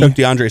 15. They just took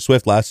DeAndre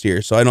Swift last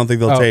year, so I don't think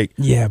they'll take.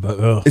 Yeah,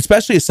 but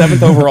especially a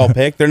 7th overall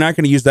pick, they're not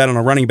going to use that on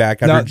a running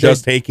back after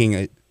taking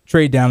it.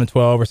 Trade down to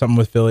 12 or something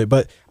with Philly,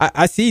 but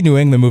I see New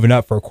England moving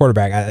up for a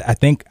quarterback.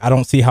 I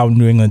don't see how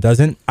New England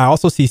doesn't. I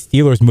also see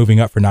Steelers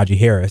moving up for Najee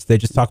Harris. They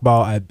just talk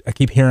about, I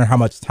keep hearing how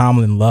much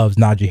Tomlin loves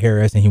Najee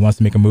Harris and he wants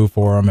to make a move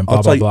for him and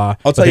blah, blah.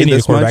 I'll tell you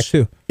this much.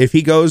 If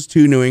he goes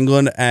to New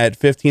England at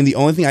 15, the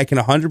only thing I can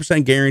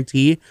 100%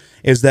 guarantee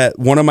is that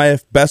one of my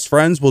best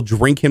friends will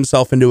drink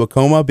himself into a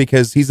coma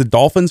because he's a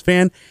Dolphins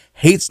fan,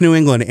 hates New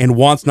England, and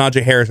wants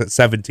Najee Harris at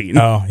 17.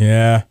 Oh,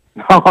 yeah.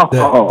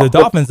 The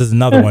Dolphins is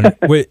another one.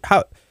 Wait,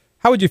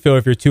 how would you feel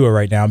if you're Tua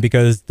right now?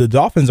 Because the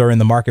Dolphins are in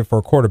the market for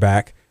a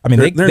quarterback. I mean,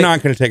 they're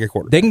not going to take a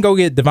quarterback. They can go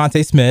get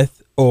Devontae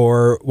Smith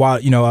or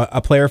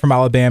a player from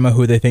Alabama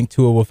who they think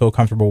Tua will feel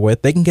comfortable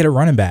with. They can get a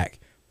running back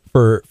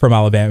from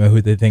Alabama who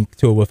they think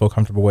Tua will feel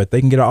comfortable with. They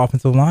can get an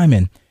offensive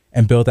lineman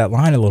and build that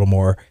line a little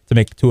more to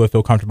make Tua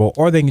feel comfortable.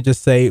 Or they can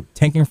just say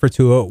tanking for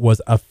Tua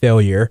was a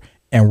failure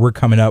and we're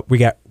coming up.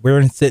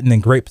 We're sitting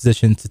in great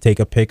position to take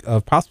a pick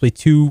of possibly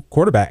 2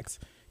 quarterbacks.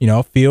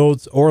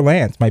 Fields or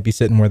Lance might be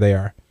sitting where they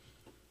are.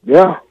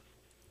 Yeah.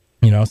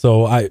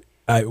 So I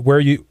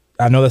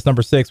know that's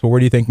number 6, but where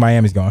do you think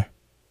Miami's going?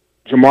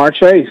 Jamar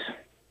Chase.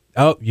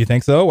 Oh, you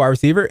think so? Wide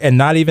receiver? And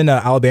not even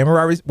an Alabama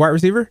wide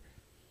receiver?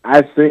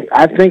 I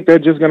think they're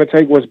just going to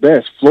take what's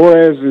best.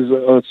 Flores is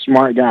a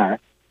smart guy.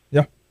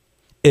 Yeah.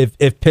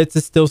 If Pitts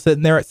is still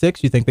sitting there at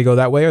 6, you think they go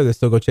that way or they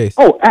still go Chase?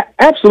 Oh,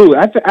 absolutely.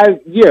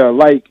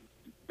 Like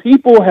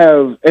people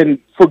have, and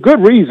for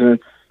good reason,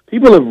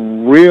 people have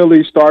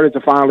really started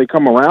to finally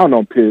come around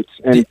on Pitts.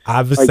 And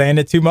I was saying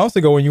it 2 months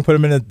ago when you put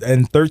him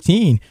in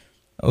 13.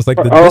 I was like,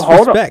 the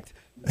disrespect.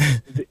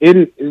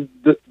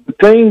 The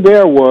thing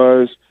there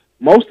was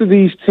most of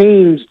these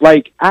teams,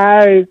 like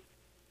I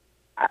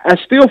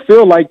still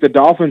feel like the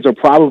Dolphins are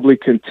probably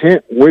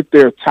content with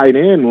their tight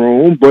end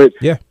room, but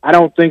I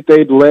don't think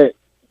they'd let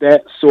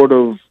that sort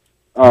of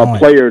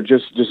player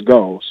just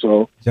go.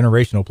 So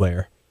generational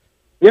player.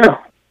 Yeah,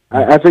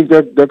 I think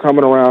they're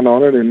coming around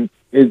on it, and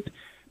this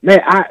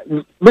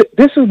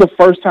is the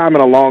first time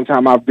in a long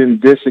time I've been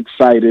this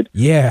excited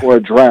for a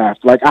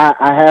draft. Like I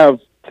have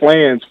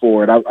plans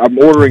for it. I'm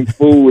ordering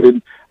food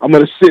and I'm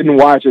going to sit and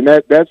watch, and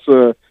that's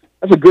a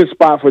good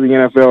spot for the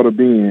NFL to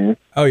be in.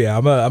 Oh yeah,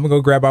 I'm gonna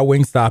go grab my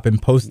Wingstop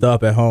and post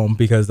up at home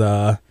because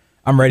I'm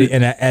ready.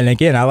 And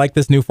again, I like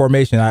this new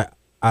formation.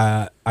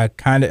 I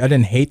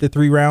didn't hate the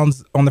 3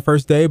 rounds on the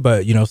first day,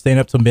 but staying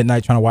up till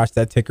midnight trying to watch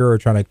that ticker or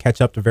trying to catch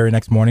up the very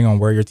next morning on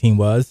where your team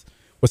was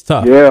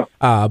tough. Yeah.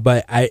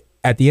 But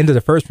at the end of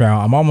the first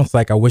round, I'm almost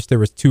like I wish there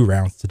was 2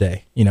 rounds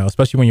today.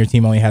 Especially when your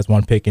team only has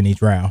 1 pick in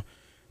each round.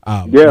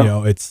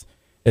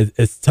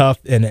 It's tough,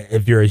 and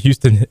if you're a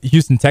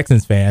Houston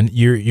Texans fan,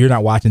 you're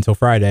not watching until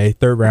Friday.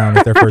 3rd round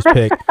is their first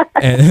pick,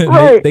 and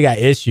right. they got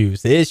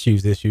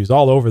issues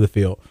all over the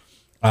field.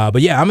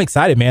 But yeah, I'm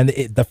excited, man.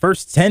 The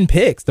first 10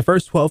 picks, the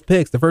first 12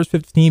 picks, the first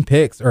 15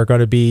 picks are going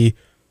to be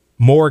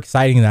more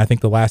exciting than I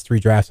think the last 3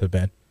 drafts have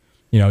been.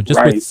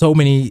 With so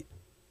many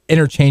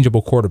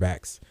interchangeable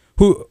quarterbacks.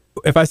 Who,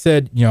 if I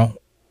said,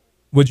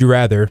 would you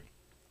rather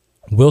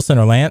Wilson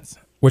or Lance?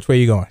 Which way are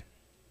you going?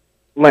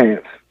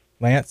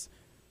 Lance?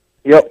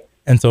 Yep.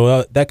 And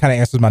so that kind of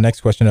answers my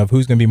next question of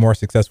who's going to be more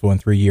successful in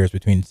 3 years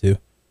between the 2.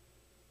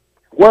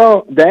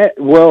 Well,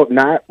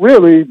 not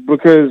really,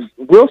 because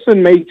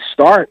Wilson may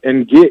start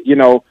and get,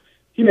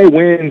 he may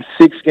win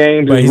 6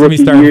 games in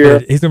rookie year.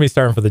 He's going to be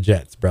starting for the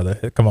Jets,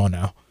 brother. Come on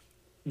now.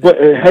 But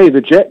hey,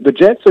 the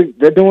Jets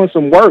they're doing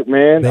some work,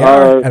 man. They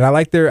are, and I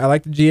like the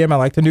GM. I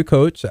like the new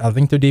coach. I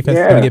think their defense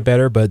is going to get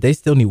better, but they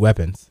still need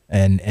weapons.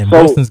 And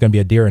Wilson's going to be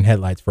a deer in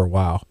headlights for a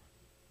while.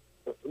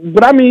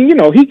 But I mean,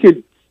 he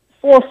could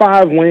 4 or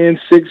 5 wins,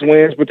 6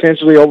 wins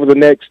potentially over the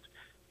next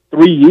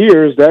 3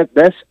 years.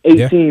 That's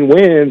 18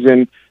 wins,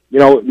 and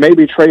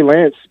maybe Trey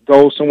Lance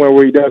goes somewhere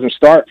where he doesn't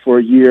start for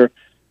a year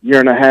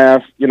and a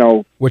half.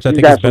 Which I think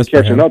he's got is best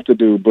some catching up to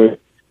do, but.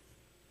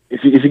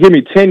 If you give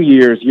me 10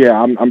 years,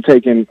 I'm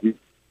taking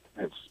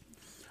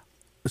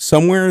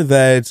somewhere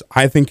that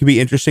I think could be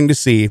interesting to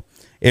see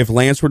if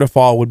Lance were to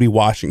fall would be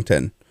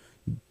Washington.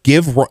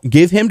 Give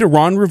him to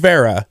Ron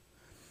Rivera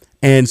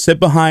and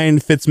sit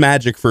behind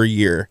Fitzmagic for a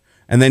year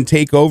and then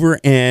take over,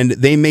 and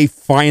they may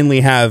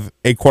finally have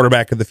a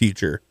quarterback of the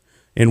future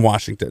in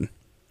Washington.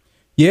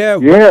 Yeah.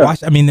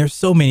 I mean, there's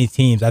so many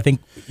teams. I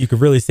think you could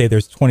really say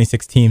there's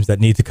 26 teams that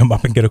need to come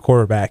up and get a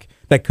quarterback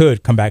that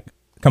could come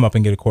up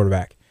and get a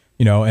quarterback.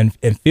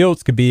 And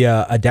Fields could be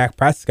a Dak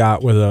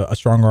Prescott with a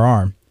stronger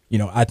arm.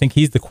 I think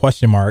he's the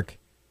question mark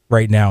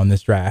right now in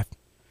this draft.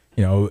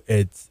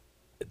 It's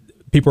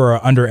people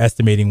are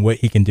underestimating what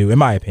he can do, in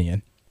my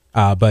opinion.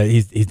 But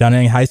he's done it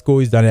in high school.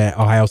 He's done it at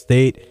Ohio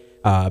State.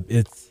 I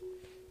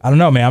don't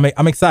know, man.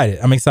 I'm excited.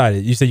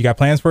 You said you got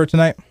plans for it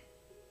tonight?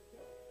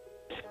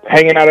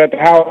 Hanging out at the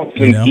house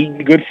and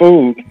eating good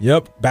food.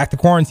 Yep. Back to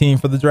quarantine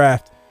for the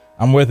draft.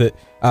 I'm with it.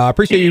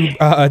 Appreciate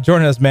you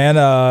joining us, man.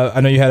 I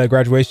know you had a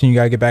graduation you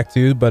got to get back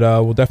to, but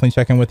we'll definitely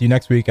check in with you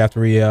next week after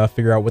we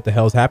figure out what the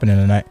hell's happening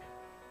tonight.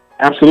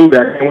 Absolutely.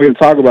 I can't wait to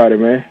talk about it,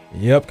 man.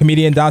 Yep.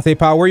 Comedian Dante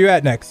Powell, where you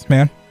at next,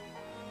 man?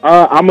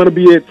 I'm going to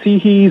be at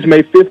Teehees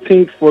May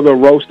 15th for the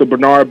roast of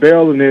Bernard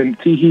Bell, and then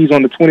Teehees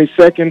on the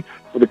 22nd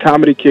for the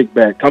comedy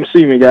kickback. Come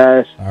see me,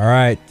 guys. All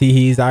right.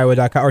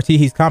 TeeheesIowa.com or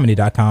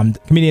TeeheesComedy.com.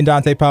 Comedian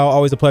Dante Powell,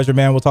 always a pleasure,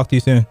 man. We'll talk to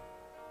you soon.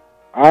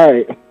 All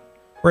right.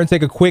 We're going to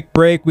take a quick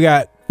break. We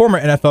got former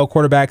NFL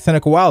quarterback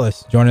Seneca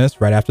Wallace joining us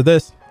right after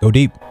this. Go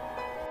deep.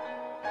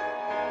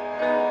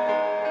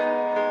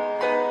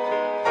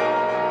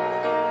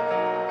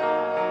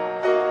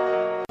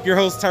 Your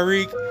host,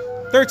 Tyreek,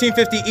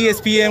 1350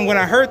 ESPN. When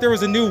I heard there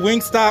was a new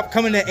Wingstop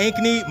coming to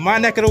Ankeny, my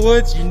neck of the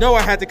woods, you know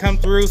I had to come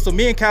through. So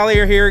me and Callie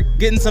are here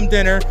getting some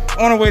dinner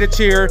on our way to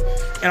cheer.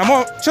 And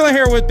I'm chilling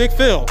here with Big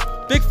Phil.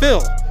 Big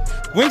Phil,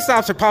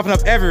 Wingstops are popping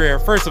up everywhere,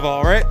 first of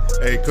all, right?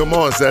 Hey, come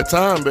on. It's that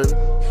time, baby.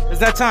 It's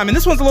that time. And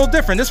this one's a little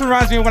different. This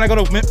reminds me of when I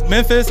go to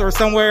Memphis or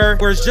somewhere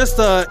where it's just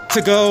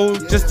to-go,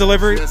 just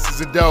delivery. This is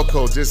a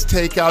Delco, just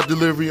takeout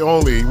delivery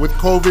only. With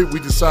COVID,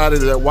 we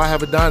decided that why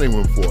have a dining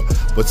room for?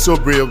 But still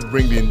be able to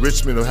bring the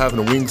enrichment of having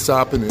a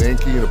Wingstop in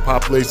Ankeny and a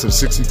population of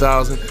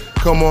 60,000.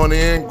 Come on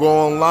in, go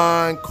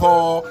online,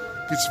 call,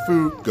 get your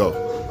food,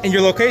 go. And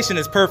your location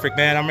is perfect,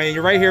 man. I mean,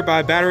 you're right here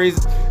by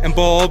Batteries and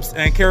Bulbs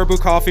and Caribou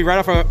Coffee, right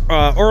off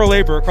of Oral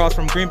Labor across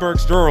from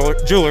Greenberg's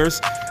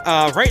Jewelers.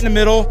 Right in the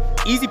middle,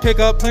 easy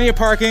pickup, plenty of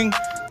parking.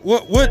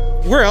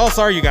 Where else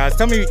are you guys?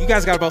 Tell me, you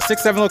guys got about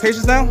 6-7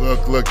 locations now?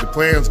 Look, the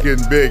plan's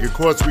getting big. Of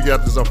course, we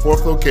got this our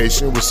 4th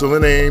location. We're still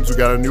in Ames. We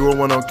got a newer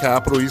one on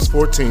Capitol, East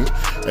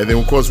 14th. And then,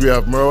 of course, we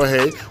have Merle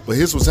Hay. But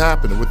here's what's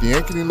happening. With the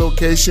Ankeny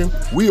location,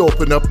 we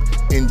opened up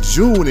in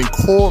June in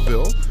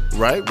Coralville,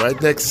 right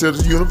next to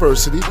the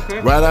university. Okay.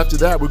 Right after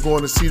that, we're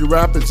going to Cedar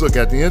Rapids. Look,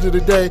 at the end of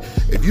the day,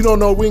 if you don't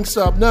know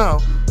Wingstop now,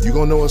 you're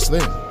going to know us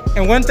then.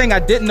 And one thing I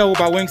didn't know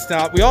about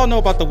Wingstop, we all know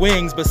about the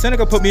wings, but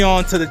Seneca put me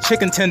on to the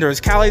chicken tenders.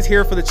 Callie's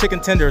here for the chicken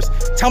tenders.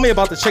 Tell me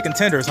about the chicken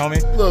tenders,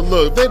 homie.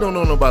 Look, they don't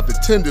know about the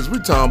tenders. We're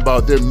talking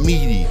about they're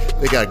meaty.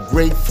 They got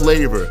great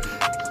flavor.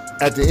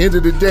 At the end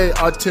of the day,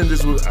 our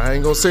tenders, I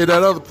ain't going to say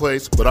that other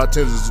place, but our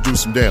tenders will do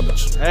some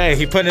damage. Hey,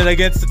 he putting it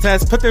against the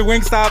test. Put the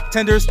Wingstop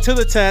tenders to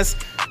the test.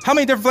 How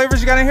many different flavors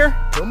you got in here?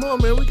 Come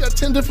on, man. We got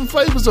 10 different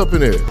flavors up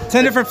in here.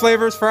 10 different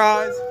flavors,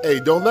 fries. Hey,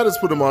 don't let us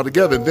put them all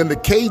together. Then the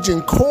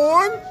Cajun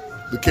corn.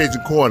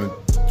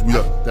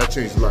 That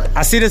changed life.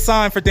 I see the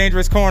sign for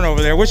Dangerous Corn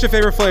over there. What's your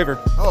favorite flavor?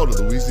 Oh,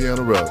 the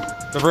Louisiana Rub.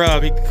 The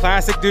Rub.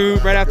 Classic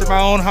dude, right after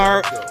my own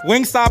heart.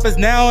 Wingstop is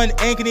now in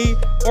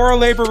Ankeny, Oral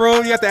Labor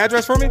Road. You got the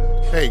address for me?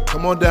 Hey,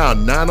 come on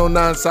down.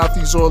 909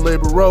 Southeast Oral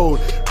Labor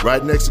Road,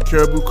 right next to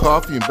Caribou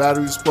Coffee and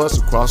Batteries Plus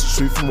across the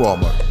street from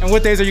Walmart. And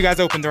what days are you guys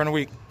open during the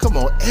week? Come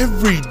on,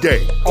 every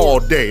day, all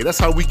day. That's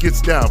how we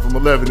gets down from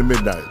 11 to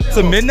midnight.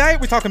 To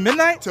midnight? We talking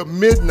midnight? To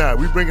midnight.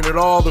 We bringing it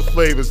all the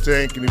flavors to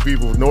Ankeny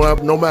people.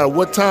 No matter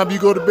what time you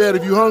go to bed,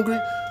 if you're hungry,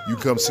 you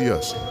come see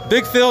us.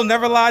 Big Phil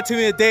never lied to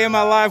me a day in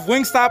my life.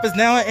 Wingstop is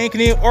now in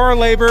Ankeny, Oral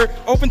Labor,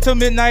 open till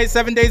midnight,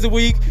 7 days a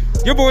week.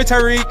 Your boy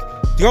Tyreek,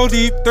 Go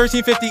Deep,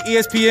 1350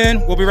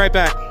 ESPN. We'll be right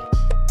back.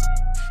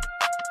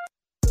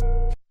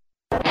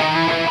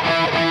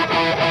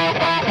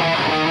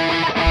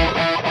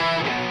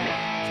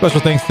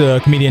 Special thanks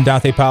to comedian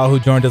Dante Powell, who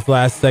joined us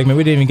last segment.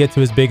 We didn't even get to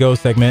his Big O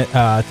segment,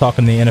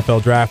 talking the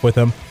NFL draft with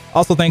him.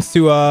 Also, thanks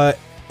to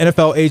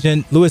NFL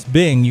agent Louis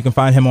Bing. You can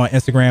find him on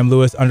Instagram,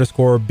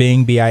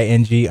 Louis_Bing,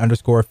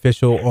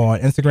 BING_official on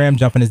Instagram.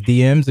 Jump in his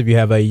DMs if you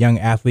have a young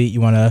athlete you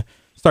want to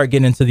start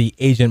getting into the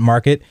agent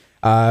market.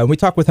 We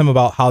talked with him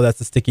about how that's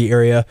a sticky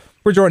area.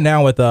 We're joined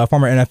now with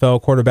former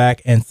NFL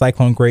quarterback and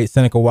Cyclone great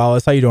Seneca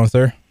Wallace. How you doing,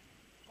 sir?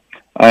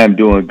 I am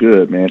doing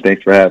good, man.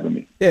 Thanks for having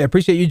me. Yeah,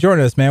 appreciate you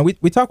joining us, man.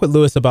 We talked with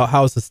Louis about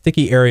how it's a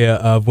sticky area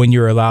of when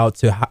you're allowed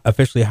to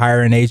officially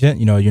hire an agent.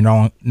 You know, you're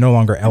no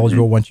longer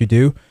eligible once you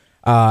do.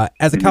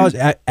 As a college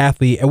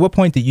athlete, at what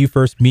point did you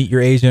first meet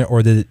your agent,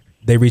 or did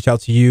they reach out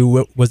to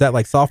you? Was that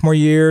like sophomore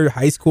year,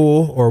 high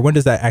school, or when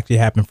does that actually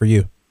happen for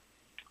you?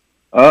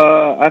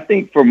 I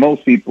think for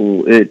most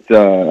people, it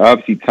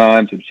obviously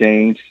times have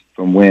changed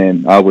from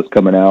when I was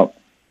coming out.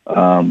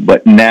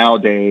 But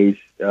nowadays,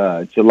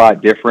 it's a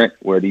lot different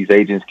where these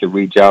agents can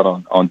reach out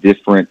on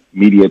different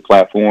media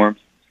platforms.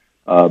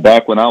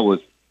 Back when I was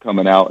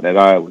coming out at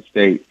Iowa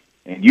State,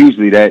 and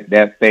usually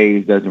that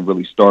phase doesn't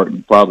really start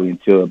probably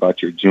until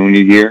about your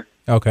junior year.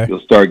 Okay. You'll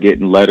start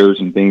getting letters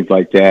and things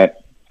like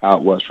that. How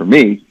it was for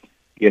me,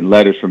 getting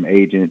letters from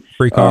agents.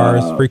 Free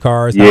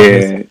cars.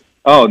 Yeah.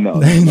 Oh, no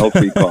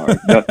free cars.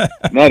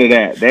 None of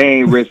that.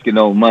 They ain't risking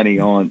no money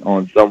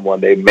on someone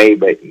they may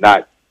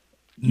not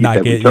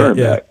get return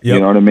back. Yep. You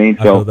know what I mean?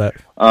 So that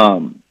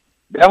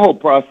whole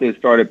process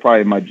started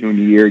probably my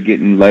junior year,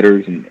 getting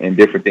letters and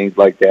different things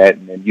like that.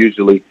 And then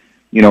usually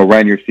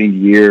ran your senior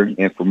year.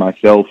 And for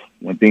myself,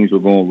 when things were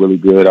going really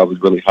good, I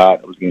was really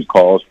hot. I was getting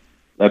calls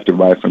left and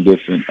right from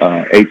different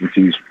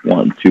agencies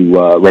wanting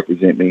to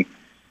represent me.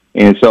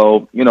 And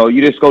so,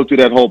 you just go through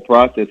that whole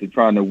process of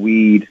trying to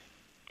weed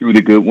through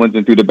the good ones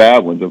and through the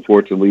bad ones.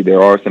 Unfortunately,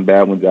 there are some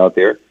bad ones out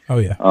there. Oh,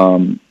 yeah.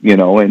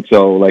 And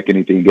so like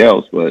anything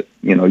else, but,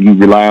 you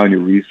rely on your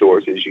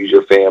resources, use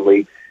your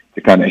family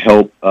to kind of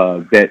help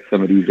vet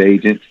some of these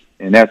agents.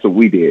 And that's what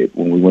we did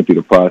when we went through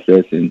the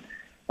process. And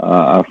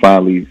I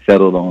finally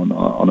settled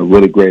on a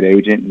really great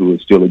agent who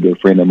is still a good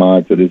friend of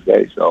mine to this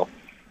day. So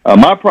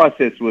my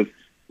process was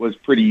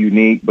pretty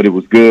unique, but it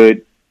was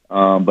good.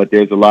 But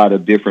there's a lot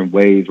of different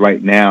ways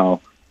right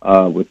now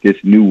with this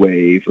new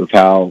wave of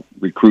how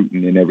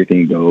recruiting and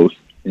everything goes.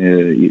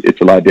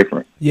 It's a lot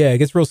different. Yeah, it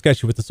gets real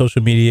sketchy with the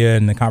social media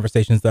and the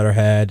conversations that are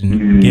had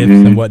and gifts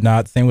and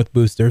whatnot. Same with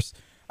boosters.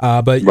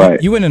 But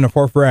right. you went in the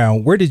 4th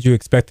round. Where did you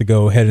expect to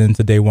go heading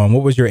into day one?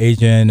 What was your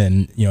agent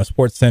and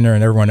Sports Center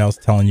and everyone else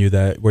telling you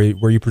that?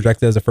 Were you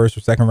projected as a 1st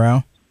or 2nd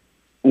round?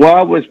 Well,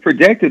 I was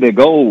projected to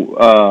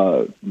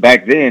go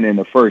back then in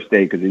the first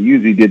day because they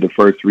usually did the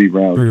first 3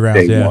 rounds. 3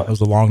 rounds, day yeah. one, it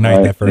was a long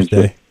night that first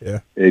day. Yeah,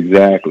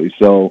 exactly.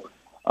 So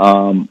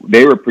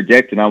they were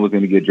projecting I was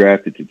going to get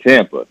drafted to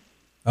Tampa.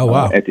 Oh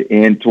wow!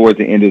 Towards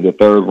the end of the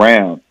 3rd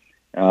round,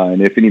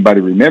 and if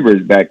anybody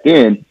remembers back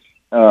then,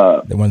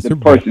 the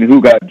person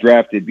who got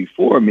drafted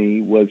before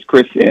me was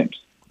Chris Sims.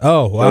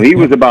 Oh wow! So he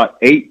was about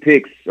 8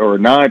 picks or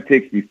 9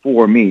 picks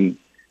before me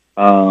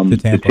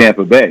to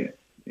Tampa Bay.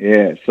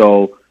 Yeah,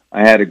 so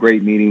I had a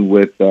great meeting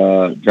with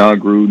John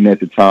Gruden at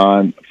the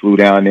time. Flew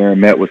down there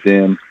and met with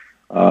him,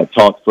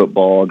 talked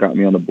football, got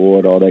me on the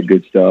board, all that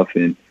good stuff.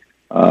 And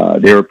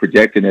they were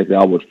projecting that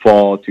I would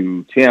fall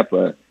to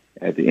Tampa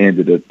at the end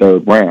of the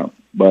 3rd round.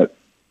 But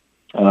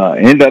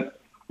ended up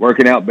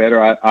working out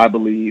better, I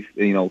believe,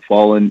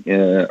 falling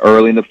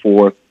early in the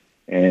 4th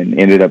and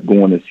ended up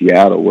going to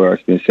Seattle where I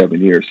spent 7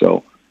 years.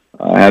 So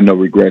I have no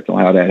regrets on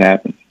how that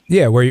happened.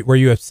 Yeah, were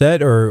you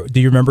upset or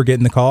do you remember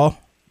getting the call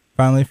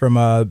finally from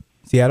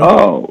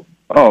Seattle?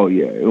 Oh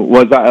yeah.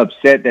 Was I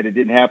upset that it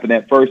didn't happen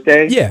that first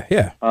day?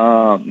 Yeah.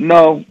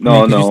 No.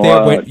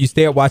 You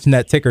stay up watching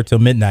that ticker till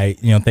midnight,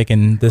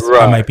 thinking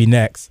I might be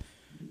next.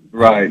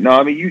 Right. No,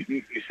 I mean,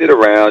 you sit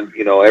around,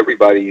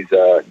 everybody's,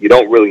 you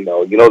don't really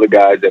know. You know the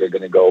guys that are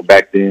going to go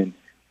back then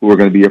who are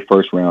going to be your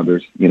first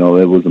rounders. It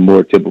was a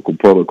more typical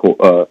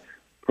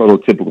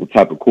prototypical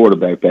type of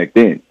quarterback back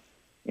then.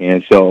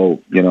 And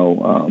so,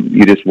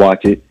 you just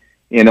watch it,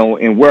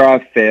 and where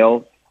I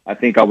fell, I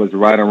think I was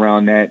right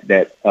around that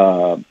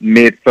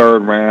mid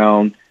 3rd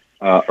round,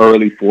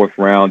 early 4th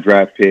round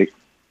draft pick.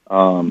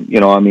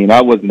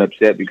 I wasn't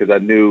upset because I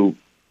knew,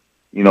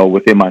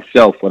 within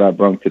myself what I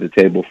brought to the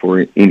table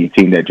for any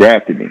team that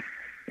drafted me.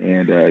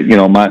 And,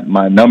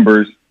 my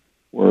numbers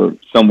were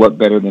somewhat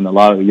better than a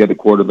lot of the other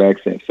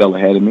quarterbacks that fell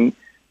ahead of me.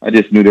 I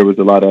just knew there was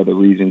a lot of other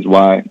reasons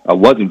why I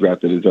wasn't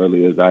drafted as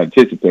early as I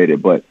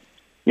anticipated. But,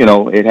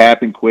 it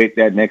happened quick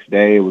that next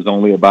day. It was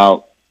only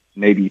about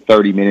maybe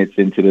 30 minutes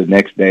into the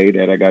next day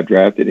that I got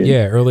drafted. And,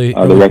 early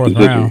 4th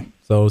round.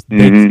 So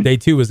day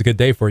 2 was a good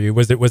day for you.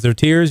 Was there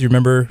tears? You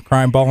remember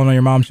crying, bawling on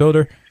your mom's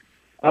shoulder?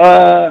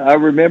 I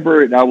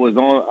remember it. I was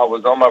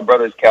on my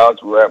brother's couch.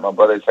 We were at my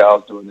brother's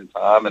house during the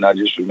time, and I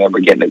just remember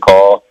getting a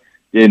call.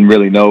 Didn't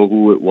really know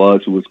who it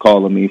was who was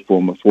calling me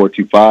from a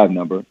 425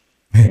 number.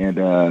 And,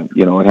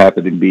 it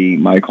happened to be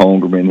Mike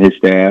Holmgren and his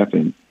staff,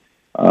 and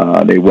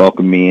they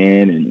welcomed me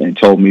in and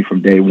told me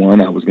from day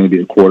one I was going to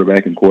be a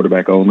quarterback and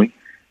quarterback only.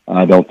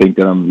 I don't think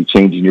that I'm going to be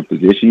changing your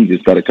position. You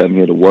just got to come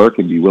here to work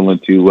and be willing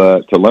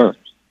to learn.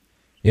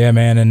 Yeah,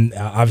 man, and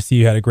obviously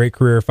you had a great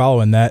career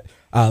following that.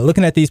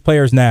 Looking at these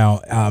players now,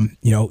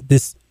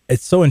 it's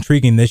so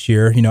intriguing this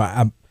year.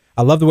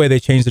 I love the way they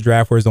changed the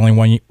draft where it's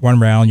only one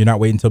round. You're not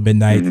waiting until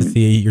midnight to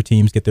see your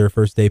teams get their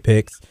first day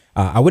picks.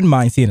 I wouldn't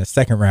mind seeing a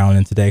 2nd round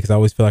in today because I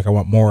always feel like I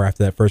want more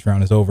after that 1st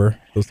round is over,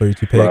 those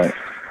 32 picks.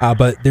 Right.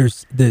 But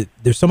there's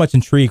so much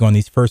intrigue on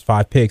these first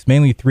 5 picks,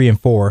 mainly 3 and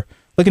 4.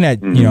 Looking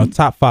at,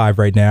 top 5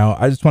 right now,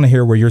 I just want to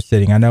hear where you're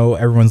sitting. I know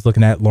everyone's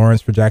looking at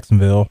Lawrence for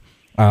Jacksonville.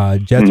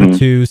 Jets are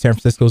 2, San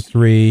Francisco's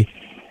 3,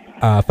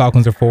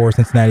 Falcons are 4,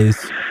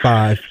 Cincinnati's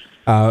 5.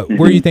 Where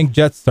do you think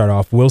Jets start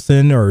off?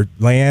 Wilson or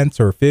Lance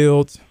or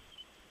Fields?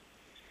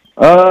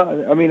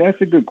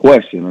 That's a good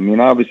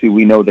question. Obviously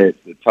we know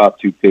that the top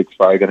 2 picks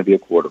probably going to be a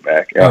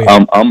quarterback. Oh,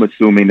 yeah. I'm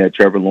assuming that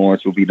Trevor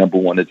Lawrence will be number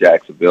 1 to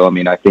Jacksonville.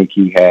 I think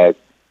he has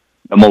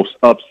the most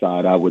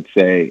upside, I would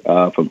say,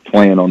 from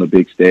playing on the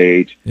big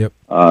stage. Yep.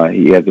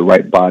 He has the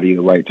right body,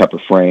 the right type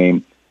of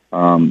frame.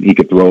 He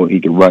could throw it,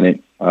 he could run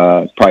it.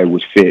 Probably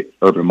would fit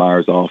Urban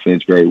Meyer's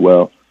offense very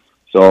well.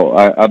 So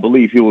I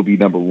believe he will be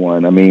number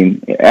 1.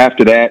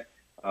 After that,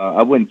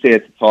 I wouldn't say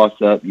it's a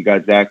toss-up. You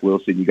got Zach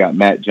Wilson, you got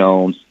Mac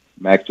Jones,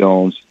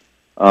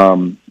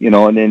 and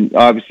then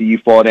obviously you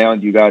fall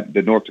down, you got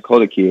the North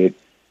Dakota kid,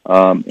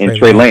 and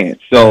Trey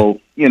Lance. So,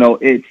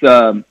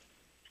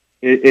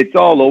 it's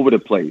all over the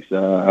place.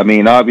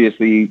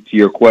 Obviously, to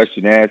your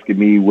question, asking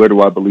me where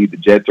do I believe the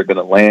Jets are going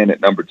to land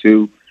at number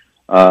 2,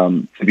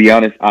 to be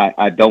honest,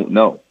 I don't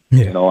know.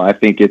 You know, I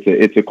think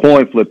it's a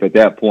coin flip at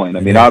that point. I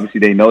mean,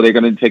 obviously they know they're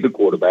going to take a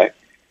quarterback,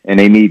 and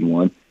they need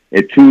one.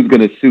 It's who's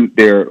going to suit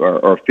their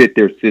or fit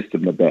their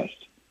system the best.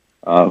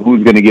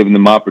 Who's going to give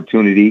them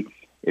opportunity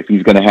if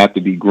he's going to have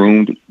to be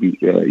groomed,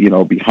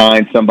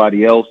 behind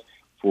somebody else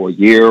for a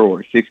year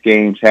or 6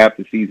 games, half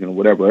the season, or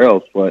whatever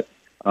else. But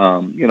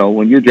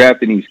when you're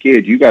drafting these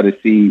kids, you got to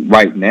see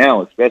right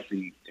now,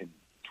 especially in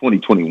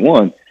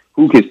 2021,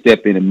 who can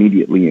step in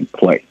immediately and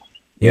play.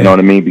 You know what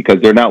I mean?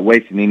 Because they're not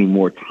wasting any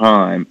more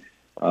time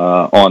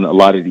on a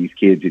lot of these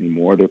kids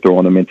anymore. They're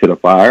throwing them into the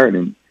fire,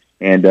 and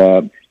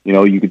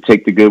you can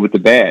take the good with the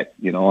bad.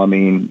 You know, I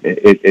mean,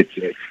 it's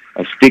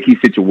a sticky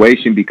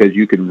situation because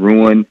you can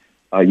ruin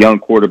a young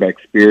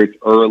quarterback's spirits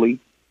early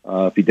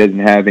if he doesn't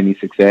have any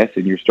success,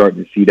 and you're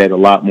starting to see that a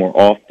lot more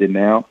often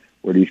now,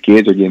 where these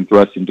kids are getting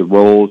thrust into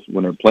roles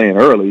when they're playing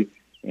early,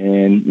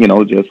 and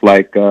just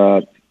like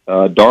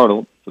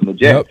Darnold from the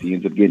Jets, he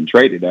ends up getting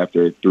traded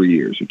after 3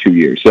 years or 2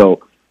 years.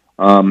 So.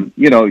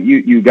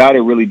 You got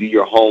to really do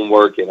your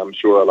homework, and I'm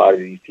sure a lot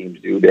of these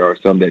teams do. There are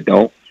some that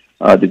don't,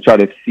 to try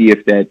to see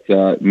if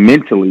that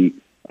mentally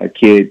a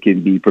kid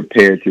can be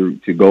prepared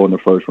to go in the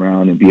first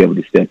round and be able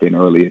to step in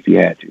early if he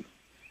had to.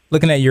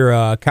 Looking at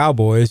your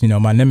Cowboys,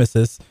 my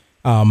nemesis,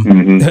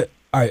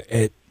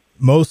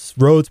 most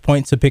roads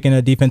point to picking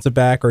a defensive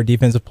back or a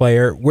defensive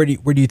player. Where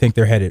do you think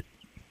they're headed?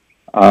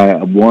 I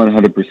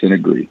 100%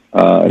 agree.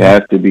 It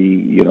has to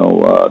be,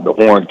 the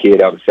Horn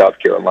kid out of South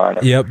Carolina.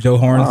 Yep, Joe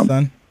Horn's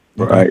son.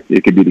 Right.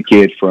 It could be the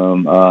kid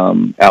from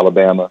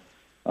Alabama.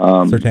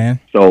 Surtain.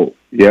 So,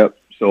 yep.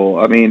 So,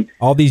 I mean,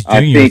 all these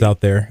juniors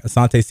out there,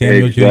 Asante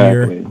Samuel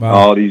Jr. Wow.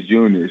 All these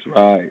juniors,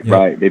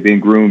 right. They've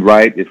been groomed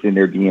right. It's in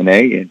their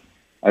DNA. And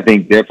I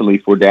think definitely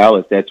for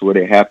Dallas, that's where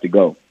they have to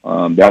go.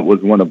 That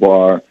was one of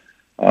our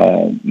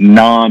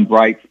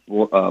non-bright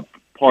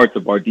parts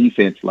of our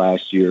defense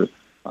last year.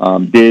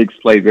 Diggs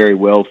played very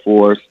well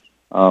for us.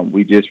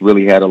 We just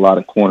really had a lot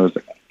of corners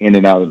in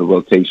and out of the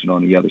rotation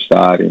on the other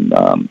side, and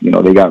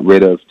they got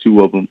rid of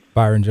 2 of them.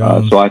 Byron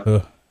Jones.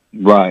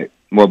 Right.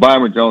 Well,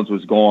 Byron Jones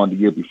was gone the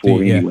year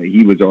before anyway.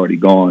 He was already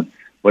gone,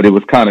 but it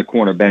was kind of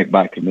cornerback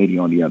by committee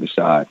on the other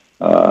side.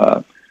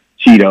 Cheeto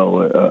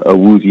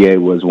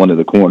Awuzie was one of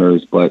the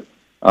corners, but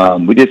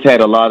we just had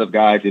a lot of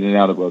guys in and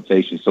out of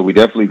rotation. So they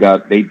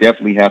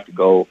definitely have to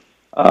go.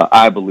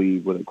 I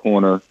believe with a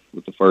corner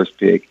with the first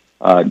pick.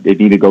 They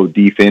need to go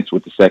defense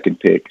with the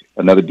second pick,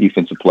 another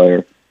defensive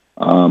player.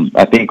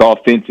 I think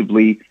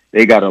offensively,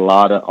 they got a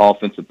lot of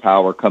offensive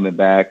power coming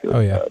back.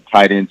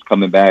 Tight ends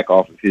coming back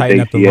off of his Tighten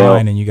ACL. Up the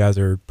line, and you guys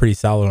are pretty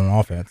solid on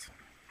offense.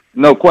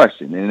 No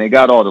question. And they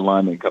got all the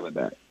linemen coming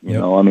back. You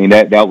know, I mean,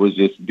 that was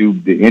just due to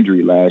the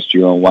injury last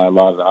year on why a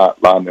lot of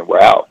the linemen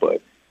were out.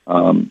 But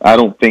I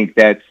don't think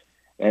that's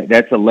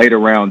a later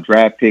round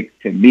draft pick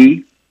to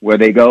me where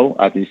they go.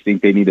 I just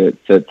think they need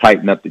to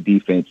tighten up the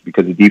defense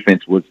because the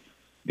defense was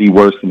the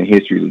worst in the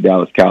history of the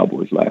Dallas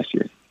Cowboys last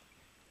year.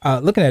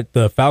 Looking at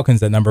the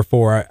Falcons at number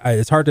 4,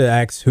 it's hard to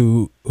ask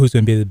who's going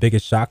to be the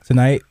biggest shock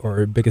tonight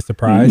or biggest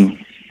surprise.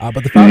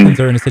 But the Falcons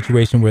are in a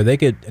situation where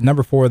at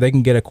number 4, they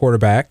can get a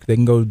quarterback. They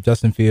can go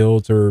Justin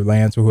Fields or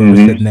Lance or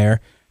whoever's sitting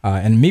there.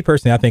 And me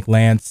personally, I think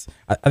Lance,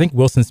 I think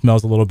Wilson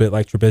smells a little bit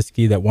like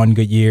Trubisky, that one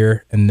good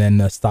year, and then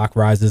the stock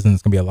rises, and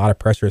it's going to be a lot of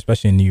pressure,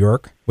 especially in New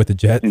York with the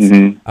Jets.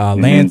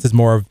 Lance is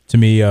more to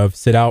me of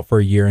sit out for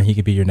a year, and he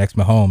could be your next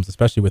Mahomes,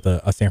 especially with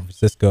a San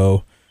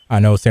Francisco. I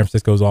know San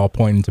Francisco's all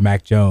pointing to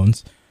Mac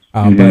Jones.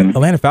 But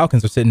Atlanta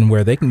Falcons are sitting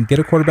where they can get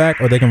a quarterback,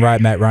 or they can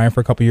ride Matt Ryan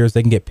for a couple years.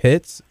 They can get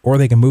Pitts, or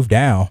they can move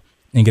down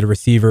and get a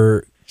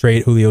receiver,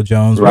 trade Julio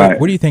Jones. Right.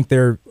 What do you think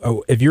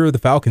if you're the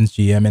Falcons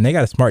GM, and they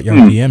got a smart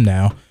young GM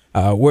now,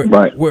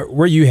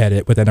 where you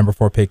headed with that number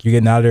 4 pick? You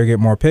getting out of there to get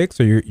more picks,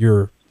 or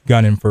you're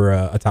gunning for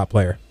a top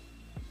player?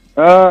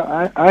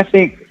 I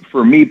think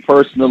for me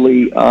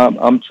personally,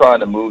 I'm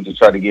trying to move to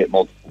try to get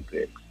multiple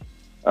picks.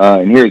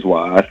 And here's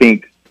why. I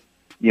think,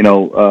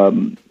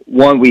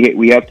 one,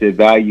 we have to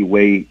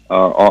evaluate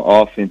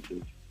our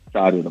offensive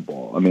side of the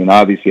ball. I mean,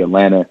 obviously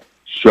Atlanta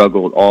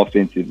struggled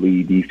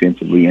offensively,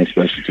 defensively, and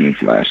special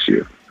teams last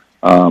year.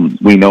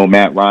 We know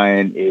Matt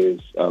Ryan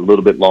is a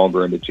little bit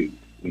longer in the tooth.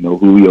 We know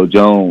Julio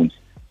Jones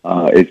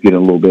is getting a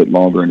little bit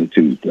longer in the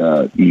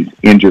tooth. He's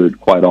injured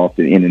quite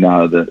often in and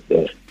out of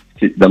the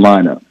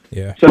lineup.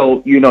 Yeah.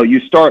 So, you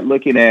start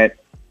looking at,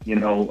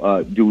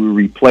 do we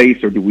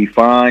replace or do we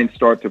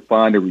start to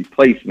find a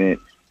replacement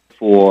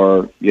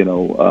for,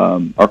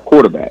 our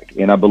quarterback?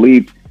 And I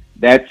believe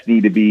that's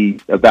need to be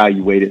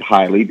evaluated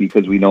highly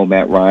because we know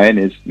Matt Ryan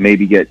is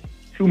maybe get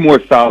 2 more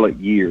solid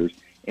years.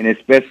 And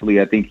especially,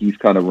 I think he's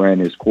kind of ran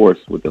his course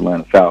with the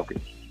Atlanta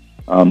Falcons.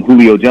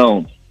 Julio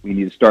Jones, we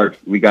need to start.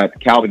 We got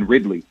Calvin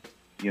Ridley,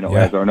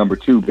 as our number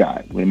 2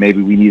 guy.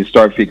 Maybe we need to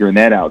start figuring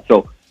that out.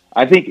 So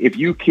I think if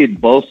you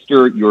could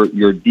bolster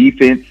your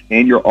defense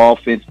and your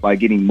offense by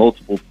getting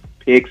multiple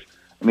picks,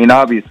 I mean,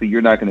 obviously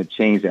you're not going to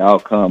change the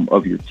outcome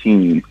of your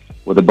team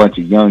with a bunch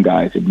of young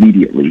guys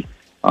immediately.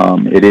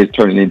 It is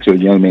turning into a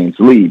young man's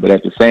league, but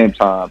at the same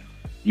time,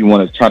 you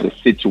want to try to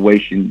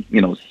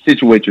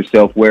situate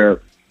yourself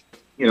where,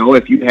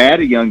 if you had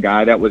a young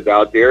guy that was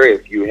out there,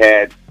 if you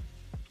had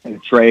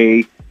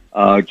Trey,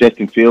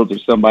 Justin Fields, or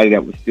somebody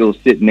that was still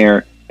sitting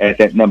there at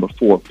that number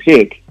 4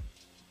 pick,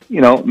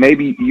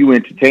 maybe you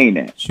entertain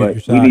that.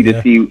 But we need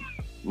to see,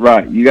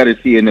 right, you got to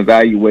see and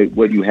evaluate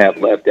what you have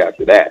left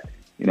after that.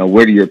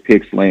 Where do your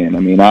picks land? I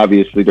mean,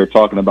 obviously they're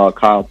talking about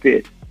Kyle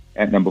Pitts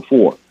at number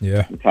 4,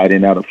 the tight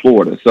end out of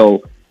Florida.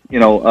 So,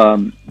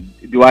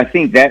 do I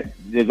think that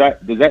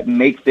does that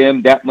make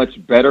them that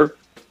much better?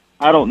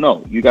 I don't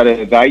know. You got to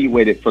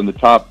evaluate it from the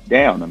top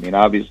down. I mean,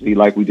 obviously,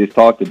 like we just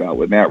talked about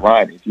with Matt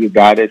Ryan, is he a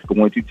guy that's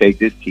going to take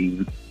this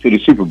team to the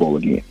Super Bowl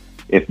again?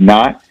 If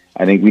not,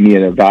 I think we need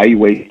to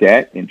evaluate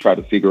that and try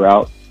to figure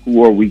out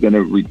who are we going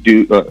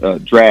to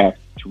draft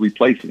to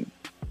replace him.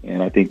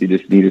 And I think they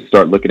just need to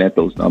start looking at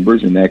those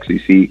numbers and actually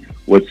see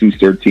what suits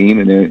their team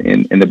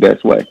in the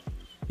best way.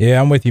 Yeah,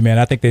 I'm with you, man.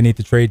 I think they need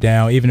to trade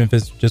down, even if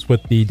it's just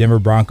with the Denver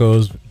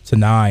Broncos to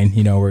 9,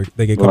 where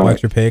they get a couple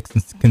extra picks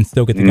and can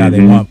still get the guy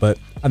they want. But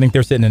I think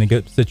they're sitting in a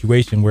good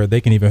situation where they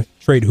can even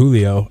trade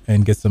Julio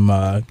and get some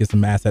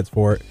assets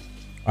for it.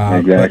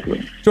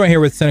 Exactly. Join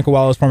here with Seneca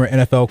Wallace, former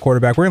NFL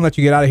quarterback. We're going to let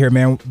you get out of here,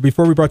 man.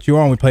 Before we brought you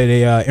on, we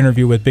played a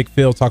interview with Big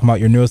Phil talking about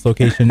your newest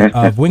location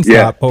of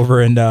Wingstop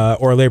over in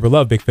Or Labor.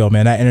 Love Big Phil,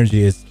 man. That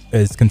energy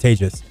is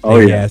contagious. Oh,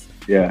 yeah.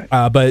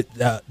 Yeah. But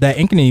that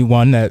Ankeny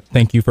one,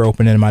 thank you for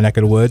opening in my neck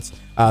of the woods.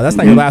 That's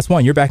not your last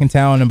one. You're back in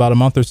town in about a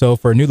month or so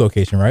for a new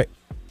location, right?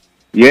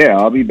 Yeah,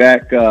 I'll be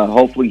back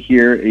hopefully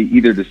here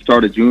either the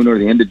start of June or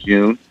the end of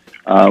June.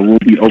 We'll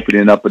be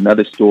opening up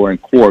another store in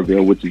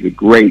Coralville, which is a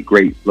great,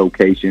 great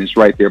location. It's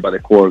right there by the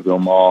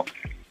Coralville Mall.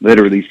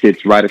 Literally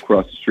sits right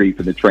across the street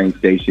from the train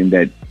station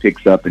that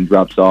picks up and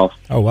drops off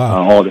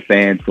all the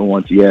fans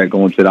going to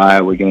the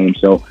Iowa game.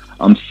 So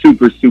I'm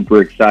super,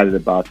 super excited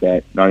about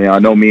that. I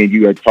know me and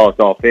you had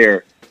talked off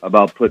air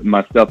about putting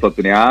my stuff up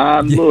in there.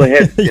 I'm a little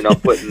hesitant on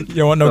putting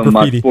some of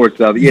my sports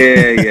stuff.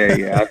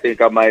 Yeah. I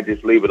think I might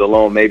just leave it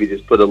alone. Maybe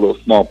just put a little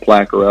small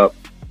placard up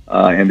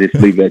and just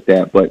leave it at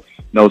that. But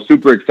no,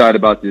 super excited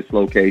about this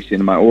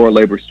location. My Oral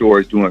Labor store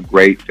is doing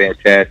great,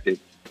 fantastic.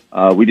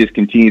 We just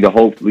continue to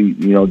hopefully,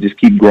 just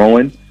keep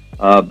growing,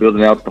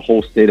 building out the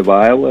whole state of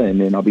Iowa,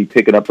 and then I'll be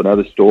picking up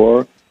another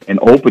store and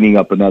opening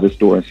up another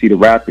store in Cedar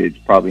Rapids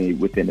probably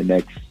within the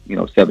next,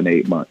 7 to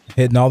 8 months.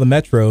 Hitting all the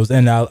metros.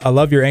 And I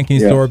love your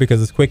Ankeny store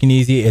because it's quick and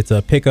easy. It's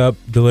a pickup,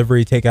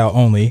 delivery, takeout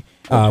only.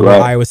 Will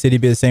Iowa City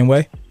be the same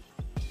way?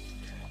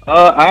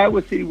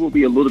 Iowa City will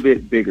be a little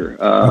bit bigger.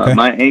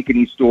 My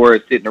Ankeny store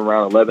is sitting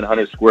around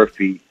 1,100 square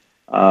feet.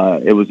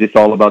 It was just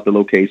all about the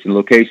location.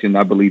 Location,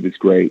 I believe, is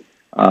great,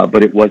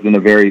 but it wasn't a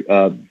very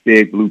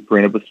big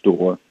blueprint of a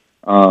store.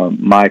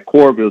 My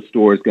Coralville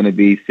store is going to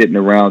be sitting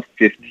around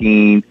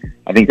 15.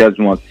 I think that's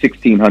around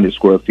 1,600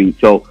 square feet.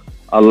 So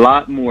a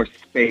lot more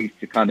space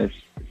to kind of,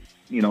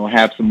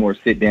 have some more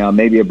sit down.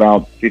 Maybe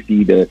about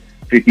 50 to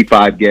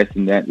 55 guests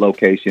in that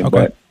location.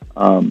 Okay.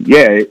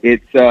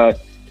 But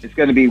it's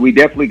going to be. We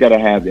definitely got to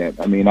have that.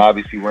 I mean,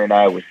 obviously we're in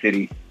Iowa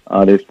City.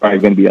 There's probably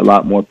going to be a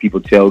lot more people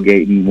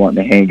tailgating,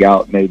 wanting to hang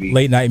out, maybe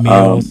late night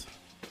meals.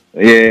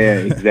 Yeah,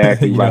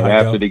 exactly. Right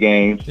after the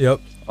game.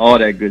 Yep. All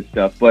that good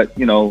stuff. But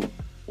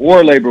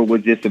War Labor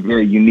was just a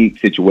very unique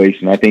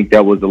situation. I think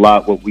that was a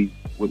lot. What we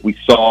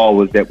saw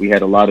was that we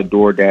had a lot of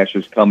door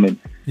dashers coming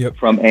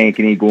from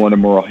Ankeny going to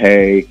Merle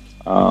Hay.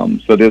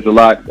 So there's a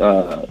lot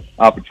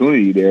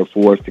opportunity there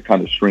for us to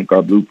kind of shrink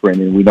our blueprint,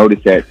 and we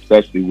noticed that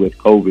especially with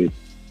COVID,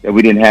 that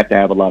we didn't have to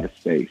have a lot of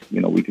space.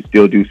 We could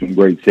still do some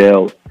great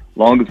sales,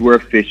 long as we're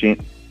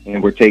efficient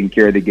and we're taking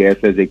care of the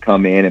guests as they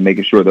come in and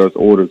making sure those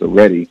orders are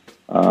ready.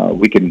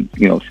 We can,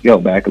 scale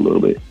back a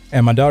little bit.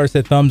 And my daughter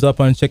said thumbs up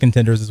on chicken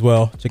tenders as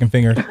well, chicken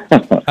fingers.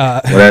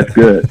 Well, that's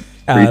good.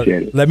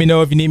 Appreciate it. Let me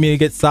know if you need me to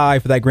get Cy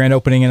for that grand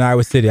opening in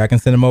Iowa City. I can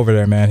send him over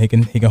there, man. He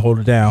can hold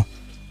it down.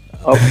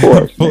 Of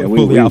course, man.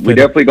 We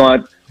definitely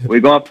we're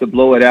going to have to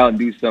blow it out and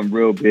do something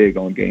real big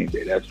on game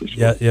day. That's for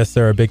sure. Yeah, yes,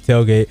 sir. A big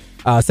tailgate.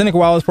 Seneca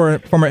Wallace, former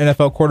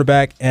NFL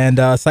quarterback, and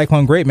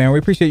Cyclone Great, man. We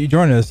appreciate you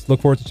joining us.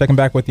 Look forward to checking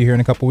back with you here in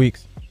a couple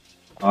weeks.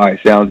 All right,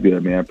 sounds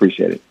good, man.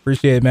 Appreciate it.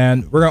 Appreciate it,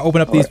 man. We're going to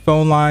open up these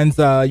phone lines.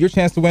 Your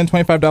chance to win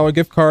 $25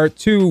 gift card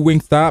to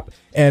Wingstop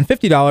and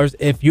 $50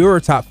 if your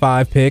top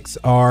 5 picks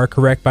are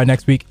correct by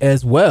next week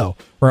as well.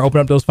 We're going to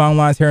open up those phone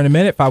lines here in a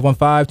minute.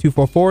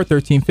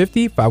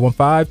 515-244-1350.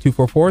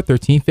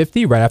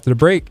 515-244-1350. Right after the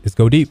break, let's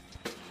go deep.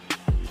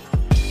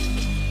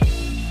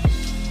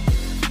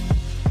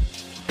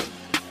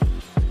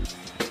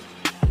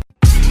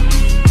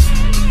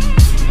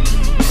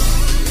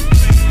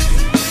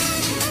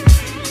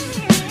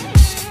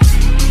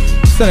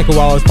 Seneca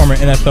Wallace, former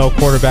NFL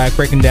quarterback,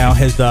 breaking down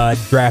his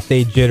draft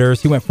day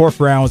jitters. He went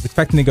 4th round, was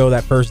expecting to go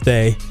that first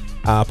day,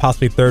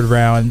 possibly 3rd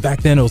round. And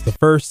back then, it was the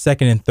 1st,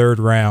 2nd, and 3rd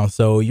round.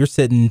 So you're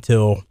sitting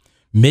until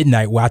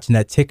midnight watching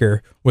that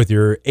ticker with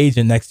your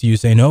agent next to you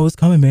saying, "Oh, it's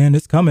coming, man,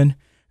 it's coming."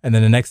 And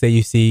then the next day,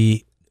 you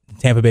see the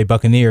Tampa Bay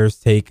Buccaneers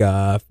take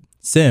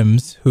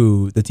Sims,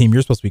 who the team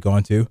you're supposed to be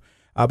going to.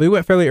 But he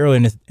went fairly early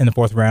in the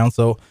 4th round.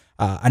 So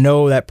I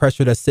know that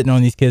pressure that's sitting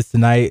on these kids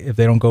tonight. If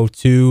they don't go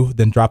 2,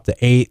 then drop to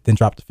 8, then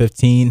drop to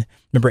 15.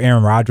 Remember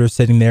Aaron Rodgers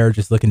sitting there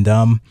just looking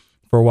dumb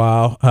for a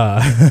while.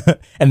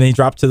 And then he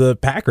dropped to the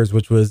Packers,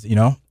 which was,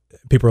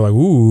 people are like,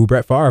 ooh,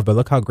 Brett Favre, but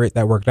look how great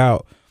that worked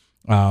out.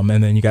 And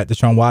then you got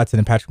Deshaun Watson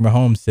and Patrick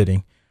Mahomes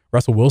sitting.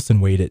 Russell Wilson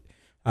waited.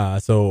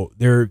 So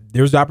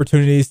there's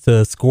opportunities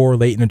to score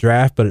late in the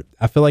draft, but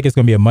I feel like it's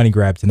going to be a money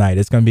grab tonight.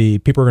 It's going to be,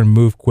 people are going to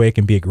move quick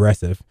and be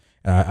aggressive.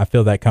 I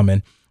feel that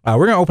coming.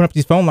 We're going to open up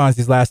these phone lines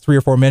these last 3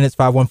 or 4 minutes,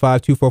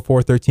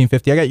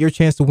 515-244-1350. I got your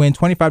chance to win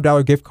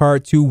 $25 gift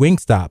card to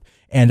Wingstop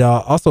and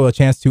also a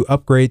chance to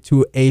upgrade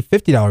to a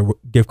 $50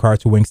 gift card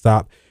to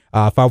Wingstop.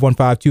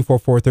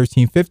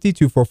 515-244-1350,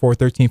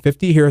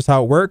 244-1350. Here's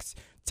how it works.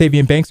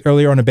 Tavian Banks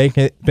earlier on a bank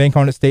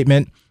on it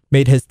statement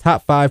made his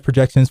top 5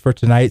 projections for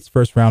tonight's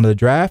first round of the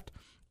draft.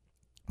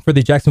 For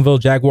the Jacksonville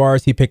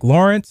Jaguars, he picked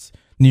Lawrence.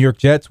 New York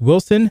Jets,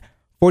 Wilson.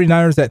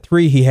 49ers at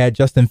 3, he had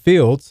Justin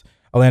Fields.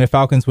 Atlanta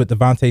Falcons with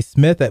Devontae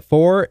Smith at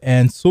 4,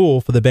 and Sewell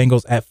for the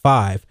Bengals at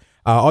 5.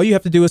 All you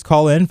have to do is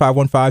call in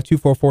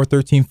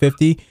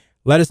 515-244-1350.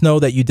 Let us know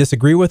that you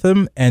disagree with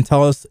him and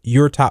tell us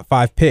your top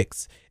 5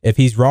 picks. If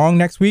he's wrong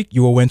next week,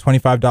 you will win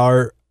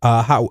 $25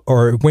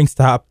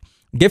 Wingstop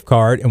gift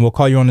card, and we'll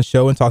call you on the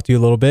show and talk to you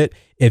a little bit.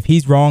 If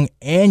he's wrong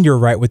and you're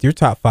right with your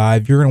top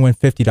 5, you're going to win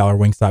 $50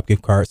 Wingstop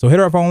gift card. So hit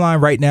our phone line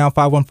right now,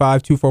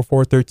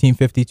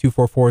 515-244-1350,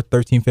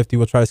 244-1350.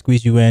 We'll try to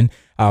squeeze you in.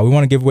 We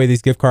want to give away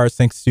these gift cards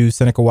thanks to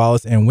Seneca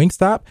Wallace and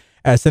Wingstop.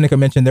 As Seneca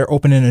mentioned, they're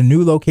opening a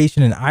new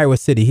location in Iowa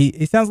City.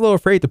 He sounds a little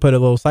afraid to put a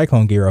little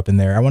Cyclone gear up in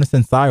there. I want to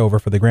send Cy over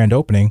for the grand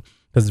opening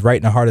because it's right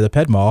in the heart of the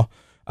Ped Mall.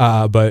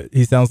 But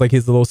he sounds like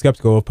he's a little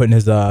skeptical of putting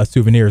his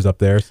souvenirs up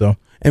there. So,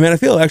 and man, I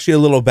feel actually a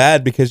little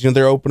bad because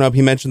they're opening up.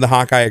 He mentioned the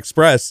Hawkeye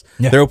Express.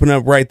 Yeah. They're opening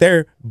up right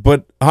there,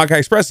 but Hawkeye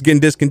Express is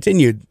getting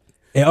discontinued.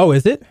 Oh,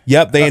 is it?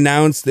 Yep, they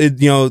announced it.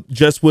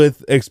 Just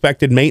with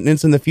expected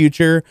maintenance in the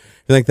future,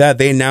 like that,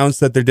 they announced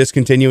that they're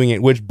discontinuing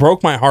it, which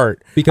broke my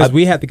heart because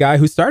we had the guy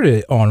who started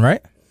it on,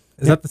 right?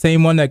 Is that the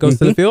same one that goes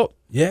to the field?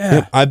 Yeah,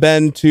 yep. I've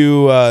been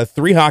to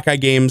 3 Hawkeye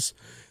games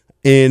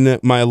in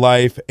my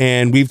life,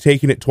 and we've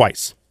taken it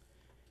twice.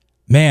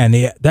 Man,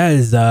 that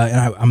is,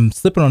 and I'm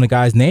slipping on the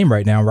guy's name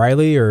right now,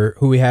 Riley, or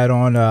who we had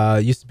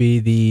on, used to be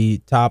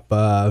the top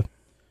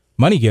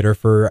money getter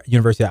for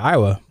University of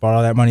Iowa. Brought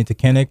all that money to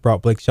Kinnick,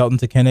 brought Blake Shelton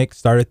to Kinnick,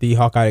 started the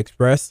Hawkeye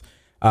Express.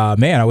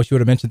 Man, I wish you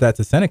would have mentioned that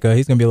to Seneca.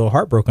 He's going to be a little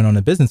heartbroken on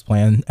the business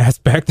plan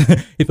aspect.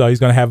 He thought he was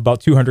going to have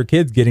about 200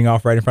 kids getting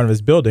off right in front of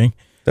his building.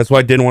 That's why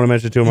I didn't want to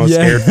mention it to him. I was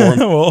scared for him.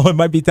 Well, it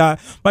might be time.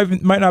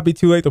 Might not be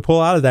too late to pull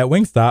out of that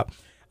Wingstop.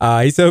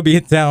 He said he'll be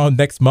in town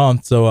next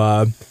month,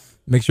 so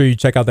make sure you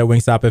check out that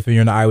Wingstop if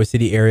you're in the Iowa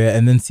City area,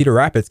 and then Cedar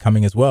Rapids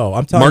coming as well.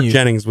 I'm telling you, Mark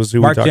Jennings was who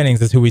we talked to. Mark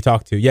Jennings is who we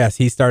talked to. Yes,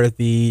 he started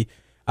the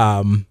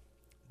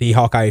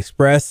Hawkeye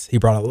Express. He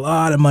brought a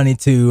lot of money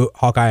to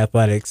Hawkeye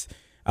Athletics,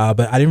 but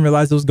I didn't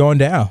realize it was going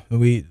down.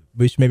 We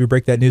should maybe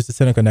break that news to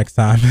Seneca next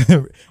time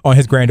on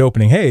his grand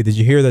opening. Hey, did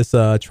you hear this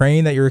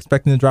train that you're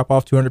expecting to drop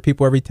off 200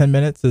 people every 10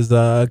 minutes is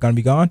going to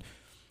be gone?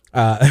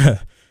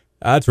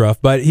 That's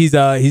rough, but he's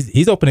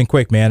opening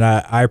quick, man.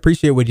 I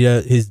appreciate what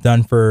he's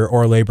done for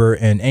Ore Labor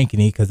and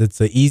Ankeny because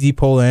it's an easy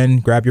pull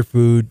in, grab your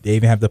food. They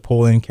even have the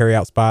pull in, carry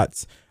out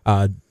spots,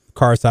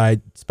 car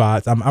side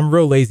spots. I'm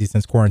real lazy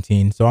since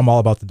quarantine, so I'm all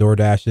about the door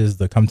dashes,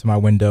 the come to my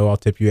window, I'll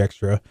tip you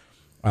extra.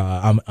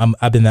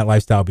 I've been that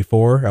lifestyle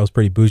before. I was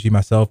pretty bougie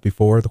myself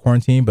before the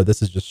quarantine, but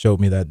this has just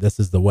showed me that this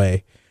is the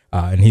way.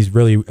 And he's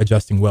really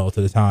adjusting well to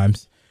the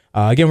times.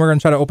 Again, we're going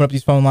to try to open up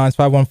these phone lines,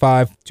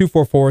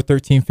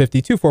 515-244-1350,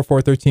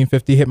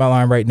 244-1350. Hit my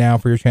line right now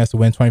for your chance to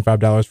win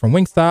 $25 from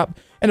Wingstop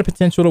and the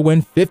potential to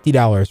win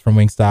 $50 from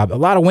Wingstop. A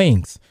lot of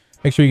wings.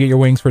 Make sure you get your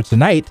wings for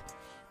tonight.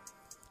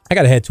 I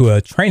got to head to a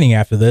training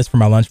after this for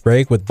my lunch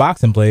break with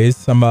Boxing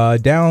Blaze. I'm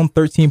down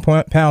 13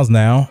 pounds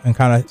now and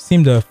kind of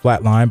seem to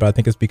flatline, but I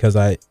think it's because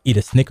I eat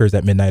a Snickers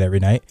at midnight every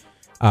night.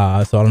 So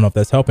I don't know if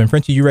that's helping.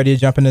 Frenchie, you ready to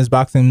jump in this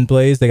Boxing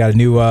Blaze? They got a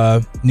new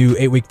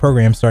 8-week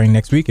program starting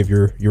next week if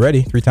you're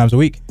ready, 3 times a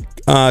week.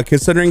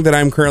 Considering that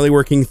I'm currently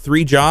working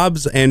 3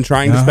 jobs and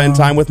trying to spend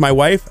time with my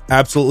wife,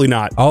 absolutely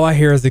not. All I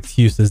hear is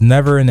excuses.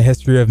 Never in the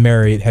history of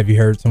married have you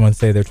heard someone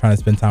say they're trying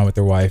to spend time with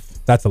their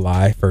wife. That's a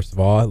lie, first of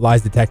all.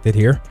 Lies detected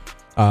here.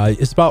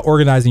 It's about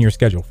organizing your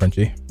schedule,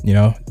 Frenchie.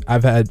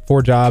 I've had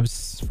 4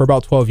 jobs for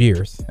about 12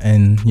 years,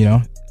 and,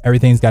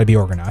 everything's got to be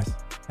organized.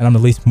 And I'm the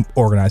least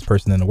organized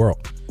person in the world.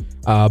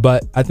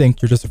 But I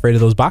think you're just afraid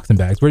of those boxing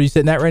bags. Where are you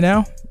sitting at right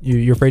now?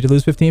 You're afraid to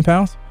lose 15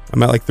 pounds?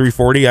 I'm at like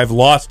 340. I've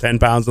lost 10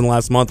 pounds in the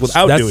last month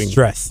without doing it. That's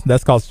stress.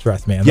 That's called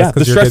stress, man. Yeah,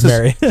 the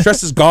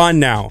stress is gone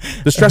now.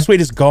 The stress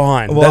weight is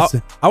gone. Well,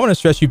 I want to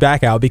stress you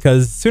back out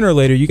because sooner or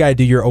later you got to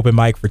do your open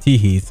mic for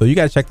Teehees. So you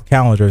got to check the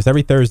calendars.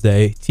 Every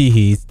Thursday,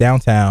 Teehees,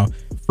 downtown,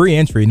 free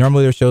entry.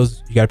 Normally there's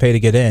shows you got to pay to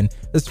get in.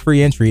 This is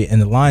free entry, and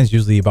the line's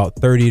usually about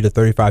 30 to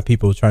 35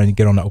 people trying to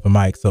get on the open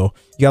mic. So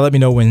you got to let me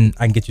know when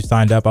I can get you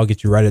signed up. I'll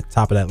get you right at the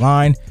top of that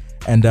line.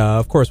 And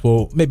of course,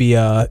 we'll maybe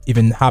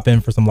even hop in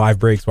for some live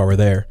breaks while we're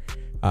there.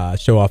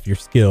 show off your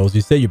skills.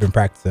 You say you've been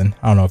practicing.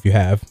 I don't know if you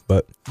have,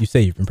 but you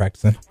say you've been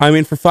practicing. I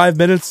mean, for 5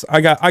 minutes,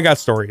 I got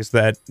stories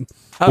that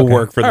will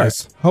work for All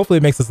this. Right. Hopefully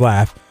it makes us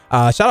laugh.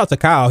 Shout out to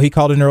Kyle. He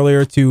called in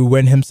earlier to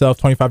win himself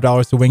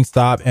 $25 to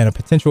Wingstop and a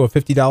potential of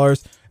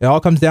 $50. It all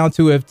comes down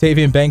to if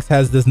Tavian Banks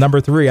has this number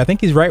 3. I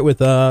think he's right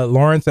with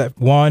Lawrence at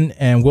 1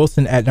 and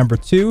Wilson at number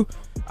 2.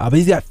 But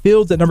he's got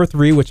Fields at number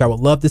 3, which I would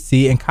love to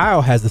see. And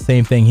Kyle has the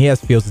same thing. He has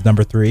Fields as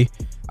number 3.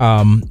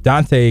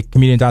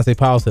 Comedian Dante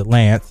Powell at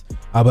Lance.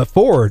 But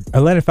forward,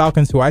 Atlanta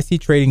Falcons, who I see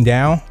trading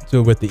down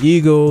to with the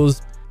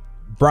Eagles,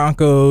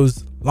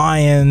 Broncos,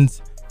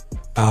 Lions,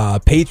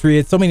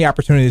 Patriots, so many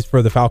opportunities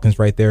for the Falcons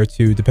right there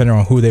to depending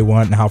on who they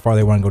want and how far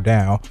they want to go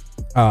down.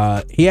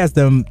 He has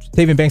them,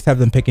 Tavian Banks have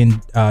them picking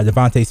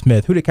Devontae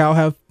Smith. Who did Kyle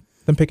have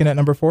them picking at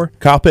number 4?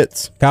 Kyle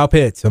Pitts.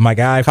 So my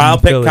guy Kyle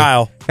from picked Philly.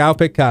 Kyle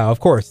Picked Kyle. Of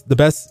course, the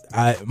best,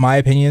 my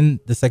opinion,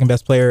 the second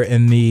best player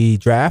in the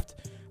draft.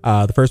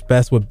 The first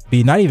best would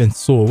be not even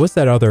Sewell. What's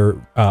that other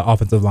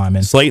offensive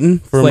lineman? Slayton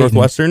from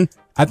Northwestern.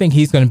 I think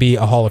he's going to be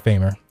a Hall of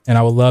Famer, and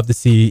I would love to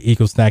see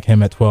Eagles snag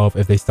him at 12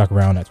 if they stuck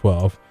around at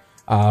 12.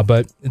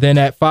 But then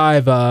at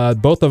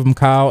 5, both of them,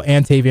 Kyle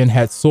and Tavian,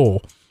 had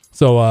Sewell.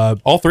 So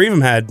all three of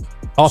them had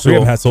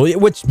Sewell,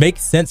 which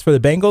makes sense for the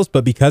Bengals.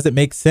 But because it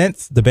makes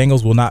sense, the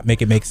Bengals will not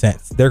make it make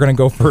sense. They're going to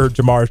go for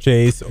Jamar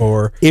Chase,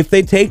 or if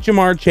they take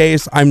Jamar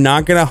Chase, I'm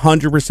not going to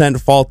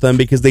 100% fault them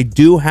because they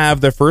do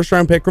have their first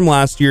round pick from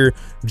last year,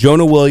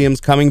 Jonah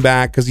Williams, coming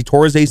back because he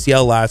tore his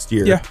ACL last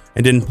year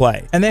and didn't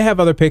play. And they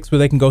have other picks where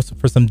they can go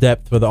for some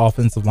depth for the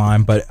offensive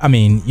line. But I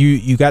mean,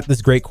 you got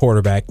this great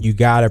quarterback. You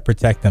got to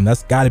protect them.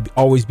 That's got to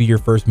always be your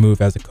first move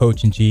as a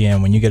coach and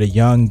GM when you get a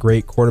young,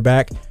 great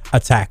quarterback. A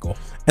tackle.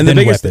 And the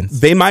biggest thing,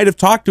 they might have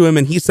talked to him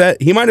and he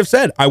might have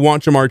said, I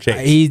want Jamar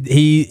Chase.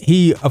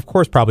 He of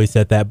course probably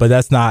said that, but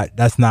that's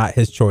not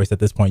his choice at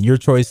this point. Your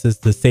choice is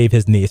to save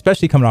his knee,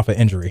 especially coming off an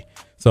injury.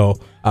 So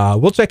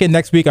we'll check in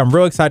next week. I'm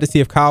real excited to see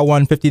if Kyle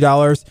won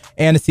 $50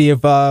 and to see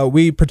if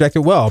we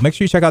projected well. Make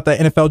sure you check out the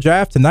NFL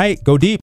draft tonight. Go deep.